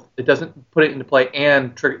both. It doesn't put it into play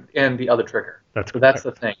and the other trigger. That's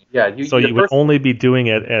the thing. Yeah. You would only be doing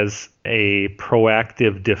it as a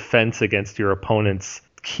proactive defense against your opponent's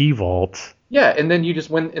Key Vault. Yeah, and then you just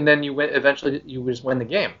win, and then you win. Eventually, you just win the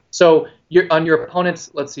game. So you're on your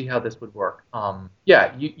opponent's. Let's see how this would work.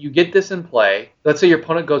 You get this in play. Let's say your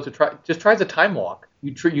opponent goes to tries a Time Walk.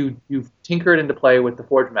 You tinker it into play with the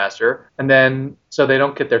Forge Master, and then so they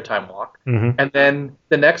don't get their Time Walk. Mm-hmm. And then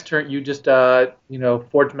the next turn, you just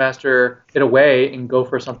Forge Master it away and go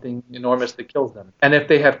for something enormous that kills them. And if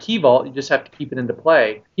they have Key Vault, you just have to keep it in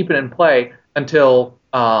play until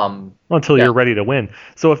you're ready to win.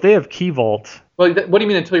 So if they have Key Vault. Well, what do you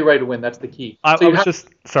mean until you're ready to win? That's the key.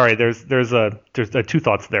 Sorry. There's two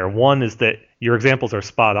thoughts there. One is that your examples are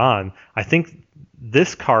spot on. I think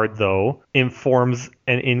this card though informs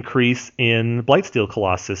an increase in Blightsteel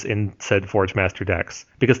Colossus in said Forge Master decks.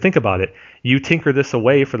 Because think about it, you tinker this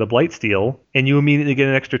away for the Blightsteel, and you immediately get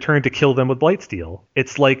an extra turn to kill them with Blightsteel.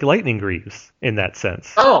 It's like Lightning Greaves in that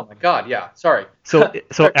sense. Oh my God, yeah. Sorry. So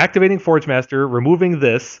activating Forge Master, removing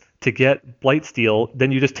this to get Blightsteel,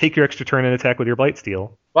 then you just take your extra turn and attack with your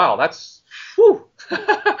Blightsteel. Wow, that's whew.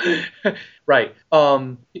 Right.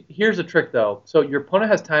 Here's a trick though. So your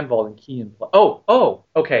opponent has Time Vault and Key in play. Oh,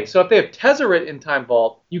 okay. So if they have Tezzeret in Time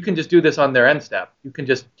Vault, you can just do this on their end step. You can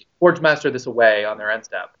just Forge Master this away on their end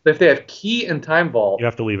step. But if they have Key in Time Vault, you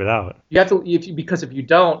have to leave it out. You have to, because if you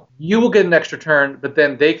don't, you will get an extra turn. But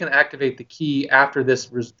then they can activate the key after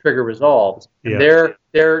this trigger resolves, and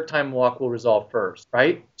their Time Walk will resolve first,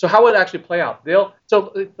 right? So how would it actually play out?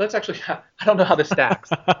 Let's actually. I don't know how this stacks.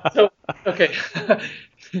 So okay.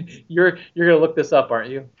 You're gonna look this up, aren't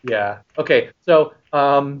you? Yeah. Okay. So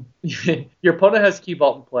your opponent has Key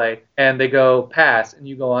Vault in play, and they go pass, and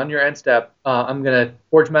you go on your end step. I'm gonna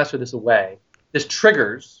Forge Master this away. This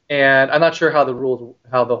triggers, and I'm not sure how the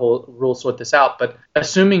whole rules sort this out, but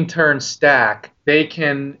assuming turns stack, they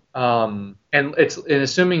can and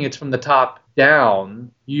assuming it's from the top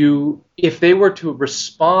down, if they were to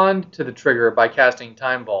respond to the trigger by casting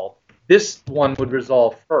Time Vault, this one would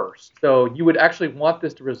resolve first. So you would actually want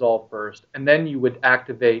this to resolve first, and then you would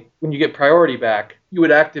activate, when you get priority back, you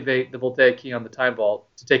would activate the Voltaic Key on the Time Vault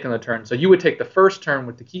to take on the turn. So you would take the first turn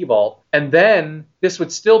with the Key Vault, and then this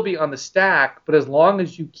would still be on the stack, but as long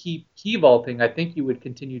as you keep Key Vaulting, I think you would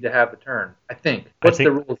continue to have the turn. I think. What's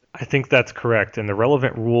the rule? I think that's correct. And the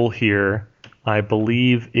relevant rule here, I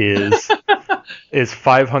believe, is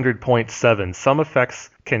 500.7. Some effects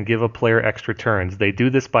can give a player extra turns. They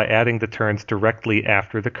do this by adding the turns directly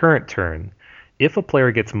after the current turn. If a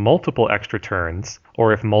player gets multiple extra turns,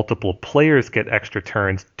 or if multiple players get extra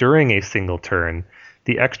turns during a single turn,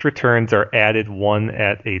 the extra turns are added one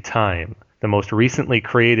at a time. The most recently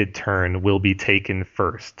created turn will be taken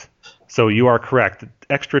first. So you are correct.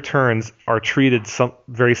 Extra turns are treated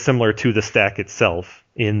very similar to the stack itself,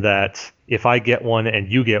 in that if I get one and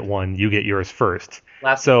you get one, you get yours first.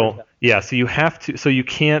 So you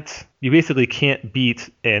basically can't beat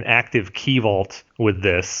an active Key Vault with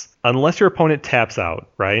this unless your opponent taps out,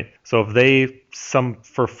 right? So if they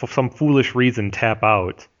for some foolish reason tap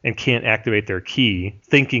out and can't activate their key,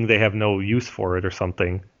 thinking they have no use for it or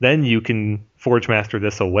something, then you can Forge Master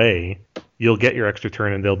this away. You'll get your extra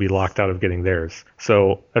turn and they'll be locked out of getting theirs.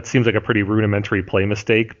 So that seems like a pretty rudimentary play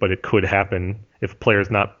mistake, but it could happen if a player's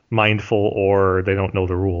not mindful or they don't know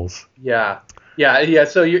the rules. Yeah.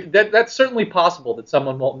 So that's certainly possible that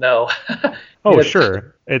someone won't know. Oh,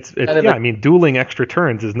 sure. I mean, dueling extra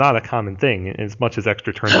turns is not a common thing, as much as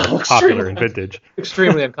extra turns are popular in Vintage.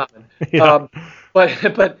 Extremely uncommon. Yeah.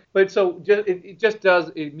 But so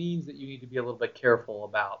it means that you need to be a little bit careful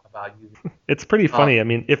about using it. It's pretty funny. I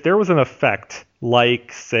mean, if there was an effect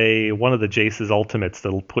like, say, one of the Jace's ultimates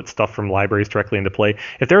that'll put stuff from libraries directly into play,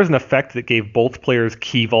 if there was an effect that gave both players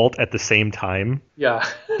Key Vault at the same time, yeah,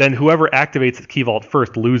 then whoever activates Key Vault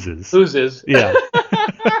first loses. Loses. Yeah.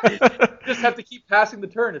 You just have to keep passing the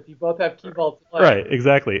turn if you both have key vaults in play. Right,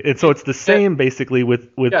 exactly. And so it's the same basically with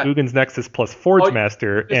Yeah. Ugin's Nexus plus Forge Oh, you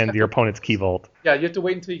Master just and have your to- opponent's Key Vault. Yeah, you have to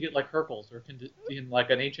wait until you get like Hercules or in like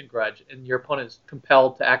an Ancient Grudge, and your opponent is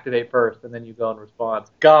compelled to activate first, and then you go in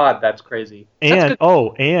response. God, that's crazy. That's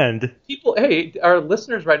good. And People, hey, our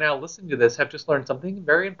listeners right now listening to this have just learned something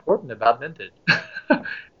very important about Vintage.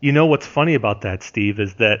 you know what's funny about that, Steve,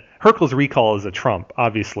 is that Hercules Recall is a trump,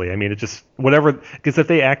 obviously. I mean, it just, whatever, because if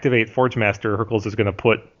they activate Forge Master, Hercules is going to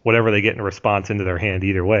put whatever they get in response into their hand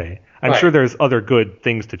either way. I'm Right. sure there's other good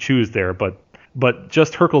things to choose there, but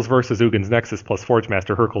just Hercules versus Ugin's Nexus plus Forge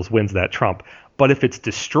Master, Hercules wins that trump. But if it's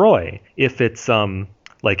Destroy, if it's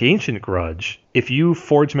like Ancient Grudge, if you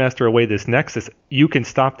Forge Master away this Nexus, you can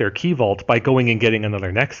stop their Key Vault by going and getting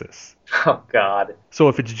another Nexus. Oh God. So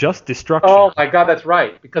if it's just destruction, Oh my God, that's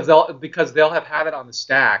right. Because they'll have had it on the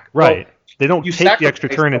stack. right? Well, They don't you take the extra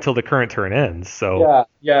sacrifice turn them. until the current turn ends. So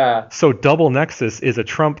Yeah. so double Nexus is a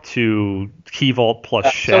trump to Key Vault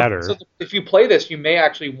plus Shatter. So if you play this, you may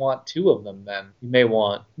actually want two of them. Then you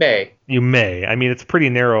may. You may. I mean, it's pretty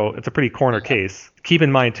narrow. It's a pretty corner case. Keep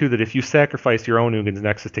in mind, too, that if you sacrifice your own Ugin's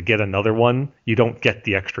Nexus to get another one, you don't get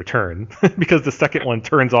the extra turn because the second one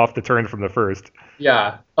turns off the turn from the first.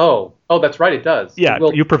 Yeah. Oh, that's right. It does. Yeah, It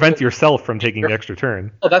will- you prevent yourself from taking the extra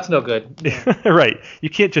turn. Oh, that's no good. Right. You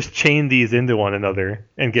can't just chain these into one another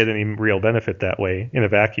and get any real benefit that way in a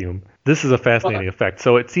vacuum. This is a fascinating effect.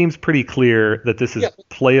 So it seems pretty clear that this is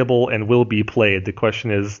playable and will be played. The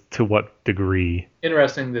question is to what degree.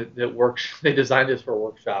 Interesting that they designed this for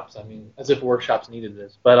workshops. I mean, as if workshops needed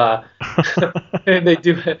this, but they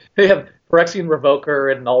do. They have Phyrexian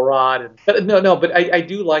Revoker and Nullrod, but I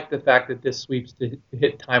do like the fact that this sweeps to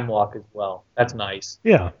hit Time Walk as well. That's nice.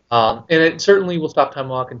 Yeah. And it certainly will stop Time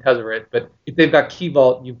Walk and Tezzeret, but if they've got Key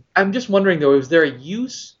Vault, I'm just wondering though, is there a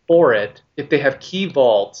use for it if they have Key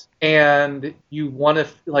Vault and you want to,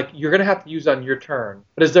 you're going to have to use on your turn,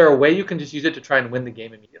 but is there a way you can just use it to try and win the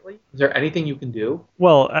game immediately? Is there anything you can do?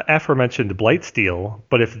 Well, aforementioned Blightsteel,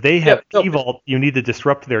 but if they have Key Vault, you need to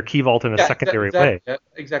disrupt their Key Vault in a secondary way.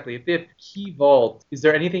 Exactly. If they have Key Vault, is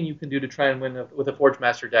there anything you can do to try and win with a Forge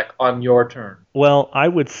Master deck on your turn? Well, I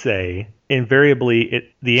would say invariably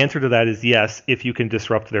the answer to that is yes, if you can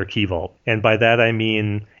disrupt their Key Vault. And by that I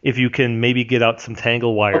mean if you can maybe get out some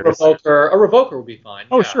Tangle Wires. A Revoker would be fine.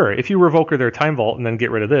 Oh, sure. If you Revoker their Time Vault and then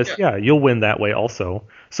get rid of this, you'll win that way also.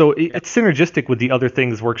 So it's synergistic with the other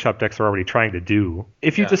things Workshop decks are already trying to do.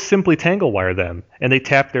 If you just simply Tangle Wire them and they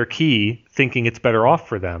tap their key thinking it's better off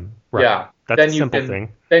for them. Right. Yeah. That's a simple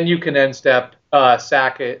thing. Then you can end step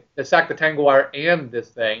sack the Tangle Wire and this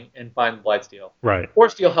thing and find Blightsteel. Right. Or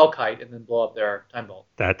steal Hellkite and then blow up their Time Vault.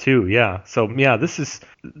 That too, yeah. So yeah,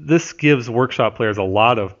 this gives Workshop players a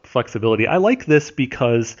lot of flexibility. I like this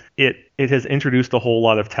because it has introduced a whole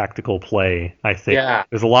lot of tactical play, I think. Yeah.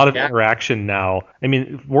 There's a lot of interaction now. I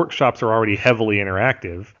mean, workshops are already heavily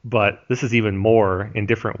interactive, but this is even more in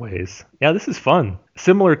different ways. Yeah, this is fun.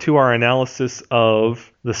 Similar to our analysis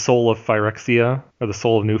of the Soul of Phyrexia, or the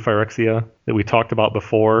Soul of New Phyrexia, that we talked about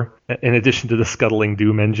before, in addition to the Scuttling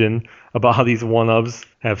Doom engine, about how these one-ofs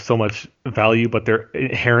have so much value, but they're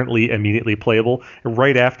inherently immediately playable.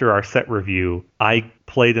 Right after our set review, I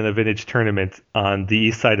played in a vintage tournament on the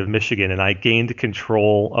east side of Michigan, and I gained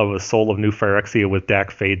control of a Soul of New Phyrexia with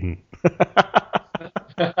Dak Faden.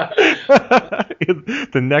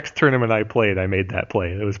 The next tournament I played, I made that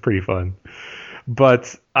play. It was pretty fun.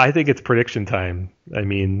 But I think it's prediction time. I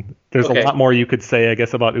mean, there's a lot more you could say, I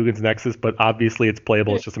guess, about Ugin's Nexus, but obviously it's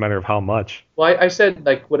playable. It's just a matter of how much. Well, I said,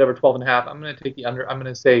 12.5. I'm going to take the under. I'm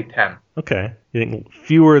going to say 10. Okay. You think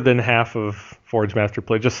fewer than half of Forge Master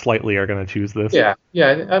players, just slightly, are going to choose this? Yeah.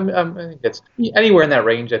 I think it's anywhere in that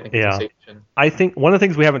range. I think it's a safe option. I think one of the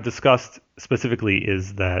things we haven't discussed specifically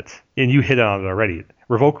is that, and you hit on it already,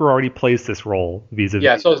 Revoker already plays this role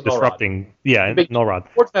vis-a-vis so is disrupting. Nullrod. Yeah, and Nullrod.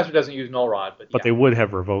 Forge Master doesn't use Nullrod, but they would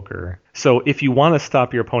have Revoker. So if you want to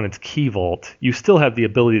stop your opponent's Key Vault, you still have the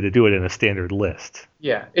ability to do it in a standard list.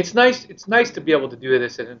 Yeah, it's nice. It's nice to be able to do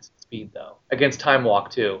this at instant speed, though, against Time Walk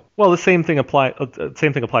too. Well, the same thing applies to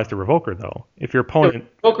Revoker, though. If your opponent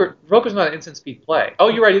Revoker's not an instant speed play. Oh,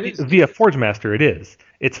 you're right. It is via Forge Master. It is.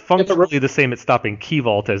 It's functionally the same at stopping Key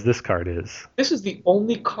Vault as this card is. This is the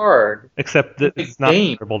only card, except that it's not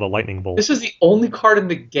comparable to Lightning Bolt. This is the only card in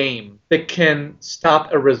the game that can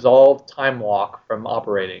stop a resolved Time Walk from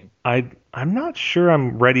operating. I'm not sure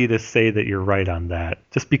I'm ready to say that you're right on that.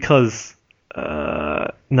 Just because.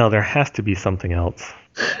 No, there has to be something else.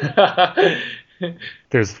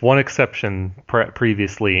 There's one exception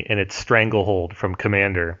previously, and it's Stranglehold from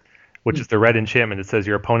Commander. which is the red enchantment. It says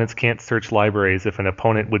your opponents can't search libraries. If an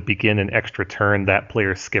opponent would begin an extra turn, that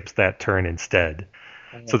player skips that turn instead.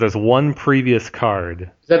 So there's one previous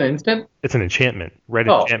card. Is that an instant? It's an enchantment. Red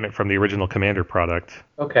enchantment from the original Commander product.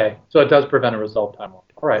 Okay, so it does prevent a resolve time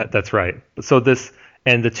walk. All right. That's right. So this,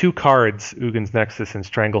 and the two cards, Ugin's Nexus and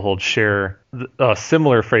Stranglehold, share a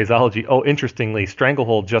similar phraseology. Oh, interestingly,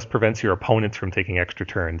 Stranglehold just prevents your opponents from taking extra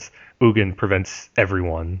turns. Ugin prevents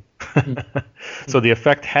everyone. So the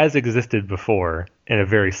effect has existed before in a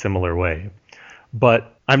very similar way.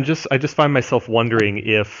 But I just find myself wondering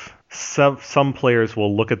if some players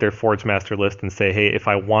will look at their Forge Master list and say, hey, if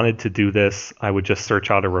I wanted to do this, I would just search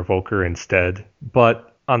out a Revoker instead.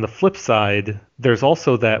 But on the flip side, there's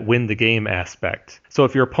also that win the game aspect. So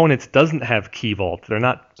if your opponent doesn't have Key Vault, they're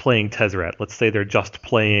not playing Tezzeret. Let's say they're just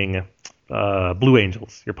playing Blue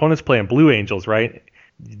Angels. Your opponent's playing Blue Angels, right?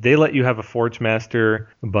 They let you have a Forge Master,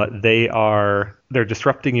 but they're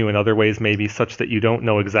disrupting you in other ways maybe such that you don't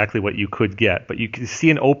know exactly what you could get. But you can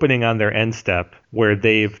see an opening on their end step where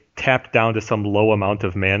they've tapped down to some low amount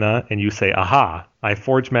of mana, and you say, aha, I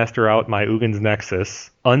Forge Master out my Ugin's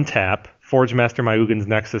Nexus, untap, Forge Master my Ugin's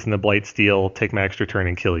Nexus and the Blightsteel, take my extra turn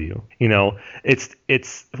and kill you. You know, it's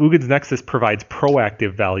Ugin's Nexus provides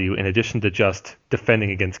proactive value in addition to just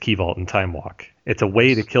defending against Key Vault and Time Walk. It's a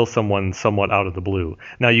way to kill someone somewhat out of the blue.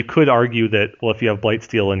 Now, you could argue that, well, if you have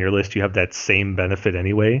Blightsteel in your list, you have that same benefit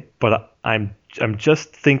anyway. But I'm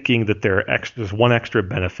just thinking that there's one extra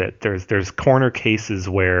benefit. There's corner cases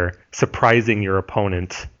where surprising your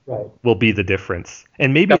opponent will be the difference,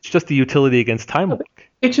 and maybe it's just the utility against Time Walk.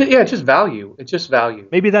 It's just value. It's just value.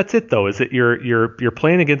 Maybe that's it though. Is that you're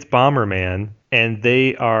playing against Bomberman, and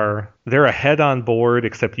they're ahead on board,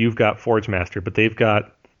 except you've got Forge Master, but they've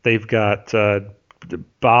got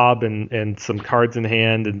Bob and some cards in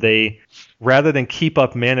hand, and they, rather than keep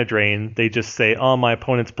up mana drain, they just say, oh, my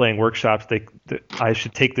opponent's playing Workshops, I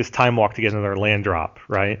should take this Time Walk to get another land drop,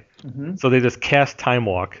 right? Mm-hmm. So they just cast Time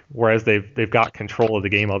Walk, whereas they've got control of the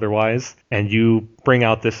game otherwise, and you bring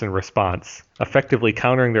out this in response, effectively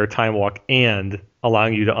countering their Time Walk and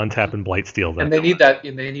allowing you to untap and Blightsteel them. And they need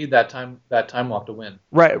that time walk to win.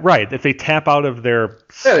 Right. If they tap out of their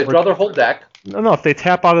they draw their whole deck. No, if they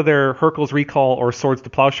tap out of their Hurkyl's Recall or Swords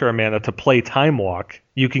to Plowshare mana to play Time Walk,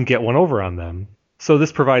 you can get one over on them. So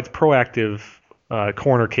this provides proactive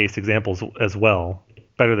corner case examples as well,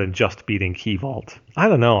 better than just beating Key Vault. I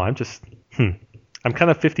don't know, I'm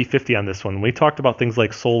kind of 50-50 on this one. We talked about things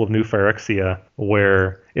like Soul of New Phyrexia,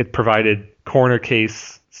 where it provided corner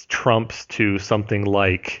case trumps to something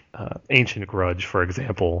like Ancient Grudge, for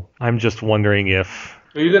example. I'm just wondering if...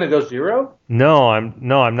 Are you going to go 0? No,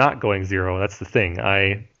 I'm not going 0. That's the thing.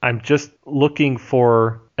 I'm just looking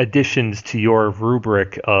for additions to your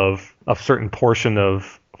rubric of a certain portion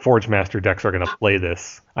of Forge Master decks are going to play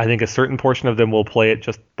this. I think a certain portion of them will play it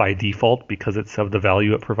just by default because it's of the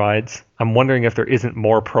value it provides. I'm wondering if there isn't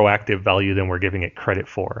more proactive value than we're giving it credit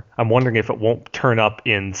for. I'm wondering if it won't turn up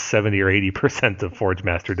in 70 or 80% of Forge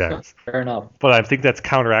Master decks. Fair enough. But I think that's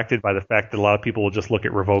counteracted by the fact that a lot of people will just look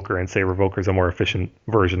at Revoker and say Revoker is a more efficient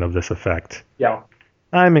version of this effect. Yeah.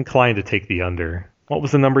 I'm inclined to take the under. What was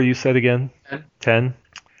the number you said again? 10?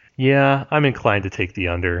 Yeah, I'm inclined to take the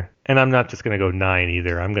under. And I'm not just going to go 9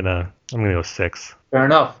 either. I'm going to go 6. Fair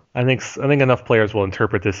enough. I think enough players will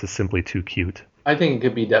interpret this as simply too cute. I think it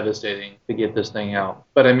could be devastating to get this thing out.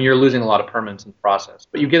 But I mean, you're losing a lot of permanents in the process.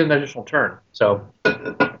 But you get an additional turn. So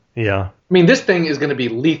yeah. I mean, this thing is going to be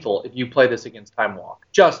lethal if you play this against Time Walk.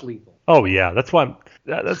 Just lethal. Oh yeah, that's what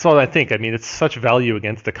I think. I mean, it's such value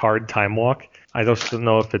against the card Time Walk. I just don't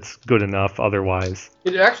know if it's good enough otherwise.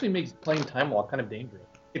 It actually makes playing Time Walk kind of dangerous.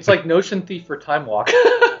 It's like Notion Thief for Time Walk.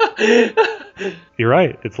 You're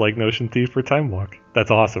right. It's like Notion Thief for Time Walk.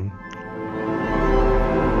 That's awesome.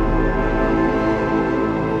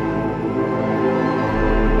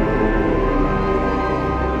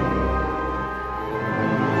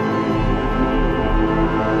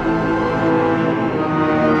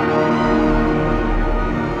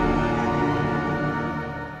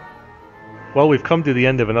 Well, we've come to the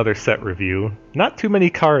end of another set review. Not too many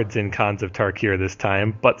cards in Khans of Tarkir this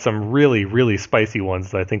time, but some really, really spicy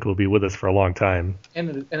ones that I think will be with us for a long time.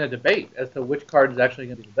 And a debate as to which card is actually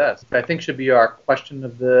going to be the best. I think should be our question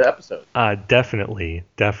of the episode. Definitely.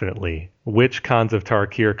 Which Khans of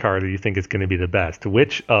Tarkir card do you think is going to be the best?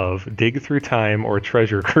 Which of Dig Through Time or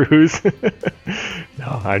Treasure Cruise?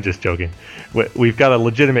 No, I'm just joking. We've got a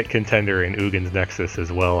legitimate contender in Ugin's Nexus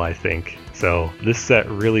as well, I think. So this set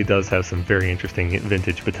really does have some very interesting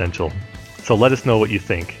vintage potential. So let us know what you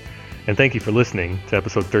think. And thank you for listening to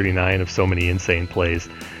episode 39 of So Many Insane Plays.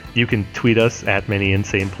 You can tweet us at Many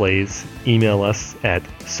Insane Plays, email us at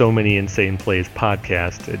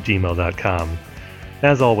somanyinsaneplayspodcast@gmail.com.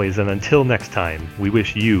 As always, and until next time, we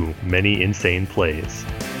wish you many insane plays.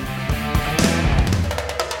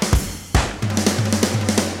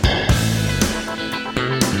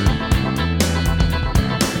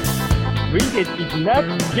 Bring it, it's not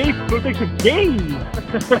Jace Protective Game!